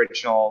Blood, the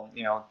original,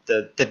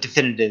 the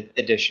definitive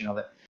edition of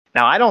it.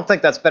 Now, I don't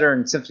think that's better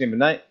than Symphony of the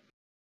Night,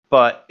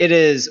 but it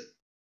is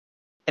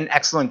an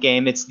excellent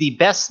game. It's the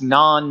best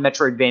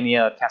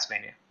non-Metroidvania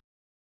Castlevania.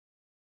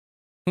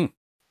 So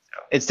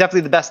it's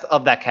definitely the best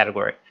of that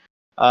category.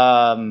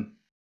 And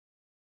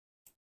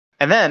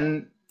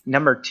then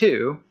number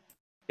 2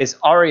 is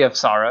Aria of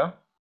Sorrow.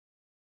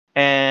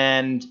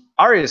 And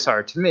Aria of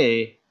Sorrow, to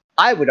me,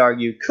 I would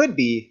argue, could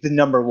be the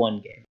number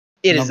 1 game.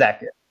 It is that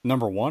good.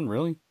 Number 1,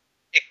 really?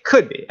 It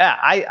could be. Yeah,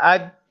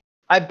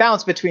 I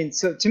bounce between.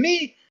 So to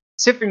me,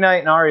 Symphony of Night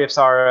and Aria of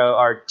Sorrow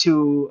are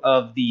 2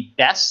 of the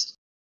best.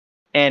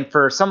 And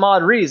for some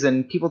odd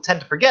reason, people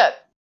tend to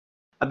forget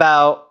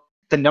about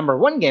the number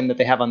 1 game that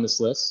they have on this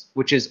list,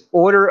 which is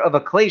Order of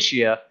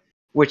Ecclesia,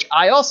 which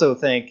I also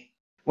think,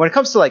 when it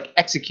comes to like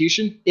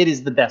execution, it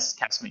is the best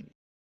Castlevania.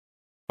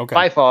 Okay.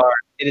 By far,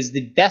 it is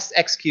the best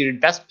executed,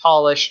 best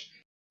polished.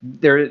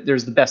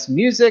 There's the best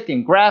music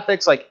and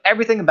graphics, like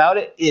everything about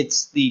it.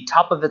 It's the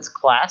top of its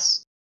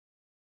class.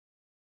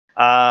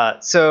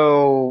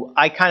 So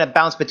I kind of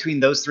bounce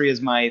between those 3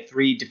 as my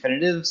 3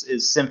 definitives: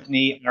 is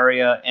Symphony,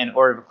 Aria, and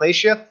Order of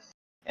Ecclesia.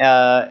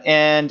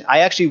 And I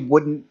actually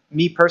wouldn't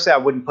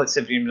put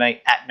Symphony of the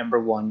Night at number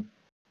 1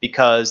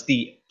 because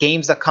the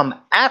games that come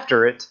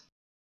after it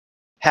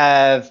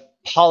have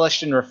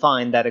polished and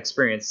refined that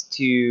experience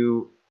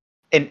to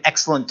an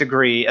excellent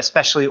degree,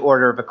 especially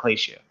Order of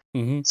Ecclesia.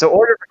 Mm-hmm. So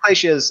Order of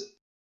Ecclesia is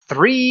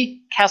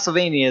 3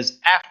 Castlevanias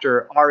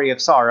after Aria of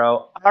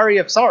Sorrow.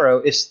 Aria of Sorrow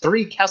is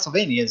 3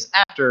 Castlevanias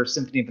after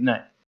Symphony of the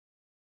Night.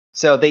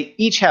 So they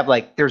each have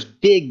there's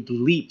big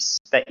leaps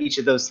that each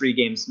of those 3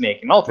 games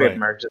make, and all 3 of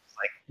them are just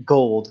like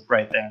gold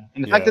right there.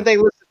 And the fact that they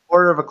listed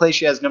Order of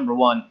Ecclesia as number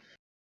 1,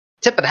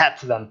 tip of the hat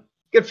to them.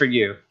 Good for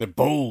you. The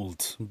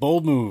bold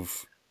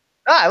move.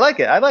 I like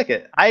it.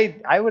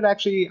 I would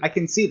actually, I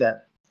can see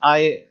that.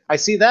 I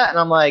see that, and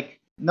I'm like,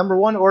 number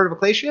 1, Order of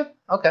Ecclesia?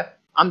 Okay,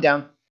 I'm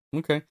down.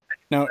 Okay.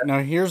 Now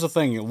here's the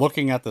thing.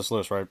 Looking at this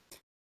list, right?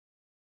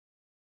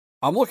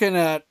 I'm looking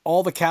at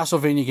all the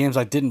Castlevania games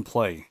I didn't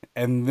play,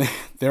 and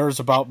there's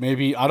about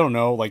maybe, I don't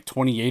know, like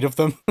 28 of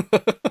them.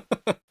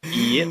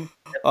 Yep.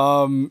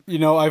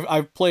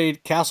 I've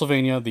played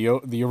Castlevania,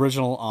 the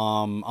original,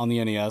 on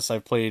the NES.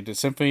 I've played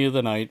Symphony of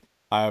the Night.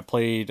 I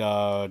played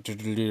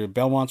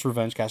Belmont's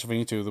Revenge,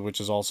 Castlevania 2,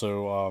 which is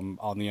also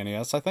on the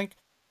NES, I think.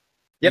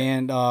 Yep.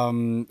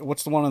 And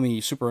what's the one on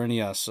the Super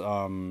NES?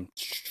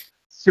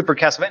 Super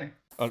Castlevania.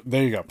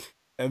 There you go.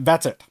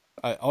 That's it.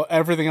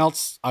 Everything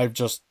else, I've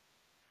just...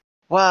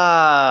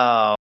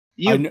 Wow.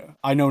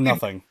 I know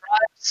nothing.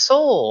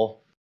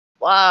 Soul.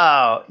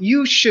 Wow.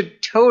 You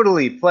should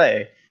totally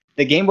play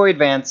the Game Boy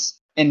Advance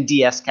and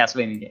DS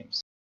Castlevania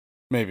games.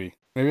 Maybe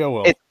I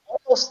will.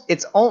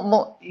 It's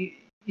almost.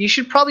 You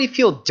should probably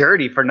feel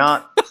dirty for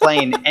not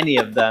playing any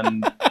of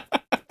them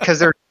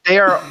because they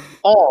are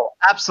all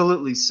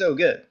absolutely so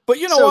good. But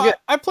you know what?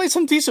 I played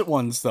some decent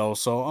ones though,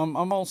 so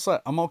I'm all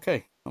set. I'm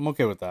okay. I'm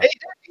okay with that. Hey,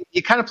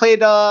 you kind of played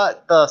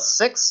the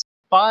 6,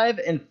 5,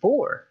 and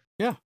 4.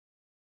 Yeah.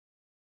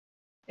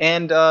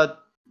 And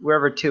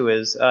wherever 2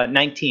 is,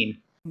 19.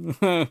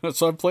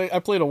 So I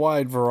played a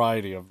wide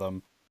variety of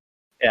them.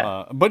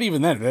 Yeah. But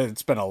even then,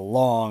 it's been a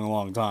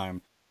long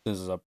time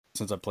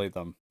since I played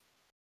them.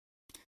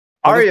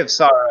 Aria of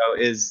Sorrow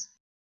is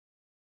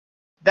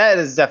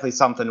definitely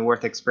something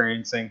worth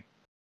experiencing.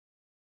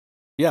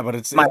 Yeah, but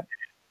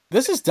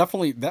this is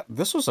definitely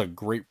this was a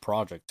great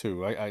project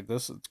too.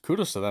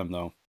 Kudos to them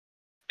though.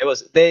 It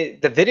was the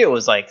video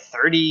was like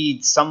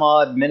 30 some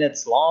odd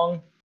minutes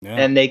long,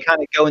 and they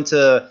kind of go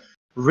into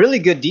really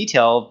good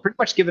detail, pretty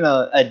much giving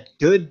a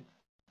good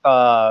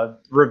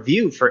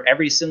review for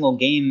every single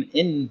game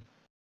in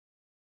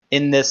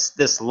this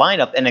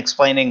lineup and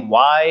explaining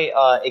why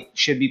it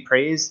should be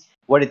praised,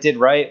 what it did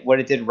right, what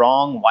it did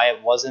wrong, why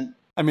it wasn't.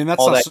 I mean,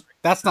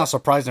 that's not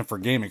surprising for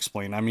Game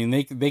Explain. I mean,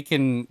 they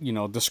can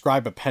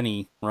describe a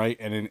penny, right,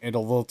 and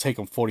it'll take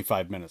them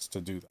 45 minutes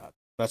to do that.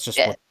 That's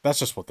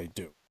just what they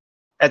do.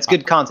 That's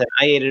good content.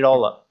 I ate it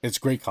all up. It's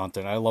great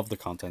content. I love the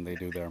content they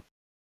do there.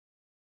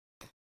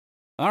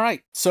 All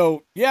right,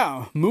 so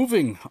yeah,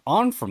 moving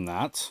on from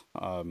that,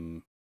 a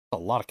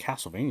lot of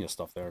Castlevania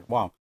stuff there.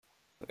 Wow.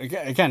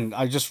 Again,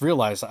 I just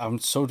realized I'm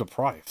so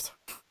deprived.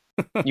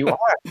 You are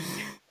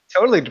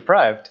totally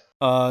deprived.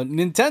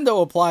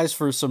 Nintendo applies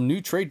for some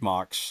new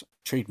trademarks.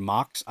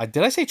 Trademarks?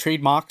 Did I say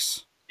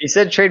trademarks? You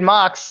said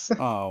trademarks.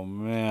 Oh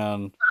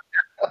man,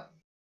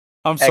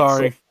 I'm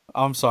sorry. Excellent.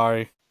 I'm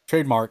sorry.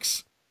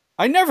 Trademarks.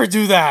 I never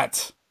do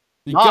that.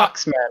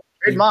 Marks, man.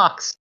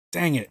 Trademarks.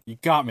 Dang it, you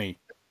got me.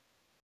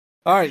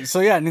 All right, so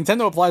yeah,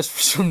 Nintendo applies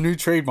for some new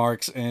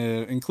trademarks,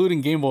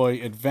 including Game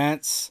Boy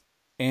Advance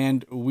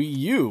and Wii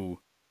U.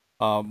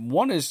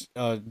 One is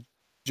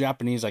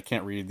Japanese, I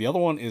can't read. The other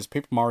one is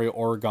Paper Mario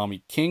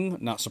Origami King,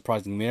 not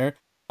surprising there.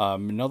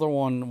 Another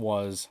one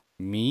was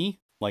Me,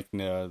 like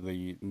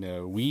the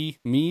Wii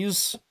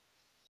Mii's.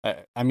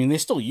 I mean, they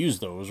still use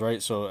those,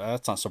 right? So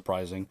that's not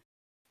surprising.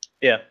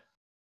 Yeah.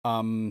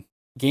 Game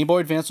Boy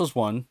Advance was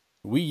one.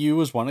 Wii U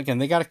was one. Again,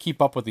 they got to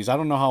keep up with these. I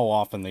don't know how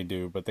often they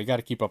do, but they got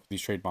to keep up with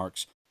these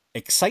trademarks.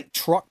 Excite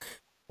Truck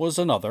was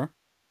another.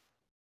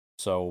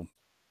 So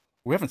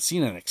we haven't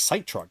seen an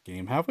Excite Truck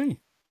game, have we?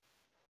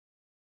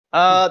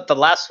 The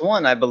last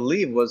one I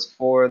believe was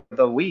for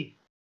the Wii.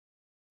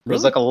 It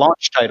was like a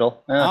launch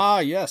title. Yeah. Ah,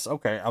 yes.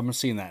 Okay, I'm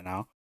seeing that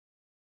now.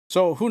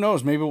 So who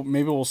knows? Maybe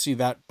we'll see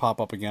that pop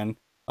up again.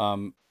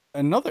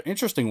 Another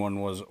interesting one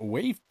was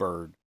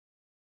Wavebird.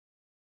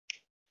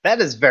 That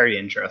is very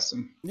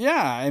interesting.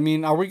 Yeah, I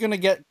mean, are we gonna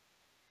get?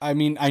 I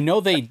mean, I know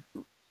they.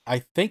 I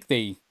think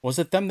they was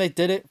it them that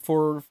did it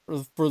for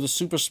the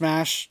Super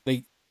Smash.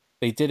 They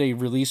did a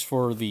release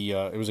for the.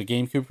 It was a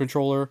GameCube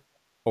controller,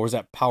 or was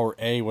that Power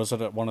A? Was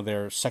it one of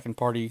their second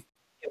party?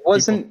 It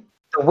wasn't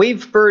the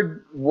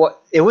Wavebird.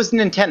 It was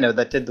Nintendo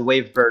that did the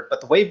Wavebird, but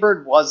the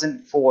Wavebird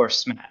wasn't for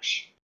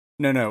Smash.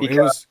 No,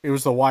 it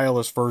was the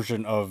wireless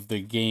version of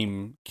the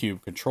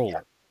GameCube controller.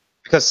 Yeah.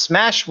 Because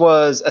Smash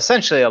was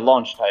essentially a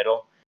launch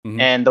title. Mm-hmm.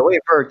 And the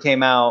Wavebird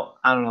came out,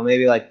 I don't know,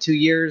 maybe like 2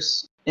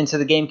 years into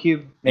the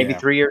GameCube, maybe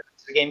 3 years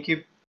into the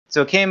GameCube.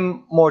 So it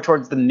came more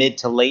towards the mid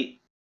to late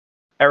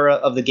era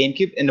of the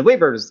GameCube, and the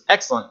Wavebird is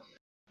excellent.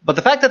 But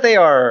the fact that they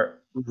are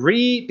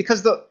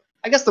because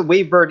I guess the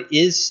Wavebird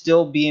is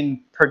still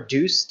being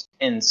produced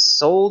and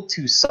sold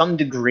to some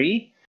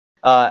degree,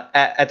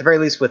 at the very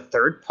least with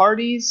third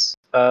parties.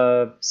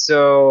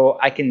 So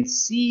I can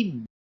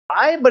see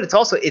why, but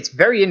it's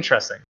very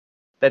interesting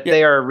that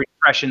they are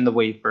refreshing the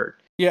Wavebird.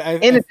 Yeah,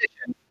 in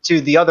addition to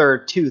the other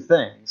two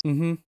things.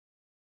 Mm-hmm.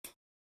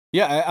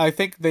 Yeah, I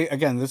think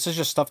this is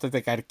just stuff that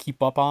they got to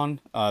keep up on.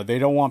 They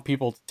don't want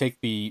people to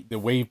take the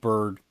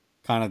Wavebird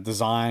kind of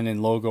design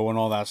and logo and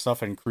all that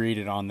stuff and create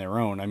it on their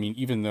own. I mean,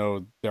 even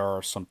though there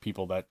are some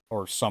people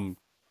or some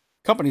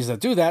companies that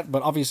do that,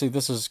 but obviously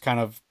this is kind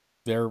of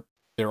their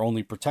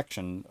only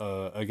protection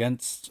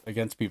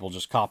against people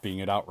just copying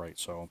it outright.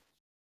 So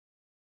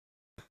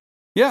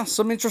yeah,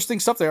 some interesting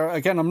stuff there.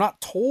 Again, I'm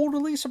not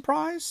totally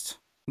surprised.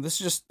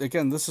 This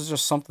is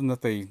just something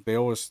that they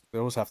always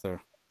have to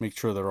make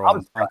sure they're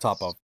on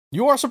top of.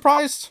 You are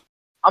surprised?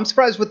 I'm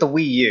surprised with the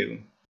Wii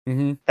U.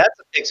 Mm-hmm. That's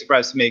a big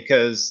surprise to me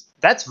because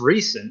that's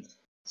recent.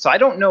 So I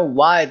don't know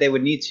why they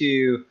would need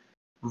to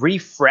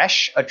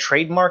refresh a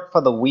trademark for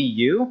the Wii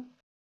U.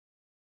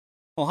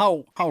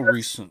 Well, how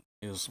recent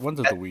is when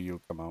did the Wii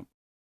U come out?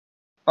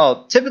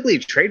 Well, typically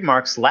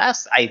trademarks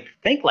last, I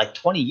think, like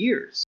 20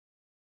 years.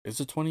 Is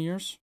it 20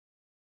 years?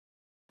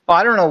 Well,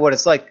 I don't know what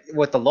it's like,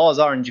 what the laws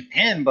are in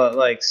Japan, but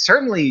like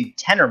certainly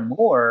 10 or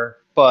more.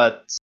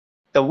 But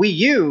the Wii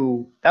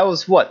U, that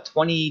was what,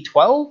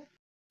 2012?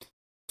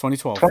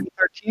 2012.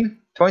 2013?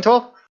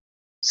 2012?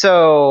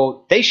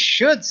 So they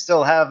should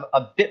still have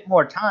a bit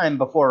more time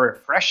before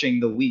refreshing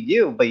the Wii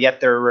U, but yet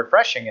they're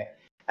refreshing it.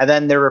 And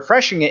then they're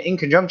refreshing it in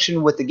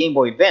conjunction with the Game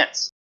Boy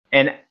Advance.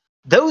 And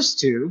those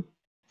two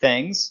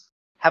things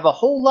have a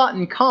whole lot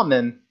in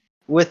common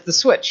with the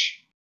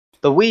Switch.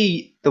 The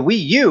Wii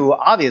U,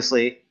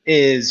 obviously,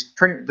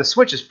 the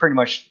Switch is pretty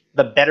much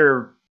the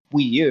better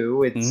Wii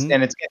U. And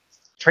it's getting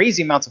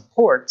crazy amounts of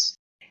ports.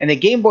 And the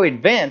Game Boy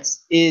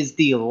Advance is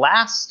the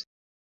last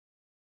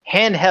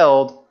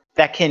handheld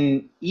that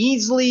can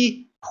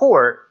easily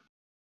port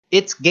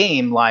its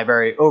game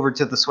library over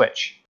to the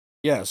Switch.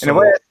 Yeah. So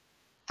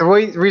the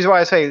reason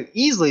why I say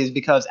easily is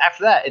because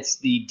after that, it's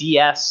the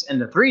DS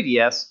and the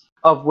 3DS,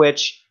 of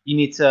which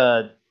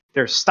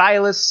there's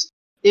stylus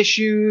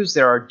issues,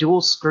 there are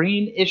dual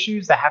screen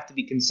issues that have to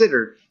be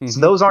considered. Mm-hmm. So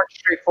those aren't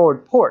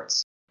straightforward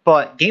ports.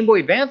 But Game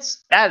Boy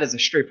Advance, that is a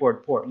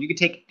straightforward port. You can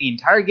take the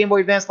entire Game Boy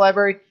Advance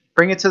library,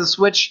 bring it to the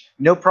Switch,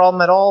 no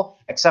problem at all,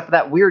 except for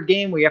that weird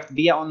game where you have to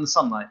be out in the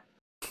sunlight.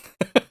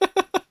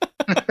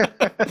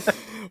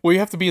 Well, you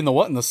have to be in the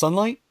what? In the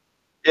sunlight?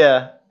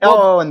 Yeah.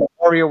 Well, and the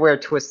WarioWare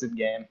Twisted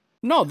game.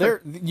 No,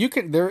 there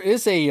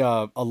is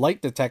a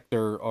light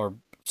detector or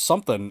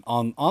something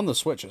on the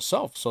Switch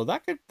itself, so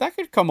that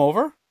could come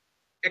over.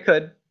 It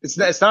could. It's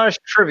not as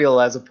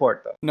trivial as a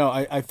port though. No,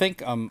 I think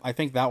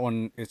that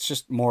one, it's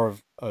just more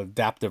of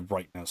adaptive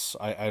brightness.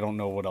 I don't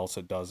know what else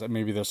it does.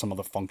 Maybe there's some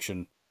other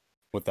function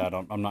with that.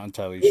 I'm not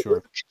entirely sure.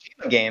 It's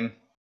a Kojima game.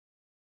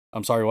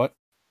 I'm sorry, what?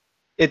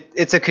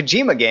 It's a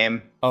Kojima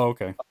game Oh,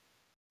 okay.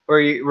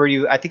 where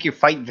you I think you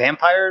fight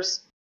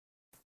vampires.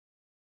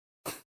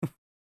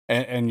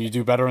 And you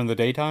do better in the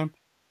daytime?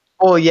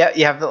 Oh yeah,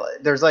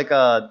 there's like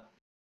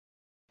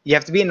you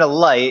have to be in the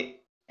light,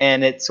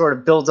 and it sort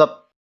of builds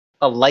up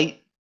a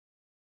light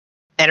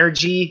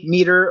energy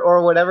meter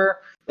or whatever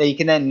that you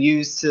can then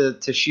use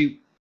to shoot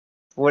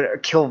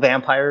kill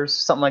vampires,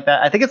 something like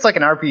that. I think it's like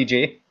an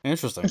RPG.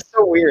 Interesting. It's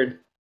so weird.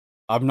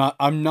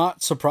 I'm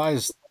not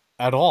surprised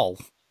at all.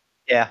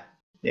 Yeah.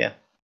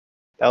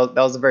 That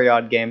was a very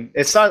odd game.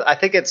 I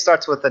think it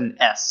starts with an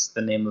S,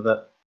 the name of it.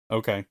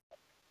 Okay.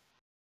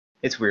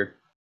 It's weird.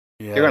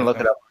 Yeah. You're gonna look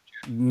it up.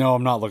 No,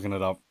 I'm not looking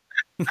it up.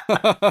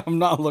 I'm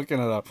not looking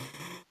it up.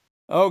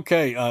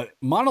 Okay,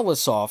 Monolith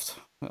Soft.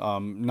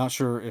 Not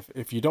sure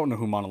if you don't know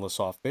who Monolith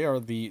Soft. They are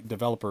the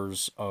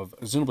developers of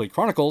Xenoblade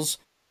Chronicles.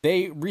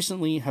 They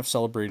recently have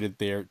celebrated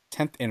their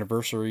 10th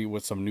anniversary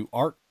with some new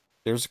art.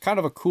 There's kind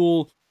of a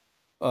cool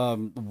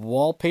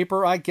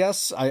wallpaper, I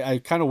guess. I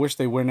kind of wish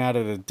they went at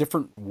it a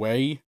different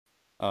way,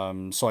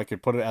 so I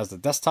could put it as the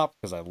desktop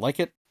because I like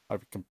it. I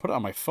can put it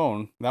on my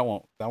phone. That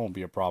won't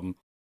be a problem.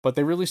 But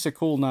they released a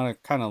cool,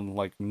 kind of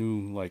like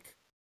new, like,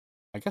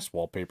 I guess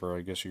wallpaper,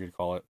 I guess you could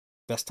call it,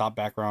 desktop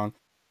background.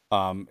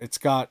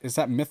 Is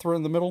that Mithra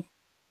in the middle?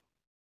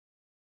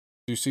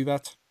 Do you see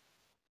that?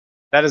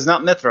 That is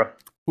not Mithra.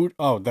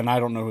 Oh, then I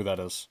don't know who that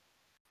is.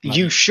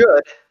 You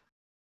should.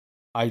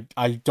 I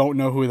don't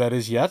know who that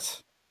is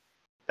yet.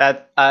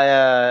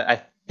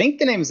 I think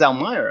the name is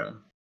Elmira.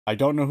 I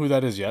don't know who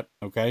that is yet.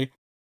 Okay.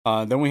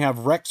 Then we have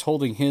Rex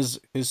holding his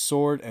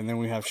sword, and then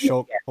we have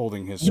Shulk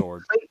holding his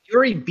sword. You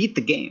already beat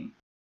the game.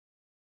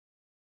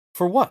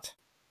 For what?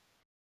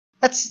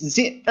 That's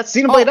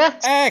Xenoblade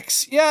X.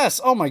 X, yes.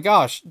 Oh my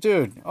gosh,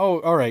 dude. Oh,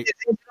 all right. Is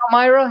it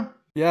Elmira?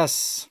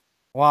 Yes.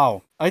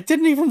 Wow. I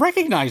didn't even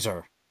recognize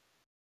her.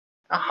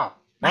 Oh,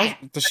 man.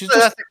 Does she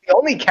That's the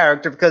only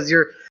character because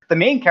the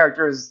main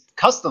character is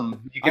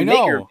custom. You can make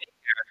your main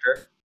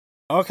character.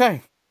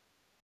 Okay.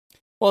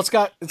 Well, it's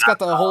got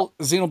the whole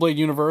Xenoblade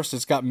universe.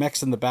 It's got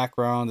mechs in the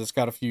background. It's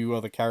got a few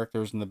other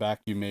characters in the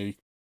back you may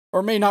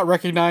or may not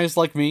recognize,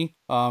 like me.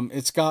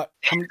 It's got.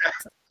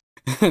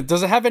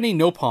 Does it have any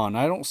Nopon?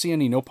 I don't see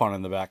any Nopon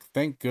in the back.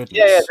 Thank goodness.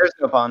 Yeah, there's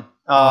Nopon.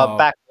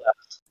 Back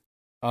left.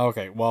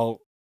 Okay,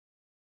 well,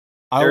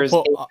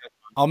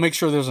 I'll make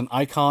sure there's an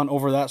icon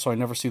over that so I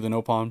never see the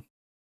Nopon.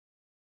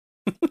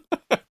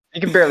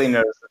 You can barely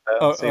notice it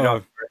though. So you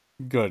don't.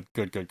 Good.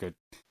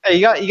 Hey,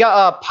 you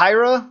got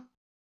Pyra.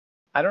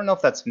 I don't know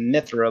if that's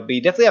Mithra, but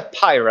you definitely have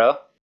Pyra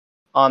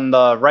on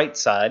the right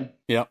side.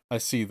 Yeah, I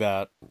see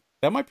that.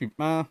 That might be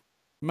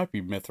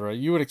Mithra.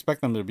 You would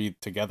expect them to be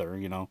together,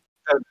 you know.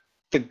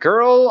 The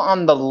girl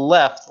on the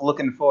left,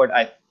 looking forward,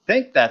 I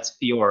think that's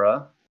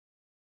Fiora.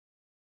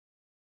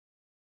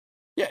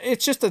 Yeah,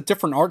 it's just a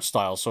different art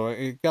style, so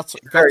Very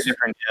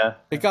different. Yeah,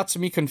 it got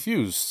me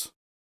confused.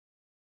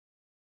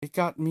 It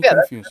got me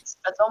confused.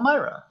 That's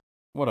Elmira.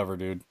 Whatever,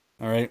 dude.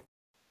 All right.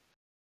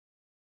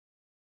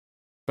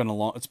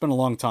 It's been a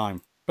long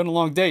time. Been a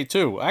long day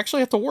too. I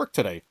actually have to work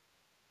today.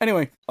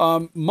 Anyway,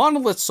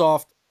 Monolith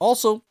Soft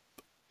also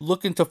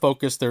looking to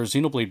focus their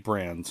Xenoblade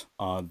brand.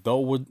 Though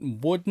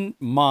would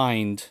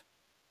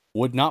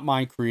not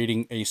mind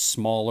creating a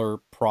smaller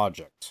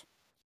project.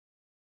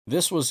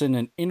 This was in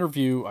an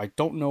interview. I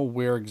don't know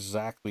where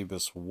exactly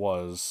this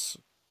was.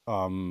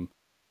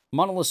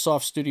 Monolith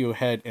Soft studio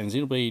head and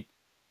Xenoblade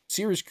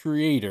series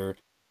creator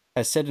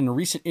has said in a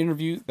recent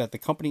interview that the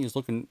company is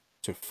looking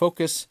to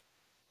focus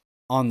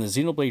on the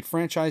Xenoblade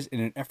franchise in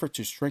an effort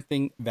to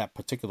strengthen that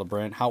particular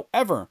brand.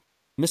 However,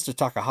 Mr.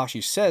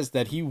 Takahashi says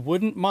that he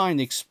wouldn't mind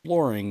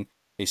exploring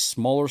a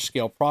smaller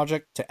scale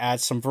project to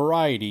add some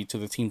variety to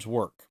the team's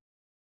work.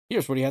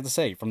 Here's what he had to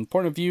say. From the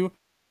point of view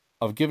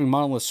of giving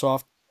Monolith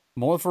Soft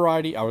more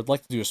variety, I would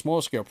like to do a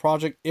smaller scale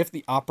project if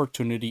the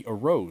opportunity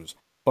arose.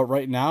 But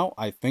right now,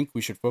 I think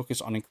we should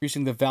focus on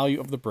increasing the value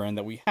of the brand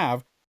that we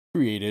have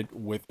created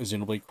with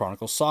Xenoblade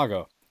Chronicles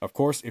Saga. Of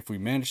course, if we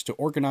manage to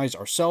organize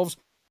ourselves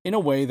in a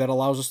way that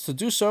allows us to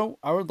do so,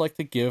 I would like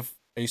to give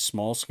a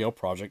small-scale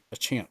project a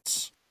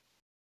chance.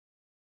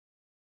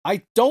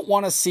 I don't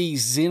want to see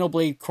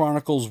Xenoblade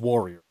Chronicles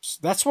Warriors.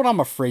 That's what I'm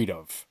afraid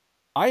of.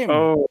 I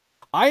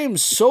am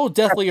so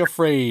deathly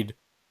afraid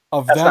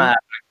of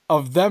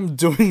them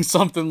doing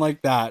something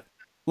like that.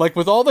 Like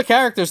with all the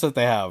characters that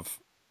they have.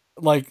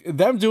 Like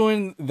them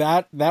doing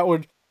that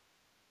would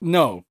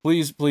no,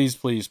 please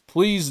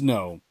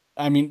no.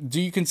 I mean, do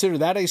you consider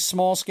that a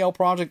small-scale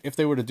project if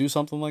they were to do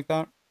something like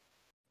that?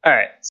 All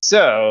right,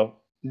 so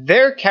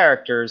their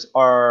characters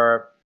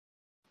are,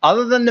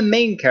 other than the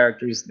main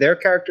characters, their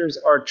characters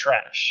are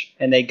trash.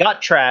 And they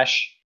got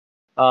trash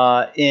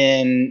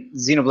in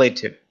Xenoblade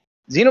 2.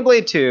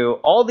 Xenoblade 2,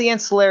 all the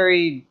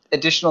ancillary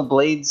additional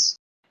blades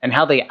and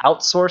how they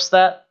outsource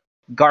that,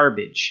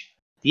 garbage.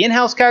 The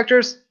in-house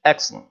characters,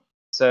 excellent.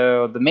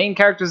 So the main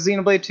characters of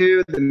Xenoblade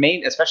 2,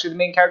 especially the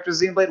main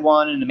characters of Xenoblade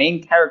 1, and the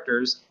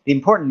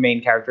important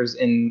main characters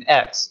in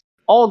X,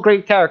 all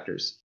great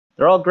characters.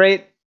 They're all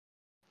great.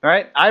 All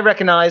right, I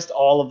recognized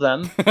all of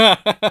them. They're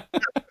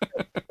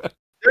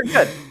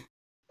good.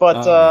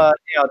 But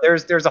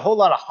there's a whole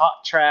lot of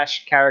hot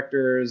trash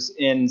characters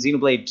in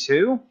Xenoblade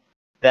 2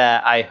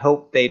 that I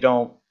hope they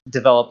don't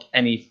develop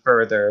any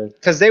further,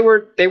 because they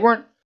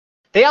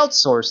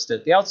outsourced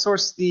it. They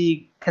outsourced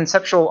the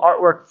conceptual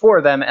artwork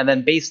for them and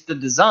then based the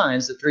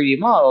designs, the 3D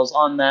models,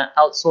 on that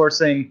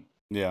outsourcing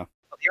of the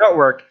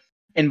artwork.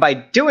 And by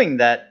doing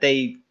that,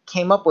 they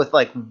came up with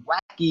like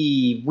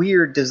wacky,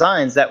 weird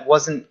designs that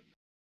wasn't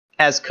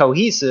as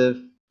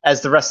cohesive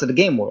as the rest of the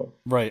game world.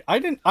 Right. I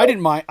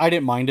didn't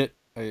mind it.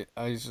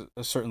 I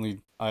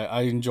certainly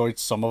enjoyed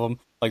some of them.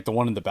 Like the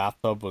one in the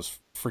bathtub was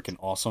freaking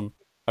awesome.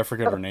 I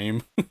forget her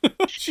name.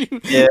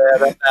 Yeah,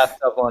 that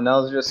bathtub one, that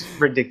was just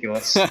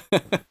ridiculous.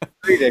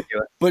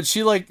 Ridiculous. But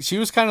she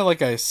was kind of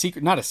like a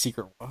secret, not a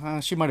secret.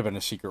 She might have been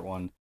a secret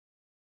one.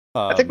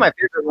 I think my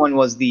favorite one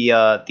was the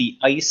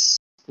ice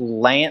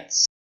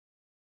lance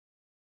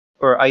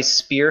or ice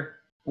spear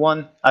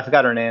one. I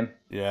forgot her name.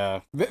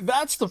 Yeah,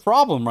 that's the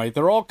problem, right?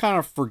 They're all kind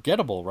of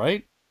forgettable,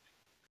 right?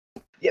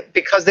 Yeah,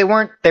 because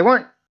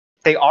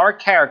they are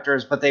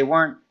characters, but they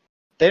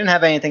didn't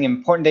have anything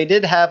important. They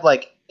did have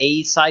like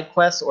a side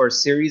quest or a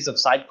series of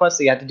side quests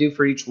that you had to do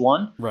for each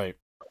one. Right.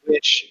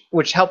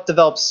 Which helped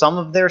develop some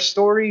of their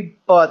story,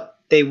 but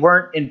they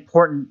weren't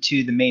important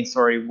to the main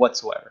story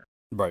whatsoever.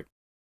 Right.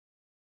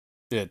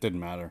 Yeah, it didn't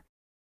matter.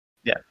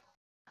 Yeah.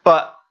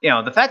 But,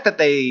 the fact that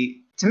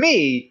to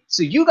me,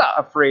 so you got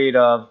afraid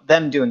of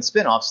them doing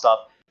spin-off stuff.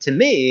 To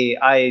me,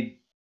 I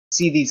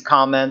see these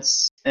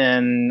comments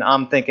and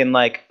I'm thinking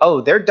like,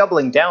 oh, they're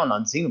doubling down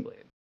on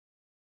Xenoblade.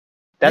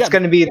 That's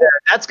going to be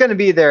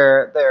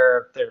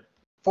their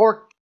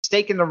fork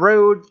stake in the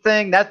road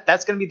thing.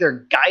 That's going to be their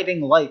guiding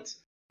light.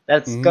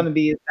 That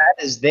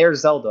is their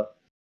Zelda.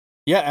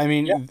 Yeah, I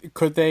mean,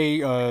 could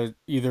they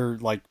either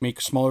like make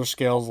smaller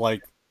scales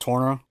like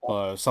Torna,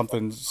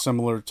 something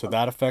similar to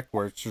that effect,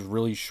 where it's just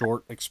really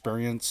short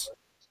experience?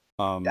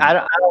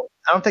 I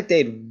don't think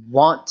they'd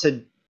want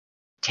to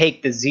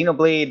take the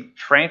Xenoblade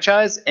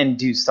franchise and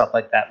do stuff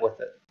like that with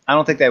it. I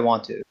don't think they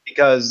want to,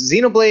 because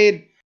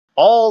Xenoblade,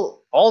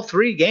 all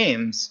three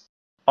games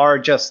are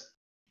just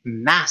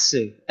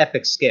massive,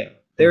 epic scale.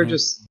 They're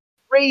just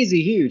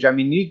crazy huge. I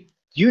mean,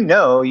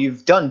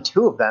 you've done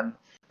two of them.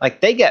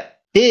 Like, they get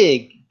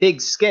big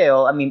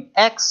scale. I mean,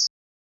 X,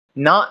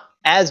 not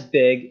as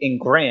big and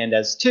grand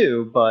as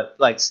 2, but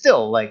like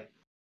still like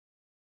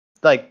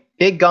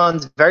big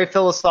guns, very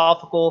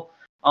philosophical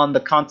on the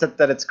concept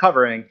that it's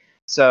covering.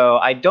 So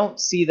I don't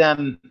see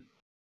them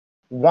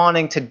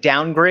wanting to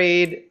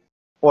downgrade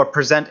or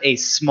present a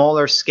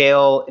smaller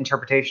scale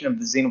interpretation of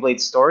the Xenoblade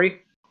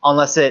story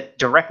unless it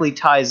directly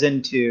ties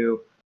into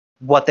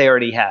what they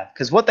already have.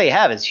 Because what they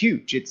have is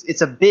huge. It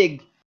is a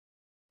big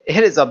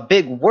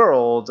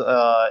world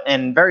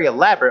and very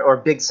elaborate, or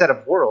a big set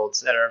of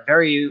worlds that are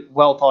very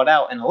well thought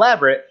out and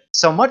elaborate.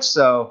 So much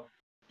so,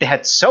 they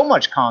had so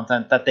much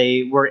content that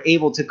they were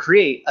able to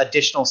create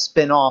additional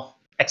spin-off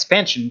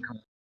expansion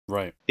content.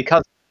 Right.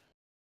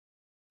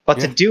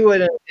 To do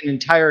it in an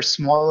entire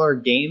smaller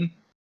game,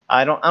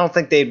 I don't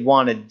think they'd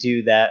want to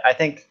do that. I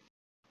think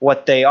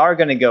what they are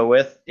going to go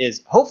with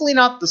is hopefully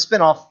not the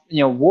spin-off,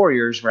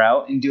 Warriors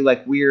route and do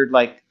like weird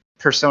like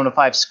Persona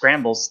 5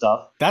 scramble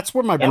stuff. That's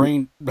where my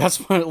brain. That's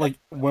where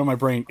my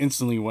brain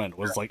instantly went.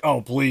 Was like,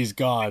 oh please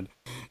God,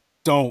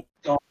 don't.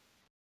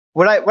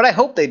 What I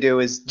hope they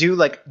do is do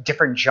like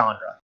different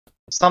genre,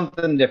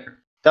 something different.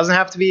 Doesn't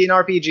have to be an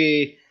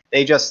RPG.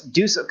 They just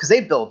do so because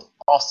they build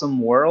awesome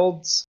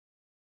worlds.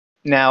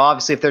 Now,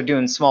 obviously, if they're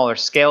doing smaller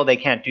scale, they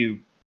can't do,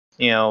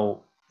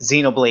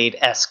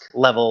 Xenoblade-esque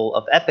level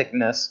of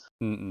epicness.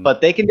 Mm-mm.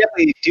 But they can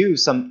definitely do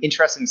some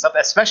interesting stuff,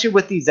 especially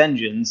with these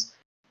engines.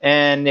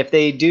 And if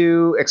they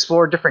do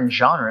explore different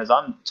genres,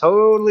 I'm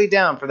totally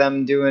down for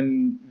them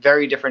doing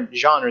very different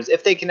genres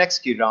if they can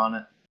execute on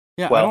it.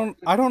 Yeah, well.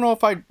 I don't know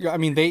if I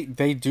mean,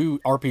 they do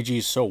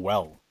RPGs so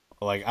well.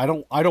 Like, I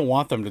don't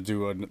want them to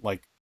do a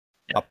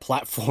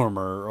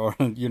platformer or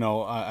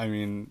I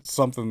mean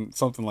something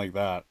like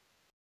that.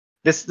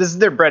 This is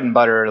their bread and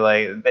butter.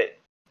 Like,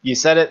 you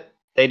said it,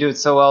 they do it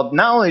so well.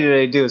 Not only do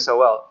they do it so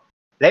well,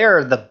 they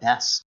are the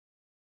best.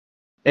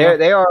 They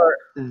are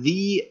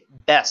the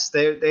best.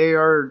 They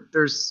are.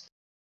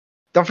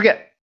 Don't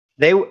forget,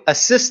 they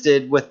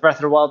assisted with Breath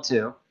of the Wild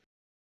 2.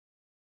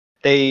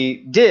 They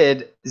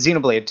did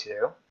Xenoblade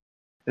 2.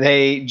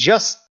 They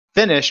just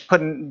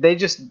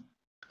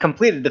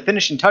completed the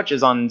finishing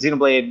touches on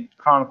Xenoblade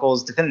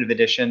Chronicles Definitive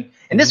Edition.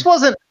 And this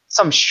wasn't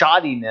some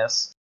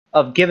shoddiness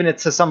of giving it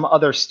to some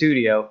other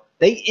studio.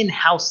 They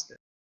in-housed it.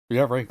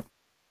 Yeah, right.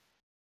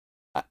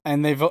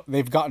 And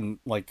they've gotten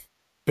like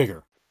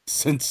bigger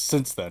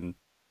since then.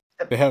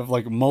 They have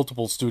like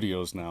multiple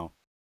studios now.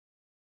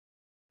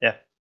 Yeah.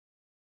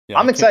 Yeah,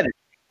 I'm excited.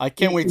 I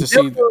can't wait to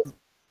see.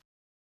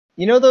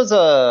 You know those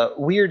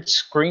weird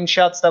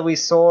screenshots that we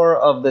saw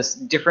of this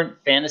different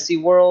fantasy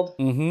world?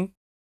 Mm-hmm.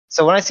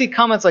 So when I see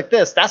comments like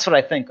this, that's what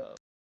I think of.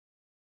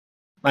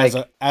 Like,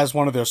 As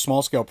one of their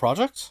small scale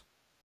projects?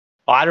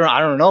 I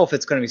don't know if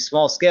it's going to be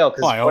small scale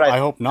because I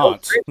hope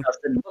not.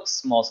 screenshots didn't look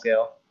small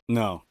scale.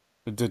 No,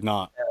 it did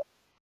not. Yeah.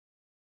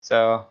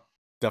 So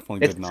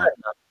Definitely did not.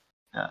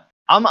 Yeah.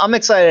 I'm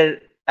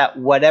excited at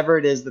whatever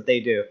it is that they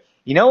do.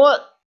 You know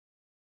what?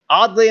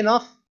 Oddly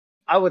enough,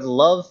 I would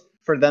love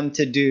for them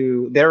to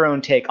do their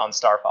own take on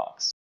Star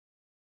Fox.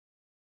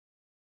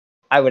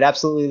 I would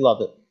absolutely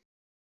love it.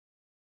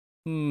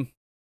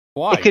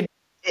 Why?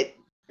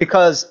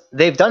 Because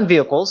they've done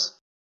vehicles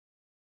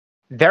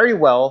very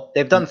well.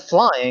 They've done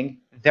flying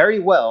very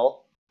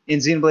well in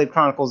Xenoblade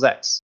Chronicles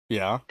X.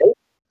 Yeah.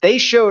 They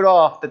showed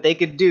off that they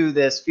could do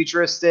this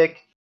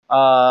futuristic,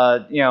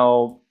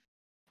 piloting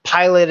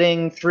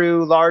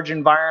through large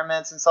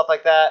environments and stuff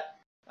like that,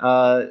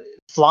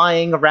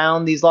 flying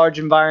around these large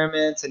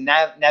environments and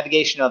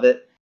navigation of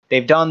it.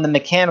 They've done the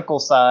mechanical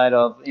side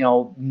of,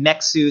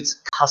 mech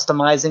suits,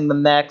 customizing the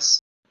mechs,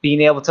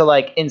 being able to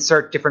like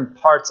insert different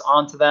parts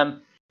onto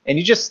them. And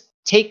you just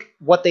take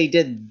what they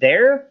did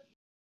there.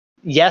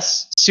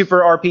 Yes,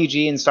 super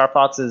RPG and Star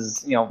Fox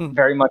is,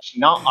 very much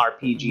not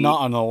RPG.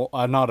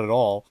 Not at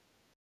all.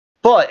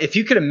 But if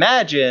you could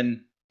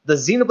imagine the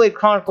Xenoblade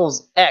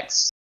Chronicles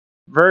X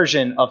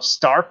version of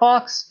Star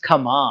Fox,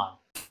 come on,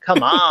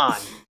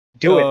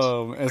 do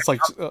it. It's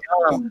like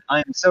I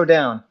am so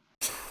down.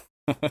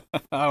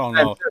 I don't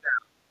know.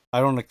 I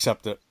don't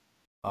accept it.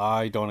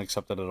 I don't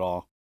accept it at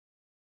all.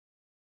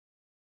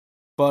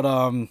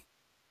 But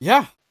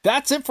yeah,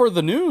 that's it for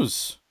the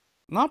news.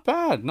 Not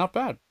bad. Now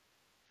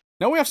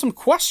we have some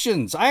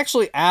questions. I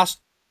actually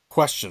asked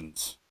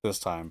questions this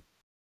time.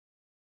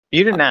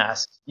 You didn't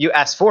ask. You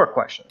asked 4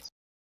 questions.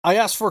 I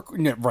asked for...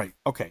 Yeah, right.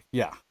 Okay,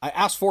 yeah. I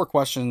asked 4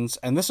 questions,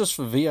 and this is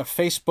via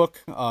Facebook,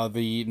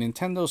 the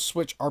Nintendo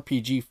Switch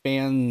RPG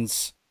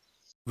fans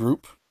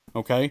group.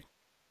 Okay?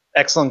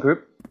 Excellent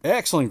group.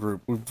 Excellent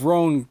group. We've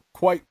grown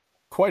quite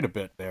a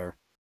bit there.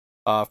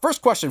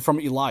 First question from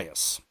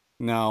Elias.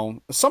 Now,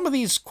 some of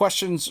these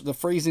questions, the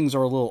phrasings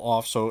are a little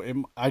off, so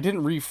I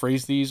didn't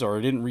rephrase these or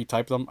I didn't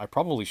retype them. I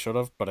probably should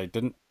have, but I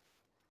didn't.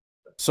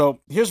 So,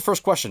 here's the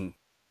first question.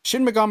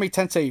 Shin Megami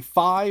Tensei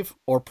 5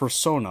 or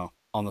Persona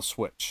on the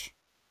Switch?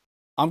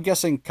 I'm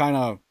guessing kind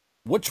of,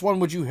 which one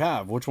would you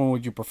have? Which one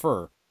would you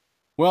prefer?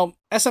 Well,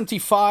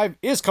 SMT 5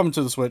 is coming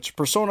to the Switch.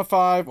 Persona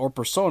 5 or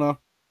Persona,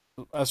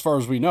 as far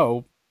as we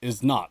know,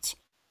 is not.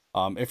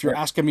 If you're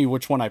asking me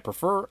which one I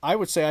prefer, I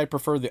would say I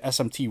prefer the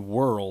SMT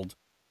world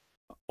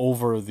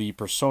over the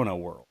Persona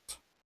world.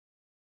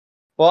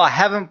 Well, I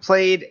haven't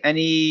played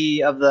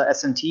any of the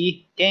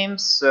SMT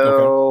games,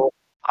 so okay.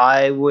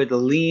 I would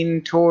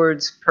lean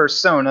towards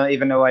Persona,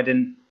 even though I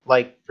didn't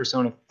like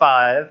Persona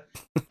 5.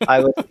 I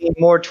would lean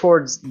more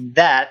towards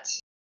that,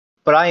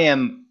 but I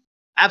am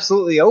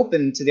absolutely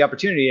open to the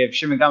opportunity of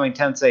Shin Megami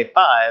Tensei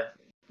 5,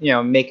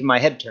 making my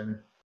head turn.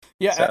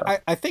 Yeah, so.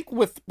 I think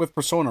with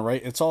Persona,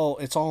 right, it's all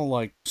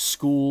like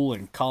school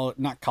and college,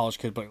 not college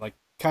kid, but like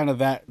kind of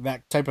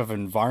that type of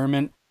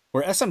environment,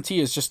 where SMT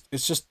is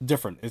just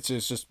different. It's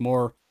just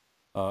more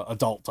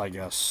adult, I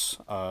guess.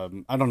 I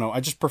don't know.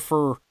 I just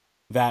prefer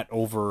that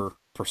over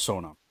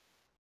Persona.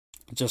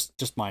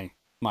 Just my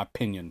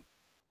opinion.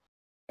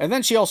 And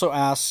then she also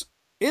asks,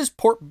 is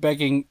port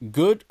begging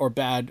good or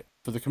bad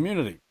for the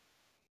community?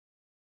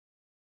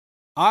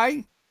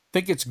 I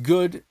think it's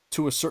good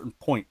to a certain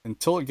point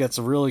until it gets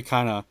really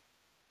kind of,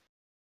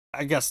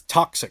 I guess,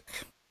 toxic,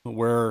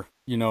 where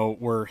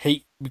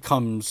hate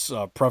becomes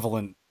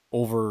prevalent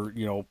over,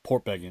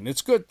 port begging.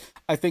 It's good,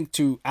 I think,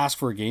 to ask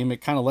for a game.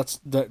 It kind of lets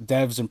the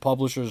devs and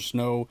publishers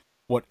know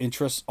what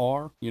interests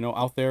are,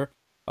 out there.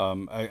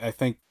 I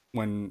think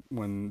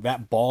when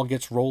that ball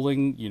gets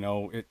rolling,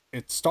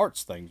 it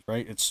starts things,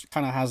 right? It's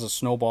kind of has a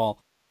snowball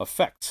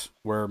effect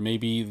where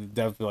maybe the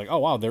devs be like, oh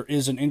wow, there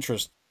is an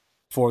interest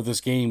for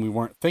this game we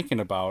weren't thinking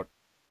about.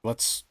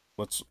 Let's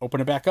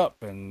open it back up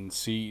and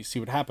see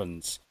what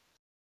happens.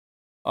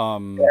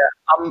 Yeah,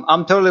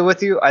 I'm totally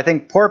with you. I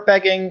think port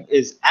begging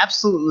is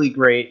absolutely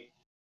great,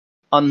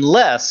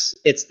 unless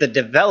it's the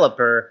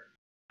developer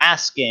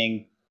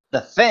asking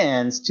the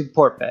fans to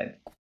port beg.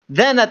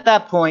 Then at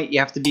that point, you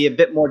have to be a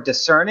bit more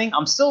discerning.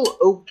 I'm still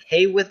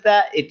okay with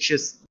that. It's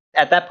just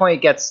at that point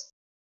it gets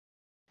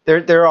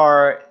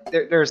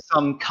there's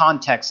some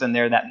context in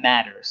there that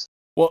matters.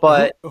 Well,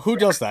 but who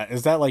does that?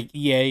 Is that like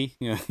EA?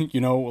 Like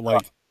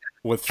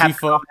with Capcom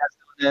FIFA? Has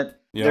done it.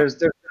 Yeah. There's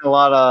been a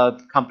lot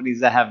of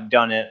companies that have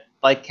done it,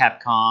 like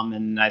Capcom,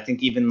 and I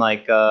think even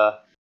like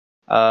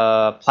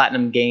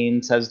Platinum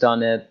Games has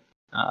done it.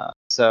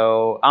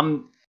 So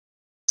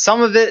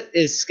some of it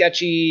is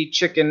sketchy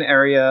chicken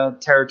area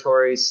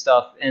territory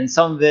stuff, and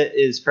some of it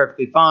is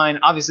perfectly fine.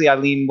 Obviously, I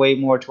lean way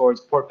more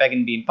towards port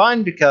begging being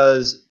fine,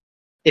 because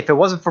if it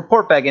wasn't for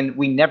port begging,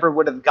 we never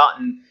would have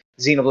gotten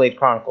Xenoblade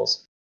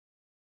Chronicles.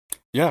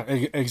 Yeah,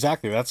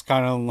 exactly. That's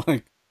kind of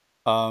like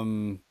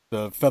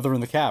the feather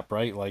in the cap,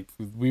 right? Like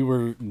we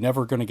were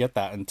never going to get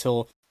that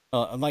until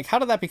Like, how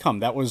did that become?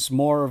 That was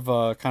more of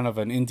a kind of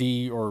an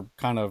indie or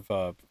kind of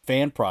a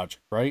fan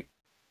project, right?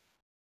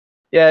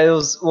 Yeah, it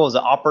was what was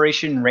it,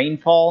 Operation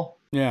Rainfall?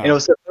 And it Yeah.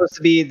 was supposed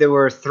to be there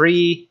were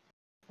two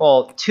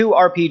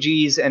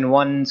RPGs and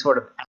one sort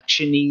of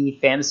actiony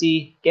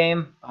fantasy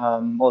game.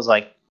 What was it,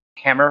 like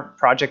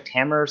Project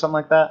Hammer or something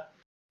like that?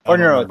 I Or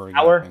don't no, remember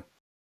exactly. Tower.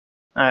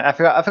 I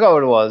forgot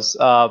what it was.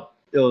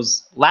 It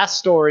was Last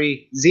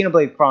Story,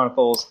 Xenoblade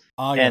Chronicles,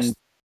 Ah, and yes, uh,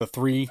 the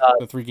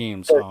three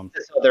games.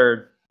 this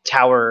other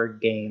tower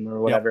game or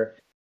Yep. whatever.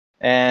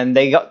 And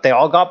they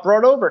all got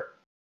brought over,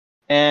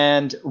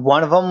 and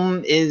one of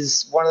them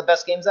is one of the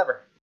best games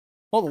ever.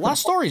 Well, the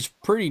last story's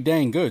pretty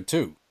dang good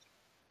too.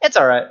 It's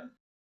all right.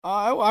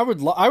 I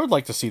would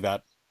like to see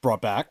that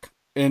brought back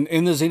in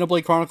the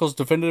Xenoblade Chronicles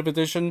Definitive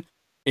Edition.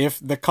 If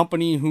the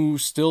company who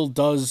still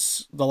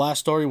does the last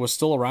story was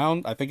still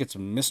around, I think it's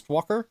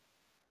Mistwalker.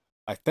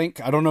 I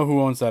don't know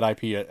who owns that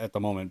IP at the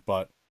moment,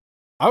 but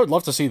I would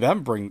love to see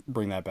them bring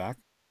that back.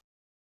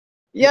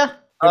 Yeah.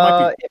 It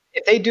might be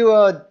If they do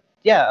a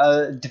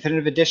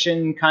definitive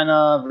edition kind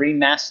of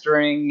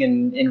remastering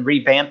and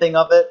revamping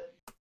of it,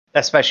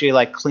 especially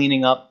like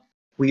cleaning up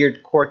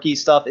weird quirky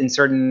stuff in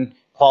certain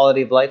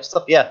quality of life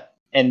stuff, yeah,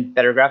 and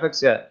better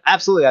graphics, yeah,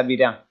 absolutely, I'd be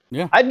down.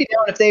 yeah. I'd be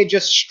down if they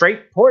just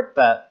straight port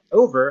that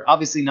over.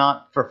 Obviously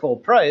not for full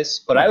price,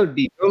 but I Yeah. would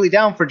be totally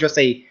down for just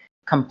a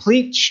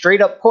complete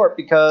straight up port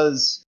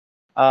because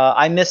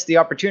I missed the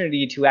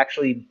opportunity to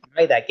actually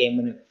buy that game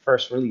when it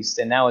first released,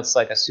 and now it's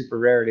like a super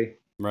rarity.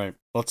 Right.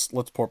 Let's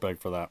port bag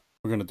for that.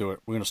 We're gonna do it.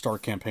 We're gonna start a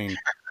campaign.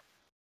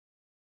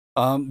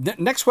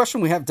 Next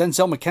question we have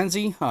Denzel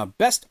McKenzie.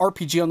 Best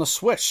RPG on the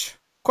Switch?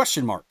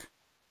 Question mark.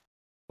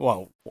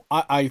 Well,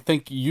 I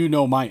think you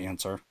know my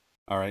answer.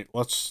 All right.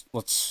 Let's.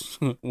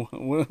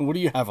 What do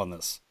you have on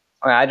this?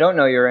 I don't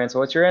know your answer.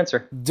 What's your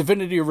answer?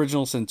 Divinity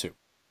Original Sin 2.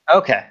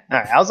 Okay, all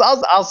right. I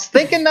was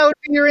thinking that would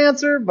be your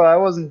answer, but I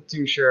wasn't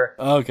too sure.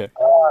 Okay.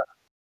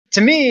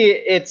 To me,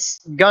 it's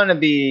gonna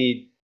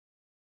be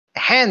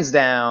hands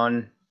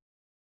down,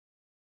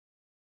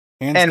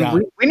 Hands and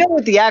down. we know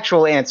what the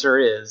actual answer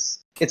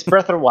is. It's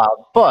Breath of the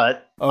Wild,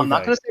 but I'm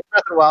not Okay. gonna say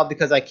Breath of the Wild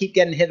because I keep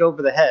getting hit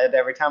over the head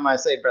every time I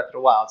say Breath of the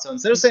Wild. So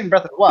instead of saying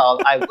Breath of the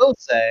Wild, I will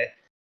say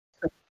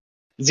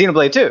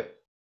Xenoblade 2.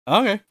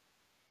 Okay.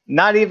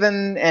 Not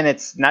even, and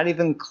it's not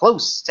even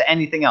close to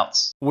anything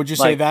else. Would you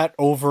say Like, that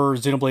over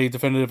Xenoblade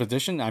Definitive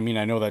Edition? I mean,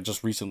 I know that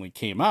just recently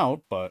came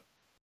out, but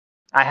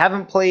I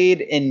haven't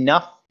played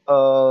enough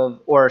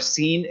of or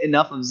seen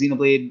enough of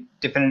Xenoblade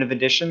Definitive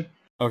Edition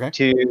okay.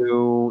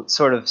 to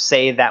sort of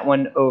say that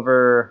one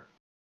over.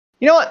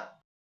 You know what?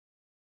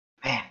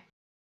 Man,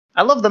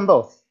 I love them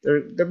both.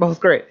 They're both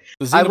great.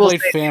 The I will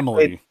Xenoblade say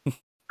family.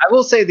 I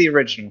will say the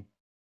original.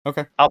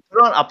 Okay. I'll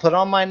put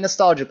on my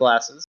nostalgia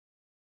glasses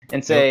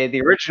and say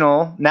the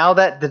original. Now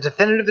that the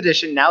definitive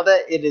edition, now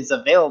that it is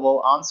available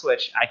on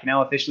Switch, I can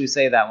now officially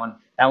say that one.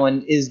 That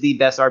one is the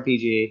best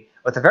RPG,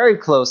 with a very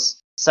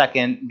close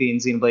second being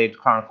Xenoblade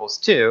Chronicles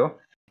 2,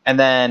 and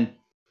then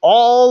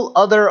all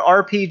other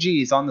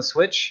RPGs on the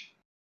Switch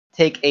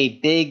take a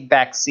big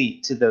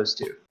backseat to those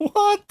two.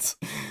 What?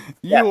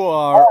 Yeah. You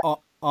are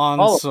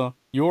all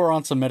you are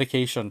on some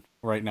medication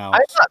right now.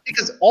 I'm not,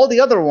 because all the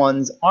other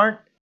ones aren't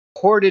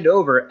ported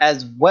over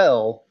as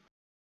well,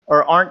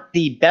 or aren't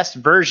the best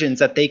versions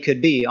that they could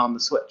be on the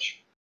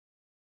Switch.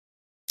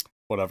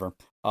 Whatever.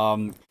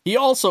 He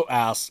also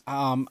asked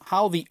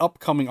how the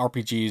upcoming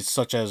RPGs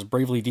such as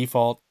Bravely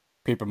Default,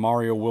 Paper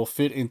Mario will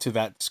fit into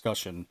that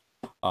discussion.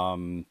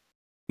 Now,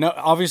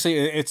 obviously,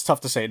 it's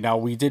tough to say. Now,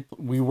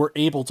 we were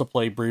able to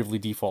play Bravely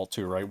Default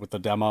too, right, with the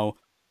demo.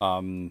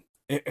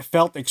 It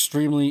felt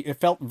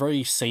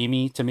very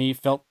samey to me.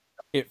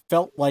 It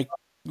felt like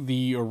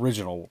the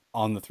original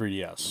on the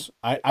 3DS.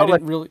 I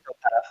didn't really.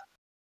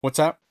 What's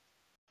that?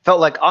 Felt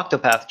like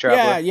Octopath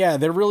Traveler. Yeah.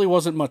 There really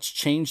wasn't much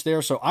change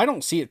there, so I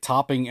don't see it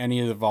topping any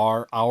of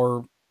our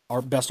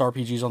best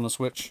RPGs on the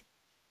Switch.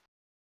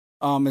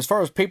 As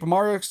far as Paper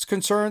Mario is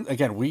concerned,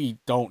 again, we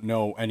don't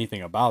know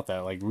anything about that.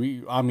 Like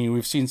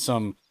we've seen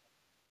some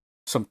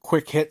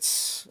quick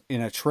hits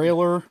in a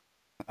trailer.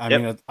 I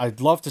mean,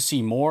 I'd love to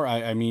see more.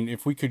 I mean,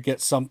 if we could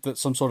get some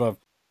sort of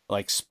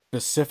like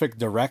specific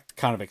direct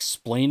kind of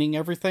explaining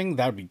everything,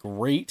 that would be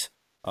great.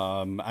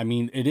 I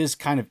mean, it is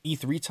kind of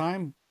E3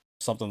 time.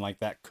 Something like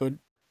that could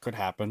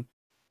happen.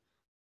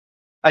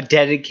 A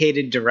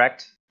dedicated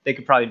direct. They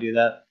could probably do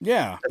that.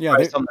 Yeah, That's yeah.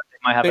 something that they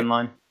might have in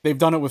mind. They've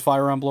done it with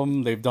Fire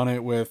Emblem. They've done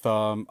it with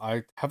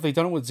have they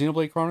done it with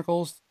Xenoblade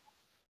Chronicles?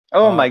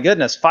 Oh my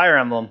goodness, Fire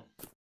Emblem.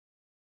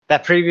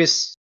 That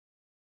previous.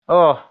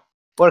 Oh,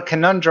 what a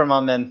conundrum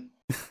I'm in.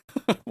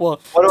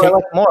 Well, what do I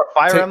like more,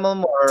 Fire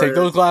Emblem or take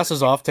those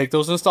glasses off? Take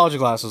those nostalgia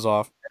glasses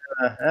off.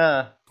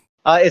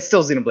 It's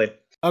still Xenoblade.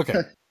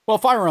 Okay. Well,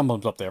 Fire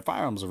Emblem's up there. Fire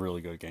Emblem's a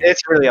really good game.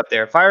 It's really up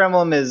there. Fire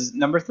Emblem is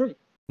number 3.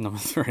 Number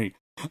 3.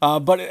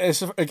 But as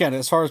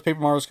far as Paper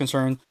Mario is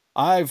concerned,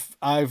 I've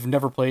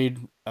never played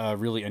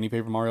really any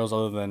Paper Marios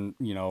other than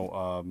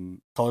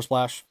Color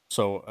Splash.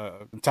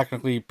 So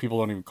technically, people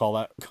don't even call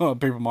that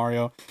Paper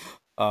Mario.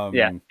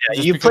 Yeah.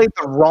 Just You because, played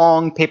the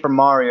wrong Paper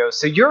Mario,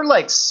 so you're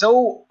like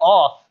so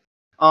off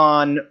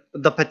on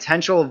the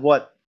potential of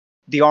what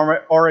the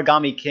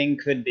Origami King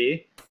could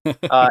be.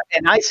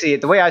 And I see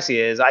it the way I see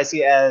it is I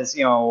see it as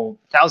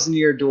Thousand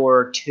Year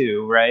Door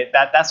 2, right?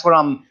 That's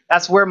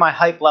where my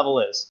hype level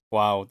is.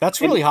 wow, that's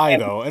really high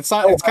though. It's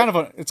not. So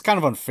It's kind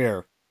of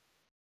unfair.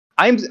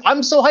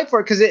 I'm so hyped for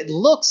it because it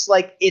looks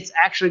like it's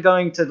actually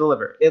going to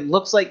deliver. It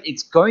looks like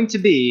it's going to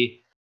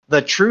be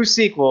the true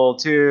sequel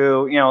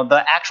to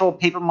the actual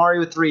Paper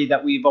Mario 3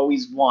 that we've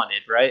always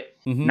wanted, right?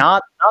 Mm-hmm.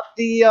 Not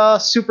the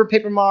Super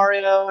Paper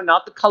Mario,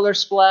 not the Color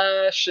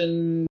Splash,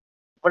 and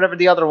whatever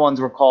the other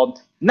ones were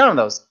called. None of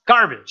those.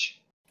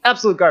 Garbage.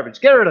 Absolute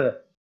garbage. Get rid of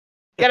it.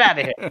 Get out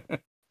of here.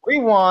 We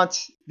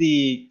want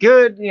the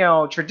good,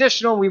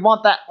 traditional. We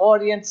want that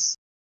audience,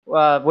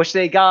 which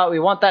they got. We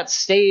want that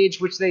stage,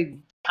 which they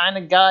kind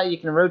of got. You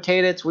can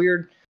rotate it. It's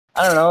weird.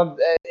 I don't know.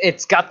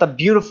 It's got the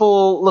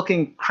beautiful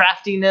looking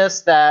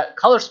craftiness that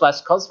Color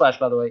Splash,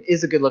 by the way,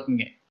 is a good looking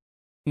game.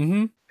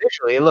 Mm-hmm.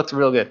 Visually, it looks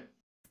real good.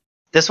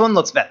 This one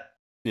looks better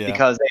Yeah.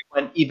 because they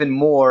went even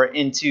more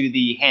into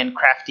the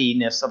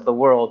handcraftiness of the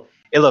world.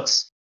 It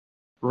looks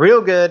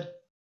real good.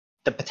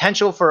 The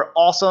potential for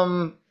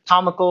awesome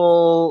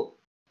comical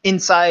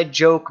inside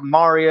joke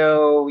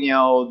Mario,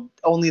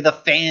 only the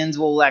fans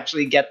will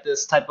actually get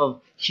this type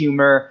of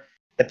humor.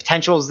 The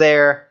potential's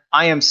there.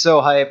 I am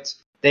so hyped.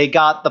 They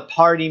got the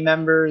party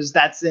members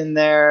that's in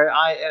there.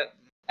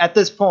 At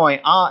this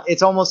point,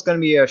 it's almost going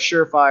to be a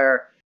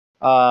surefire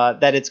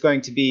that it's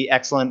going to be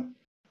excellent.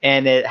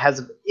 And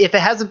if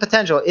it has the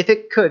potential, if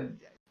it could,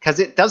 because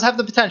it does have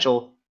the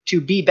potential to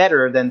be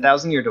better than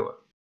Thousand Year Door.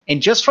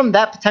 And just from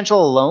that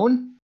potential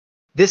alone,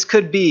 this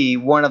could be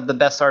one of the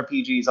best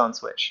RPGs on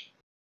Switch.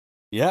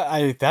 Yeah,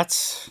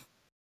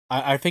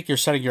 I think you're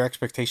setting your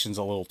expectations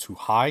a little too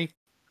high.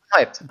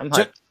 I'm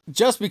hyped.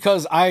 Just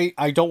because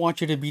I don't want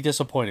you to be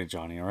disappointed,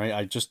 Johnny. All right,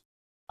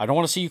 I don't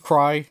want to see you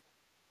cry.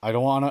 I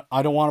don't want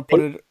to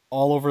put it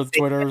all over the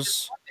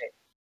Twitters.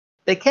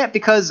 They can't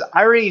because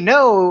I already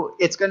know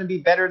it's going to be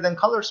better than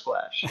Color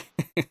Splash.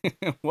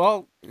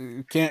 Well,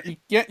 can't.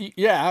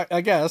 Yeah,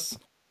 I guess.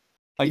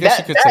 I guess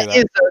you could say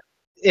that.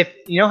 If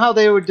you know how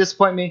they would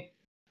disappoint me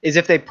is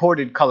if they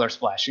ported Color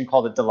Splash and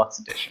called it Deluxe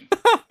Edition.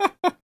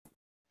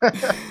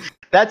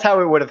 That's how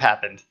it would have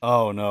happened.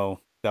 Oh no,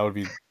 that would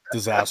be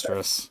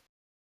disastrous.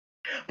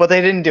 But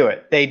they didn't do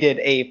it. They did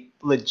a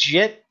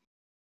legit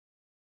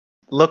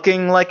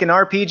looking like an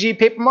RPG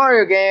Paper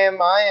Mario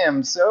game. I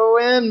am so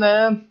in,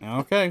 man.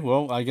 Okay,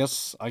 well, I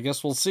guess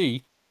we'll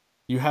see.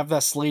 You have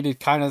that slated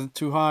kind of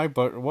too high,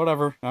 but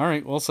whatever. All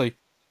right, we'll see.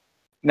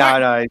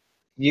 No,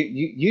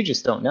 you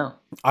just don't know.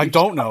 I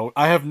don't know.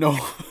 I have no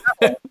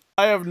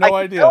I have no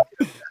idea.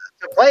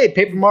 To play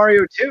Paper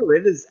Mario 2,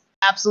 it is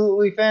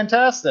absolutely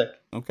fantastic.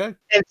 Okay.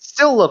 It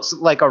still looks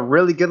like a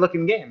really good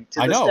looking game to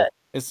this day.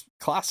 It's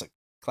classic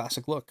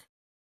look.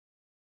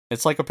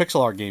 It's like a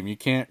pixel art game. You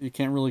can't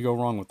really go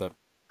wrong with it.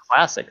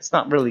 Classic. It's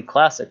not really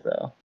classic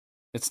though.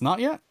 It's not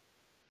yet.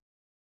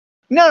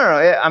 No.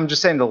 I'm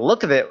just saying the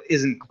look of it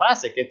isn't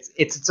classic. It's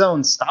its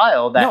own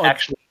style that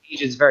actually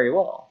ages very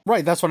well.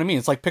 Right. That's what I mean.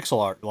 It's like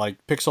pixel art. Like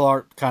pixel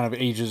art kind of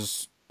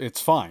ages.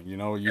 It's fine.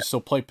 You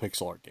still play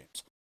pixel art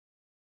games.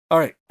 All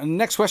right.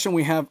 Next question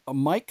we have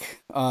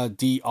Mike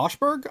D.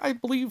 Oshberg, I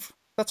believe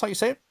that's how you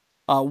say it.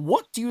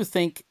 What do you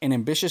think an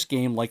ambitious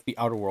game like The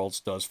Outer Worlds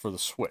does for the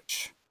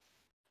Switch?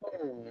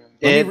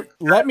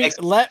 Let me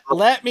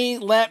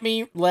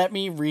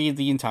read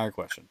the entire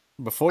question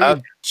before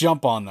you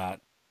jump on that.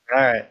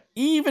 All right.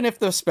 Even if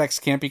the specs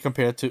can't be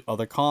compared to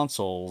other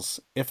consoles,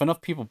 if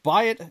enough people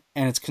buy it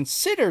and it's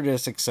considered a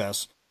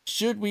success,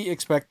 should we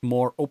expect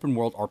more open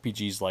world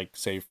RPGs like,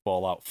 say,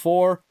 Fallout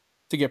 4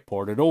 to get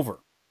ported over?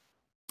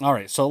 All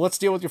right, so let's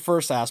deal with your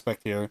first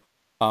aspect here.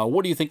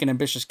 What do you think an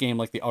ambitious game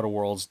like The Outer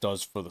Worlds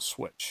does for the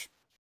Switch?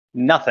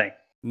 Nothing.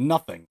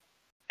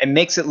 It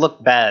makes it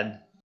look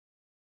bad.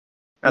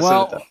 That's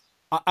well,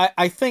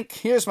 I think,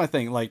 here's my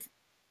thing. Like,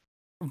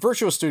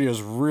 Virtua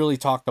Studios really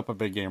talked up a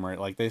big game, right?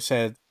 Like, they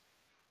said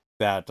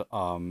that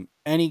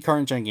any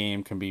current gen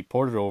game can be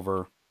ported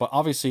over, but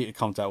obviously it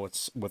comes out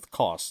with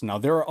costs. Now,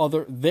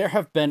 there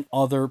have been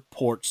other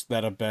ports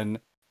that have been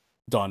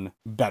done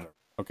better,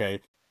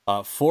 okay?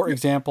 For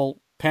example,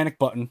 Panic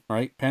Button,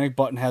 right? Panic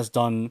Button has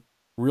done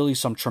really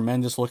some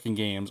tremendous looking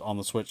games on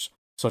the Switch,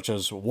 such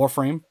as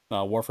Warframe.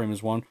 Warframe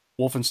is one.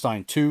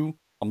 Wolfenstein 2,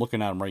 I'm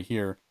looking at them right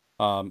here.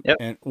 And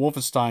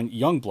Wolfenstein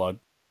Youngblood.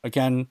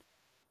 Again,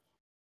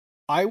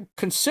 I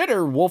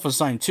consider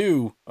Wolfenstein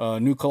 2,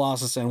 New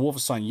Colossus, and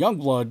Wolfenstein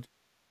Youngblood,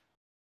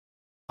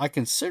 I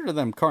consider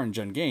them current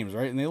gen games,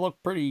 right? And they look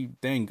pretty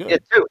dang good. Yeah,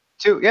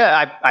 two.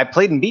 Yeah, I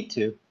played and beat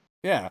 2.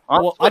 Yeah.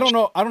 Well, Switch. I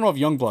don't know if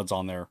Youngblood's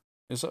on there.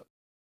 Is it?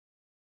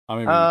 I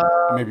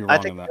may be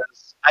wrong on that.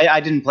 I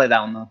didn't play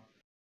that one though.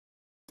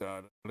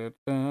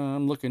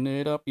 I'm looking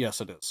it up.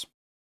 Yes, it is.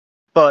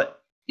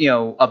 But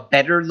a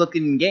better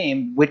looking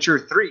game, Witcher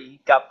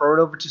 3, got brought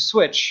over to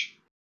Switch,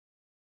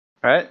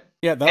 right?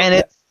 Yeah, it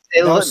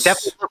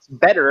definitely looks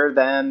better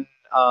than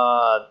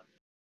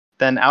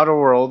Then Outer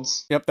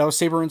Worlds. Yep, that was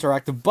Saber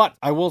Interactive. But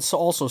I will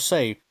also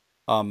say,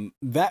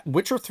 that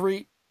Witcher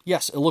 3,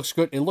 yes, it looks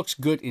good. It looks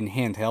good in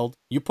handheld.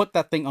 You put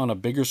that thing on a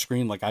bigger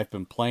screen like I've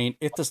been playing,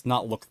 it does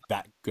not look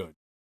that good.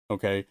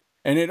 Okay?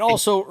 And it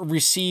also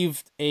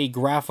received a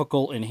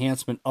graphical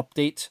enhancement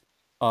update.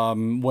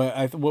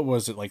 What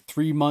was it, like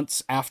 3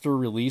 months after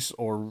release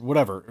or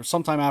whatever, or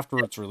sometime after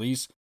its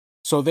release.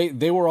 So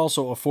they were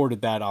also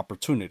afforded that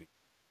opportunity.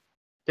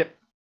 Yep.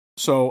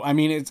 So I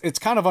mean, it's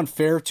kind of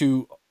unfair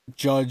to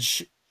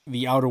judge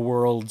the Outer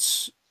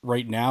Worlds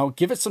right now.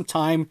 Give it some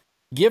time.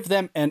 Give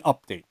them an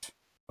update.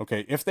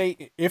 Okay,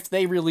 if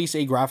they release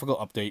a graphical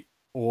update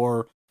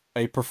or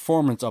a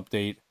performance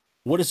update,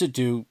 what does it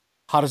do?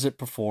 How does it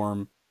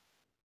perform?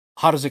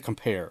 How does it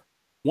compare?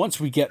 Once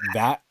we get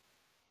that,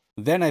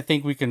 then I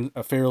think we can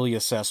fairly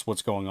assess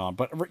what's going on.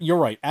 But you're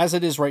right. As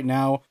it is right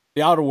now,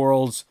 the Outer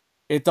Worlds,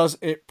 it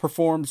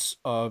performs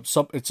it's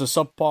a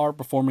subpar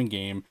performing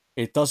game.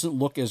 It doesn't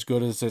look as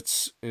good as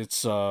its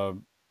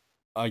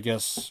I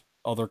guess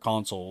other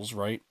consoles,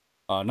 right?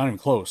 Not even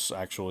close,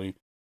 actually.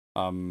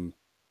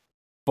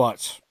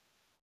 But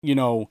you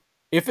know,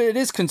 if it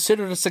is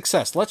considered a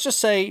success, let's just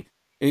say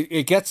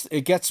it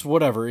gets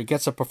whatever, it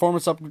gets a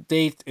performance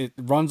update, it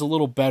runs a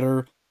little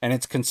better, and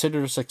it's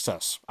considered a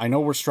success. I know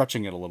we're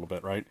stretching it a little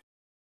bit, right?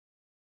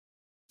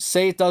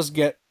 Say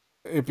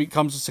it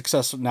becomes a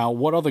success. Now,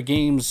 what other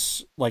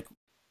games like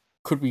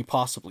could we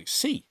possibly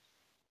see?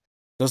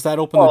 Does that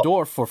open the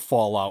door for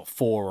Fallout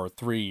 4 or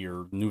 3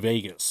 or New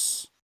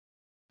Vegas?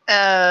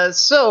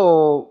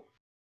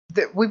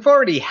 We've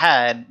already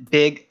had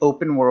big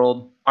open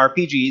world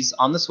RPGs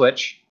on the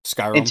Switch.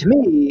 Skyrim. And to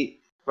me,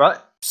 right?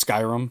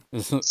 Skyrim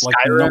is like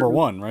number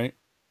one, right?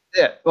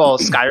 Yeah, well,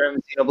 Skyrim,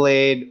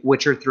 Xenoblade,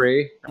 Witcher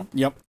 3.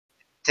 Yep.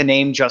 To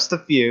name just a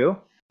few.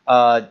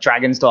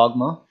 Dragon's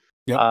Dogma.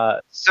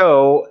 Yep.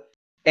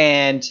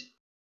 And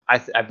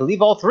I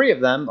believe all 3 of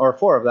them, or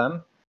 4 of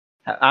them,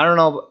 I don't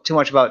know too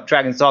much about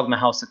Dragon's Dogma,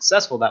 how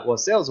successful that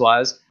was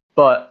sales-wise,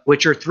 but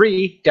Witcher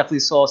 3 definitely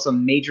saw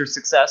some major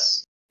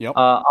success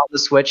on the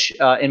Switch.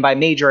 And by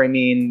major, I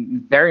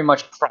mean very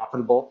much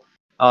profitable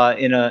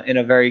in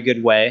a very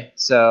good way.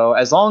 So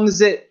as long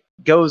as it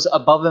goes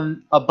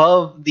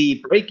above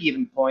the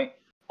break-even point,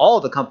 all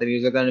the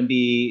companies are going to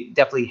be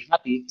definitely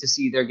happy to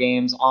see their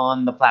games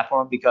on the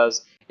platform,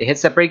 because it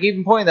hits that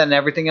break-even point, then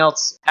everything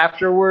else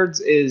afterwards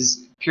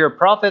is pure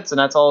profits, and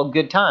that's all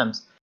good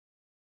times.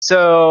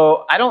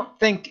 So I don't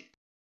think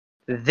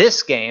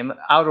this game,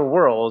 Outer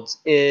Worlds,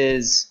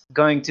 is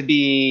going to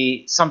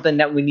be something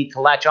that we need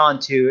to latch on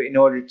to in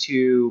order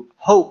to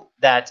hope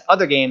that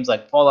other games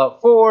like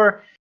Fallout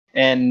 4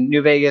 and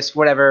New Vegas,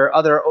 whatever,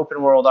 other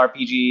open world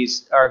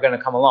RPGs are going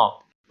to come along.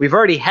 We've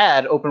already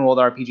had open world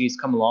RPGs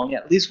come along,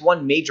 at least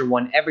one major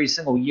one every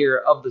single year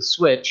of the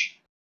Switch.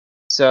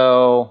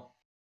 So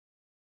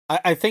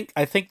I think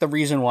the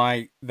reason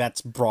why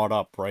that's brought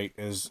up, right,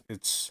 is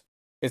it's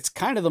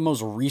kind of the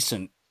most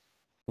recent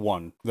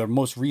one, the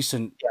most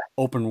recent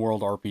open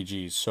world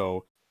RPGs.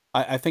 So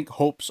I think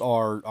hopes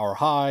are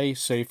high.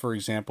 Say, for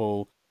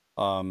example,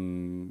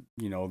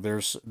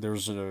 there's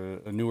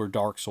a newer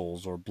Dark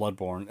Souls or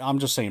Bloodborne. I'm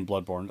just saying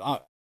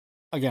Bloodborne.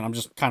 Again, I'm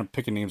just kind of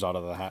picking names out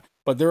of the hat.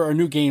 But there are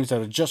new games that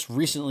are just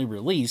recently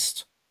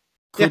released.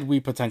 Could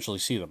we potentially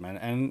see them?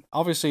 And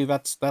obviously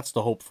that's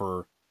the hope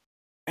for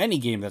any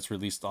game that's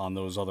released on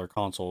those other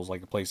consoles,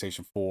 like a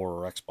PlayStation 4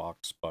 or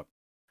Xbox. But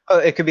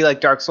it could be like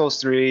Dark Souls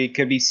 3, it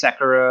could be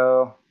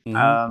Sekiro,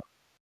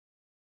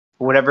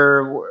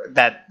 whatever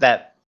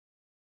that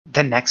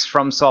the next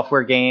From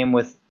Software game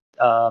with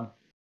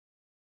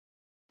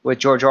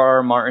George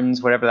R.R.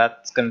 Martin's, whatever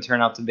that's going to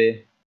turn out to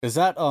be. Is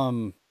that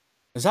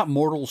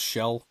Mortal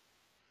Shell?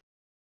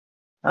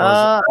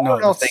 I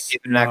don't know if they gave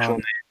it an actual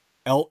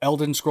name.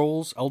 Elden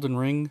Scrolls, Elden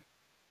Ring.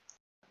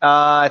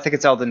 I think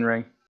it's Elden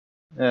Ring.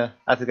 Yeah,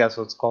 I think that's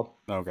what it's called.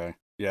 Okay,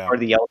 yeah. Or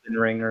the Elden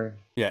Ring, or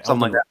something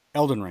like that.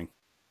 Elden Ring.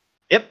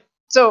 Yep.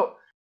 So,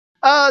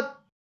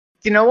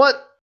 you know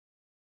what?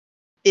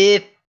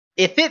 If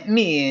it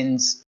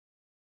means,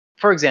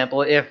 for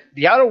example, if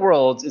the Outer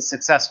Worlds is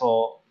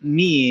successful,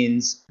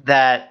 means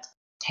that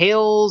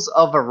Tales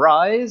of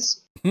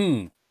Arise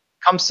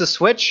comes to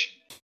Switch,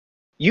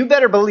 you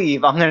better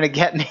believe I'm going to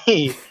get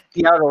me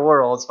the Outer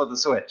Worlds for the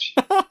Switch.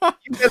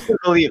 You better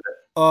believe it.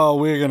 Oh,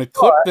 we're going to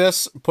clip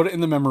this, put it in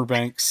the memory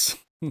banks.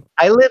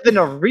 I live in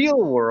a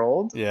real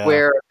world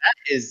where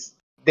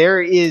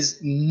there is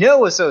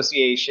no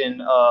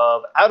association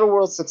of Outer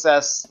Worlds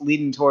success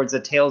leading towards a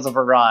Tales of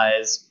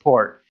Arise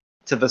port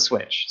to the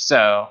Switch.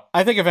 So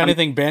I think if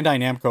anything, Bandai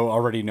Namco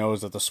already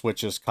knows that the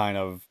Switch is kind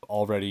of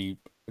already,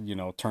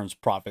 turns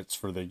profits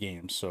for the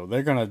game. So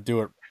they're gonna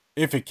do it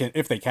if they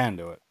can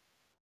do it.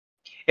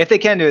 If they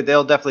can do it,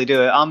 they'll definitely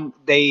do it.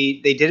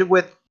 They did it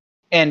with,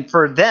 and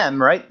for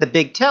them, right, the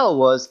big tell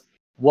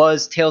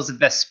was Tales of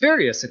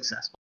Vesperia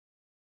successful?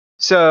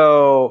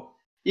 So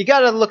you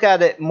got to look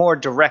at it more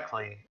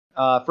directly.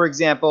 For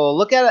example,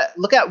 look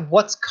at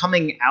what's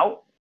coming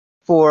out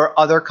for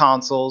other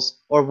consoles,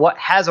 or what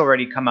has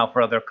already come out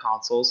for other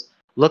consoles.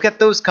 Look at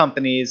those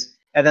companies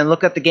and then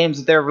look at the games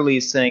that they're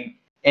releasing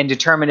and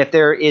determine if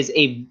there is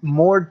a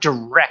more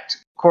direct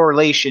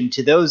correlation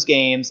to those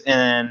games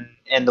and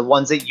the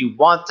ones that you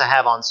want to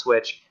have on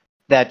Switch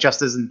that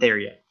just isn't there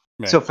yet.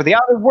 Right. So for the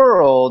Outer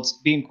Worlds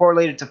being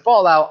correlated to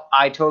Fallout,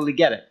 I totally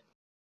get it.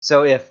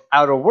 So if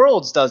Outer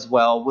Worlds does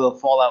well, will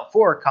Fallout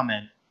 4 come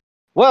in?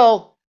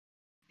 Well,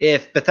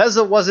 if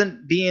Bethesda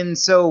wasn't being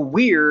so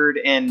weird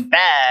and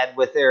bad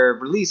with their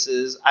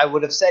releases, I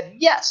would have said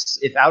yes.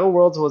 If Outer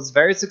Worlds was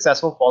very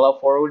successful,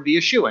 Fallout 4 would be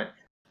a shoo-in.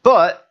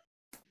 But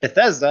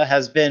Bethesda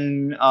has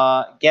been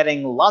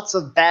getting lots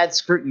of bad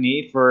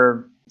scrutiny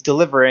for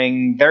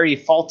delivering very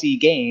faulty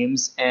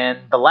games, and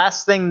the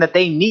last thing that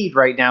they need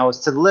right now is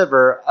to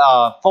deliver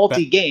a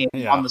faulty game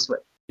on the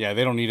Switch. Yeah,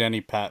 they don't need any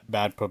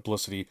bad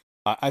publicity.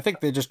 I think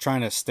they're just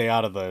trying to stay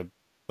out of the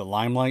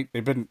limelight.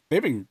 They've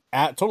been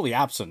totally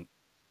absent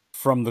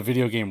from the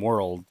video game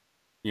world,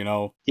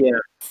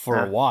 for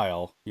a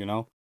while,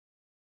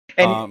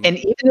 And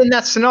even in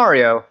that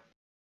scenario,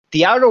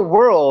 the Outer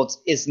Worlds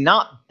is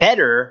not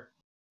better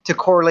to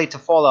correlate to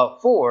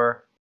Fallout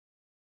 4.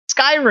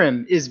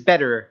 Skyrim is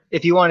better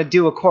if you want to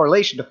do a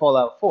correlation to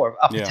Fallout 4,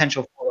 a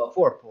potential Fallout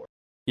 4 port.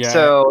 Yeah,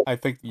 so I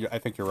think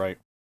you're right.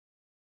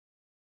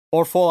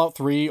 Or Fallout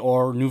 3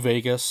 or New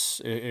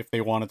Vegas if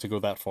they wanted to go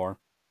that far.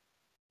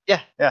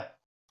 Yeah.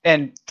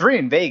 And 3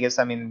 in Vegas,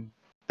 I mean,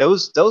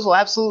 those will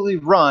absolutely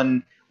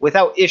run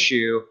without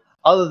issue,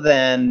 other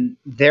than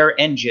their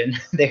engine,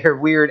 their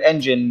weird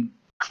engine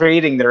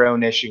creating their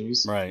own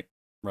issues. Right.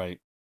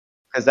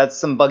 Because that's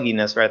some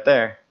bugginess right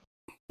there.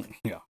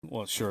 Yeah,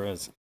 well, it sure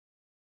is.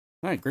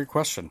 All right, great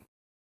question.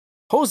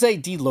 Jose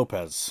D.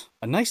 Lopez.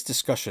 A nice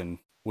discussion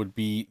would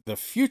be the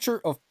future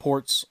of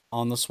ports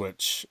on the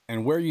Switch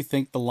and where you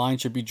think the line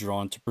should be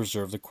drawn to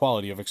preserve the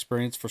quality of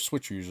experience for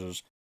Switch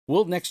users.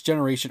 Will next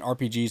generation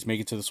RPGs make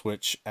it to the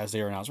Switch as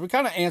they are announced? We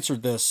kind of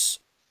answered this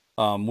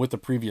with the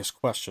previous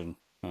question,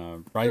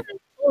 right?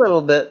 A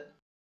little bit,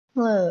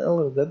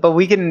 but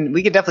we can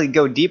definitely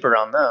go deeper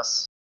on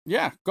this.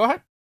 Yeah, go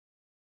ahead.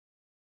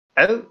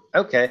 Oh,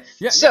 okay.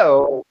 Yeah.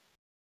 So,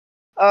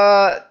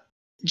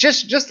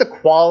 just the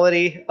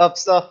quality of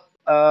stuff.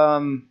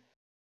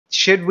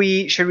 Should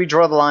we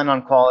draw the line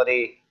on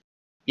quality?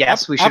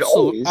 Yes, we should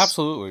always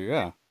absolutely,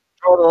 yeah.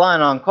 Draw the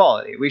line on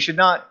quality. We should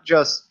not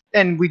just,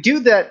 and we do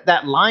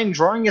that line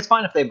drawing. It's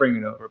fine if they bring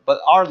it over, but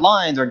our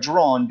lines are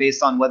drawn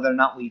based on whether or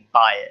not we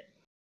buy it.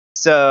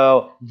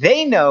 So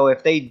they know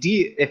if they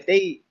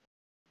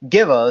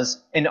give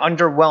us an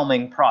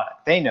underwhelming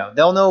product.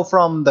 They'll know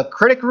from the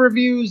critic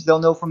reviews, they'll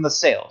know from the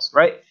sales,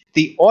 right?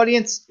 The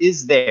audience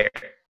is there.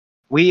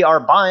 We are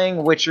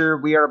buying Witcher,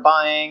 we are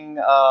buying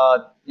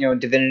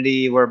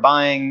Divinity, we're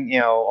buying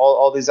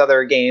all these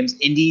other games.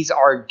 Indies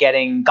are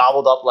getting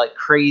gobbled up like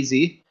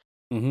crazy.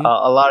 Mm-hmm.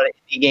 A lot of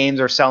indie games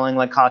are selling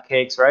like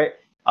hotcakes, right?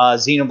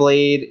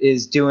 Xenoblade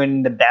is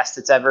doing the best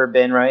it's ever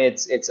been, right?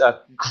 It's a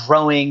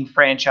growing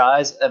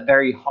franchise, a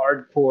very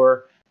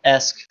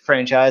hardcore-esque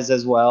franchise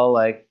as well.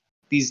 Like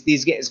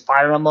these games,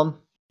 Fire Emblem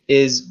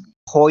is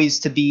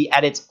poised to be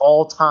at its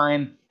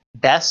all-time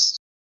best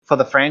for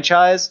the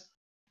franchise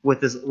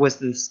with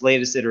this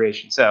latest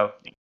iteration. So,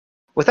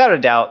 without a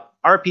doubt,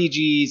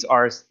 RPGs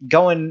are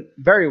going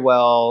very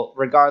well,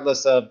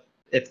 regardless of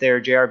if they're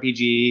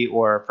JRPG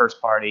or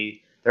first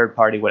party, third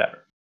party,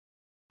 whatever.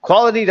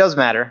 Quality does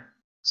matter.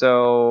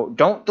 So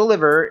don't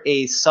deliver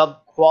a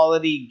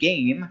sub-quality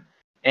game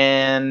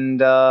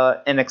and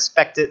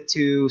expect it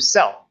to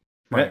sell.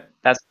 Right?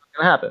 That's not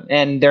going to happen.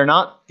 And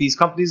these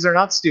companies are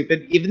not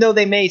stupid, even though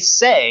they may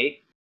say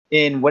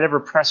in whatever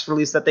press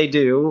release that they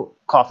do,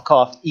 cough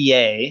cough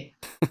EA,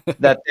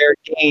 that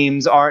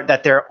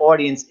their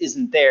audience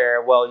isn't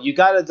there. Well, you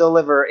got to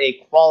deliver a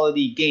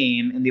quality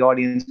game, and the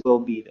audience will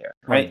be there.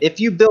 Right? If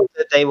you build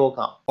it, they will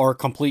come. Or a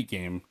complete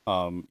game.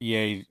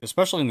 EA,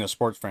 especially in the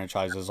sports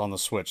franchises on the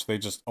Switch, they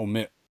just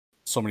omit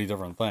so many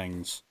different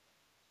things.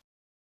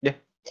 Yeah,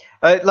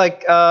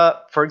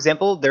 for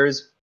example,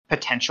 there's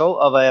potential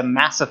of a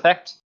Mass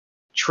Effect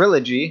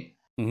trilogy,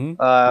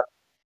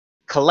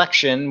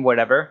 collection,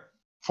 whatever,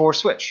 for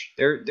Switch.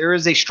 There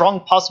is a strong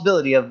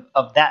possibility of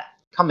that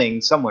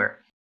coming somewhere,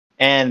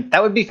 and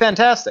that would be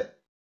fantastic.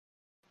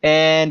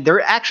 And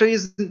there actually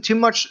isn't too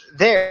much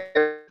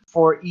there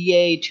for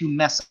EA to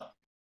mess up.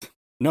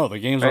 No, the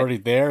game's already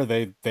there.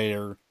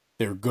 They're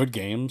good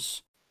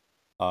games.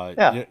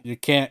 You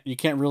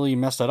can't really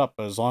mess that up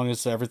as long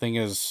as everything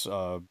is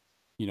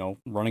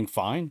running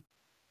fine.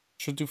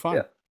 Should do fine.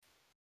 Yeah.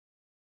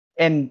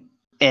 And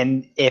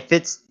if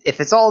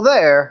it's all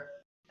there,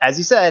 as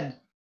you said,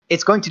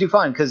 it's going to do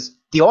fine because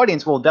the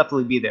audience will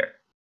definitely be there.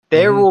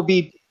 There will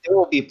be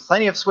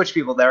plenty of Switch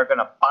people that are going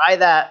to buy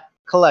that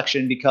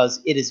collection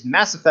because it is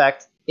Mass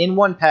Effect in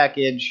one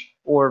package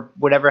or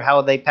whatever,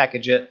 how they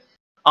package it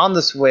on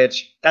the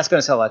Switch. That's going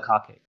to sell like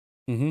hotcakes.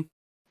 Mm-hmm.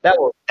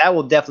 That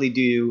will definitely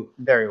do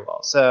very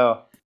well. So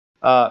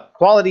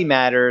quality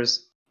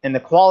matters, and the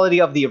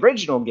quality of the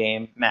original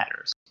game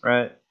matters,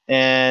 right?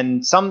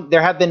 And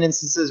there have been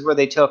instances where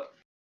they took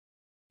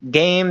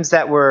games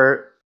that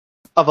were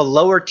of a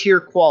lower tier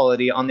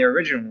quality on their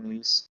original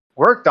release,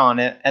 worked on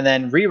it, and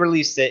then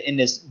re-released it in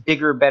this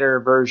bigger, better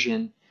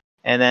version,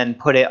 and then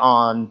put it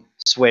on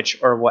Switch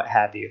or what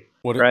have you.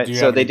 Right? Do you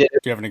So have they did.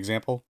 Do you have an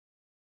example?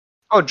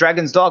 Oh,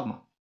 Dragon's Dogma.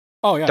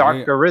 Oh yeah,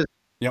 Dark Arisen.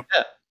 Yep.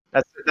 Yeah,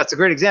 that's a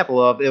great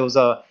example of it was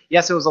a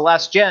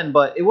last gen,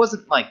 but it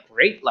wasn't like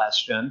great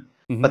last gen.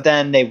 Mhm. But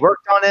then they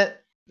worked on it.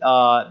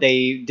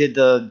 They did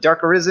the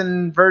Dark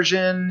Arisen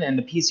version, and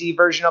the PC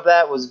version of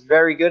that was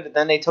very good. And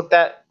then they took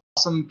that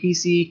awesome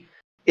PC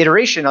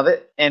iteration of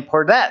it and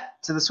ported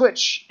that to the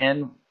Switch,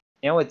 and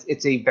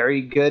it's a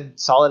very good,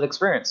 solid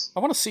experience. I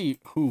want to see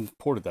who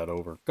ported that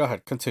over. Go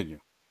ahead, continue.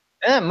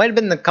 It might have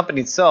been the company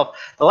itself.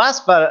 The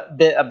last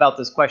bit about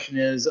this question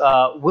is,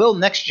 will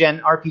next-gen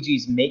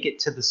RPGs make it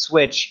to the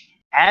Switch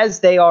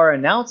as they are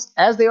announced?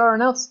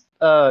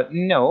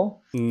 No.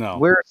 No.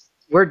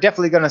 We're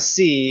definitely going to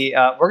see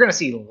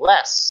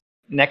less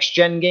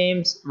next-gen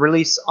games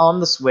release on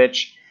the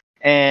Switch,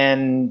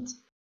 and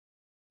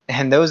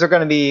those are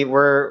going to be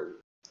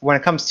when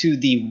it comes to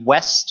the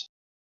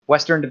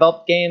Western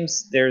developed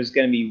games, there's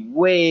going to be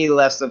way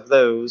less of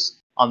those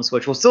on the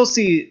Switch. We'll still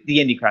see the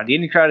indie crowd. The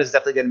indie crowd is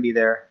definitely going to be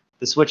there.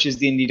 The Switch is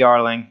the indie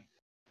darling.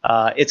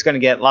 It's going to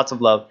get lots of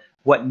love.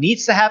 What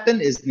needs to happen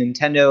is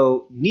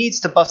Nintendo needs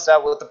to bust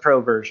out with the Pro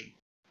version.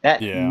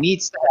 That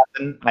needs to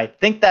happen. I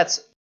think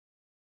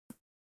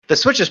the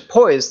Switch is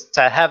poised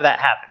to have that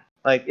happen.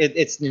 Like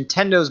it's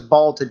Nintendo's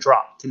ball to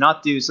drop, to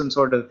not do some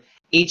sort of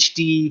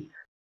HD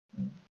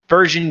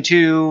version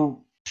 2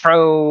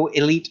 Pro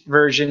Elite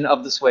version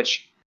of the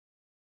Switch.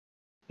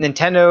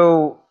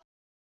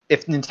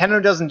 If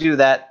Nintendo doesn't do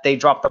that, they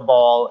drop the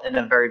ball in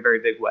a very, very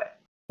big way.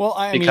 Well,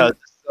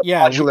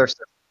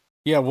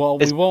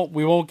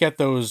 we won't get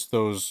those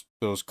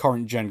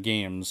current gen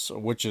games,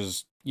 which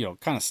is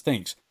kind of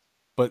stinks.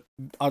 But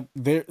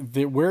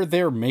where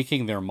they're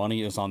making their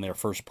money is on their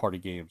first party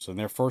games, and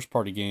their first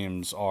party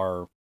games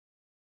are,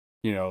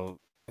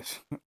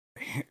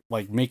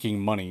 like making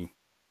money,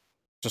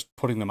 just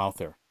putting them out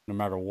there, no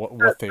matter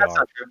what they are.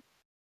 Not true.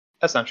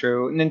 That's not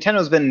true.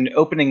 Nintendo's been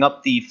opening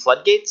up the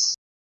floodgates.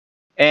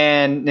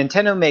 And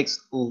Nintendo makes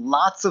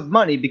lots of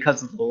money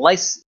because of the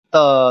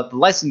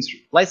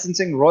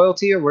licensing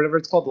royalty, or whatever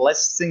it's called, the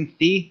licensing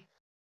fee.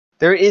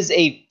 There is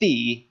a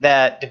fee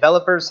that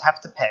developers have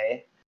to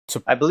pay.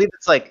 I believe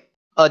it's like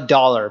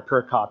 $1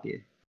 per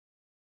copy,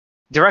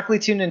 directly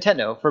to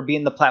Nintendo for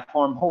being the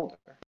platform holder.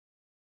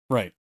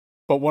 Right,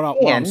 but what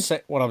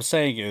I'm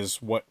saying is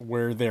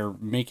where they're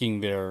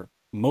making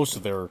most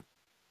of their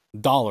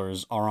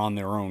dollars are on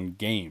their own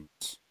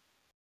games,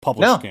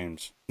 published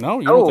games. No,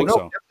 you don't think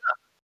so?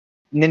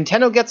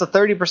 Nintendo gets a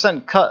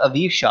 30% cut of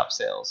eShop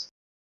sales.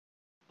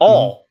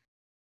 All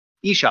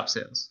eShop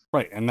sales.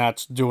 Right, and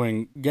that's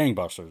doing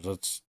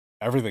gangbusters.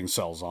 Everything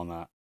sells on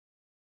that.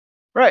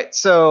 Right,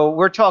 so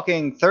we're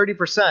talking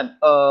 30%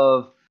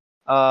 of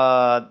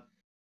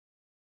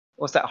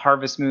what's that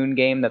Harvest Moon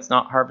game that's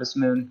not Harvest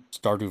Moon?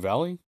 Stardew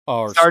Valley?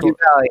 Stardew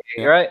Valley,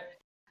 yeah. Right?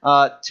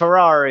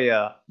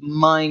 Terraria,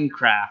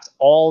 Minecraft,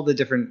 all the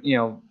different,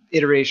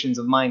 iterations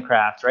of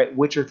Minecraft, right?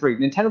 Witcher 3.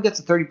 Nintendo gets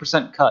a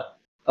 30% cut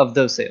of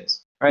those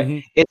sales, right?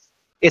 Mm-hmm.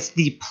 It's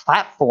the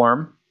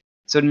platform.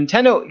 So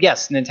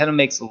Nintendo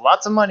makes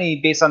lots of money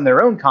based on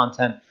their own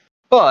content,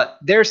 but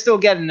they're still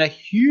getting a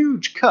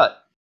huge cut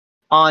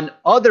on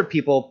other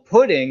people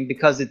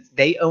because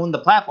they own the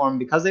platform,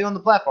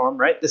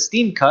 right? The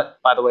Steam cut,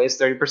 by the way, is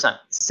 30%.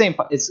 It's the same.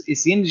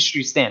 It's the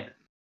industry standard,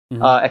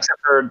 except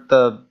for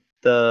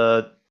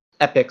the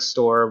Epic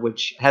Store,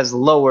 which has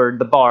lowered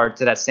the bar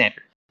to that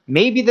standard.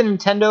 Maybe the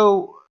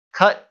Nintendo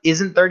cut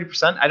isn't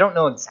 30%. I don't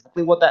know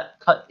exactly what that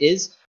cut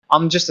is.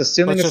 I'm just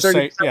assuming it's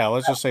 30%.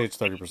 Let's just say it's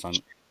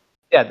 30%.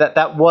 Yeah,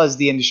 that was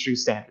the industry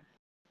standard.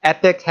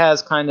 Epic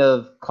has kind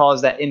of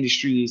caused that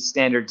industry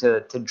standard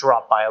to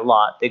drop by a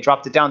lot. They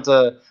dropped it down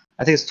to,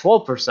 I think it's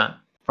 12%.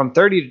 From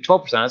 30 to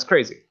 12%. That's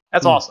crazy.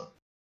 That's awesome.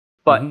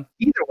 But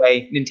either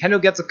way,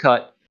 Nintendo gets a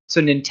cut. So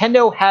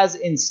Nintendo has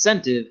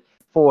incentive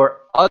for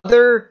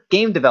other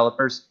game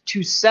developers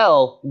to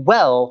sell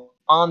well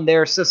on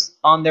their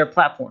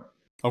platform.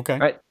 Okay.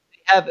 Right? They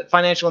have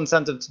financial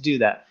incentive to do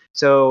that.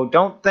 So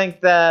don't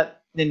think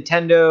that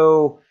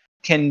Nintendo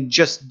can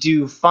just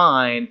do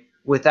fine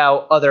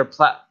without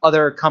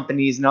other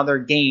companies and other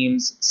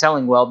games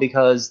selling well,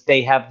 because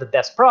they have the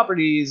best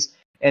properties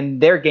and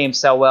their games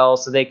sell well,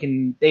 so they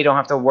don't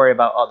have to worry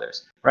about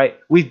others, right?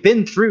 We've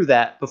been through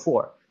that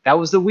before. That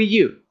was the Wii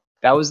U.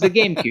 That was the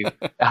GameCube.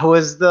 That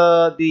was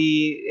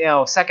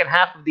the second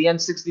half of the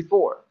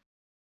N64.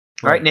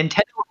 Right?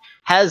 Nintendo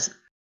has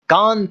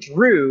gone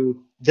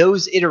through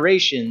those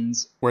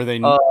iterations where they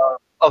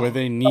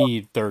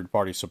need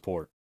third-party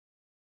support.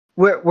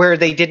 Where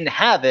they didn't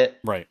have it,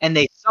 right, and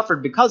they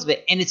suffered because of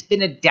it, and it's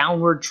been a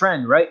downward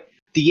trend, right?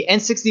 The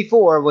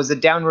N64 was a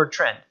downward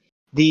trend.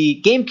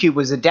 The GameCube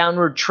was a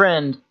downward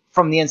trend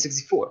from the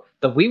N64.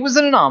 The Wii was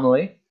an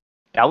anomaly.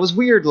 That was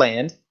Weird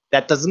Land.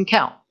 That doesn't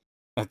count.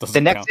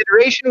 The next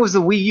iteration was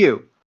the Wii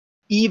U.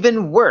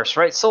 Even worse,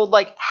 right? Sold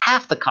like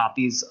half the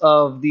copies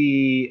of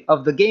the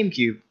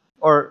GameCube,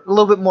 or a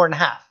little bit more than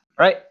half,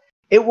 right?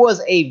 It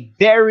was a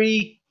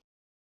very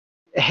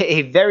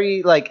a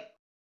very like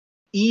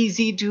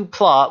easy to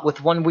plot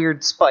with one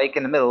weird spike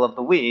in the middle of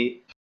the Wii,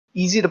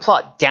 easy to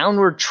plot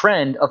downward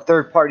trend of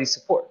third-party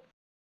support.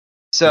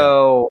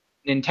 So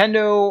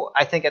Nintendo,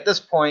 I think at this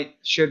point,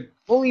 should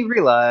fully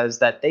realize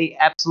that they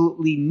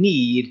absolutely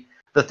need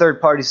the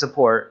third-party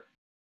support,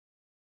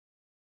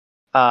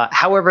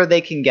 however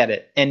they can get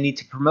it, and need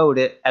to promote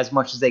it as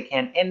much as they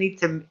can, and need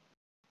to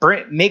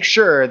make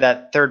sure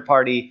that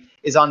third-party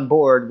is on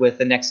board with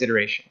the next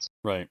iterations.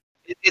 Right.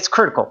 It's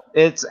critical.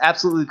 It's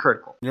absolutely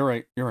critical. You're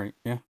right.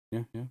 Yeah.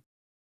 It's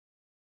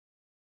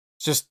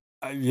just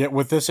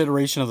with this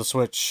iteration of the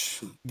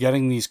Switch,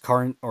 getting these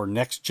current or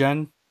next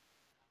gen,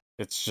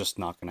 it's just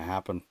not going to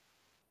happen.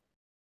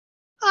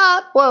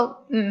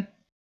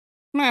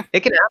 Meh.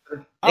 It can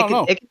happen. I don't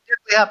know. It can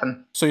definitely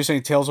happen. So you're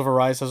saying Tales of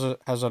Arise has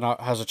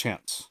a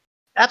chance?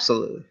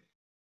 Absolutely.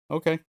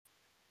 Okay.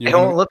 It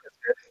don't look as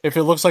good. If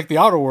it looks like the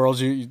Outer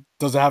Worlds,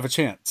 does it have a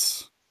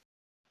chance?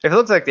 If it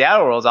looks like the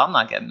Outer Worlds, I'm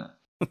not getting it.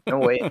 No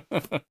way.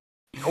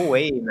 No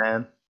way,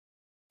 man.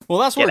 Well,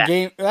 that's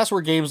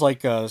where games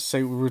like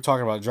say we were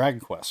talking about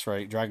Dragon Quest,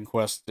 right? Dragon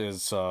Quest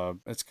is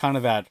it's kind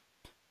of that.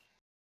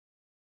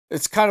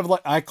 It's kind of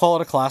like I call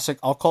it a classic.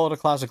 I'll call it a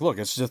classic look.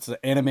 It's just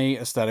the anime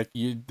aesthetic.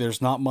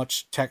 There's not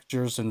much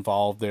textures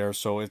involved there,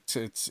 so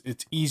it's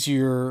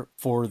easier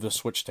for the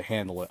Switch to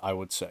handle it, I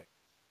would say.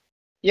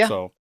 Yeah.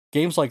 So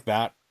games like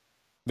that,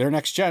 they're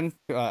next gen.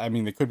 I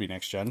mean, they could be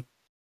next gen,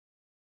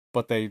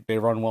 but they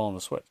run well on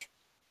the Switch.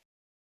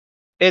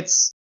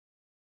 It's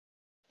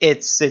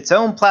its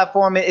own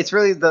platform. It's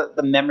really the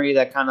memory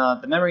that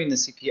the memory in the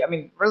CPU. I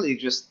mean, really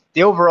just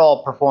the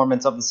overall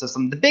performance of the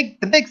system. The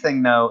big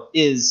thing though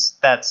is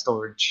that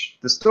storage.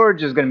 The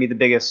storage is going to be the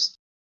biggest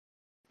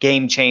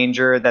game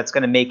changer. That's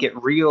going to make it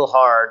real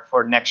hard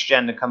for next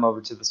gen to come over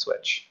to the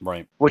Switch.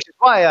 Right. Which is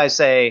why I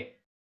say,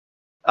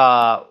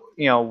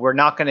 we're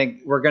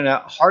gonna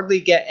hardly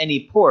get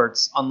any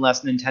ports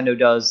unless Nintendo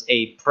does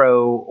a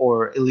Pro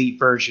or Elite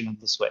version of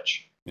the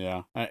Switch.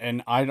 Yeah,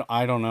 and I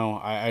don't know.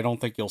 I don't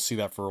think you'll see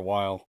that for a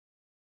while,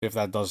 if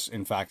that does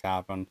in fact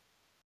happen.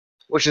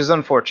 Which is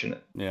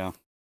unfortunate. Yeah,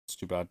 it's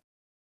too bad.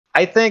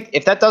 I think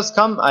if that does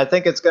come, I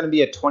think it's going to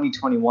be a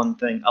 2021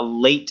 thing, a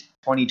late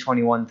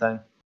 2021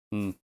 thing.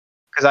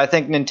 Because I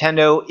think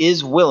Nintendo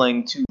is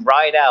willing to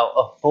ride out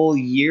a full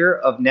year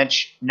of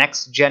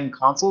next-gen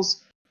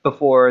consoles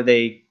before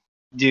they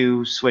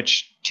do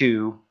switch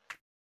to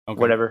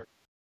whatever.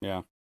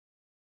 Yeah.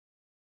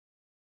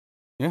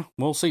 Yeah,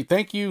 we'll see.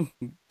 Thank you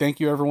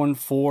everyone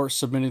for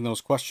submitting those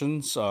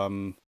questions.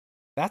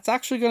 That's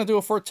actually going to do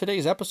it for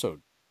today's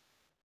episode.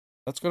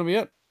 That's going to be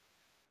it.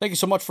 Thank you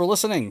so much for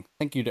listening.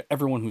 Thank you to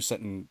everyone who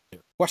sent in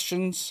their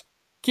questions.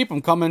 Keep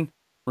them coming.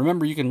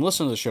 Remember, you can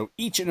listen to the show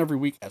each and every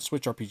week at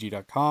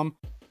switchrpg.com,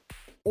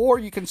 or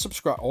you can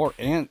subscribe, or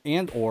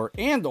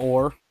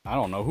I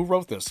don't know who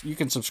wrote this. You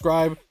can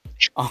subscribe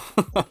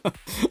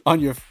on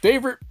your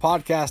favorite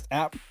podcast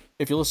app.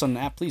 If you listen on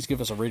an app, please give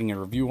us a rating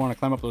and review. We want to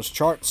climb up those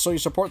charts, so your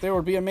support there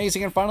would be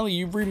amazing. And finally,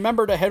 you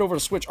remember to head over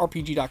to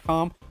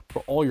switchrpg.com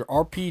for all your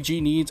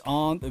RPG needs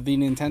on the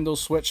Nintendo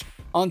Switch.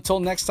 Until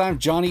next time,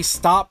 Johnny,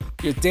 stop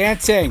your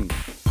dancing.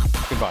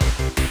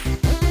 Goodbye.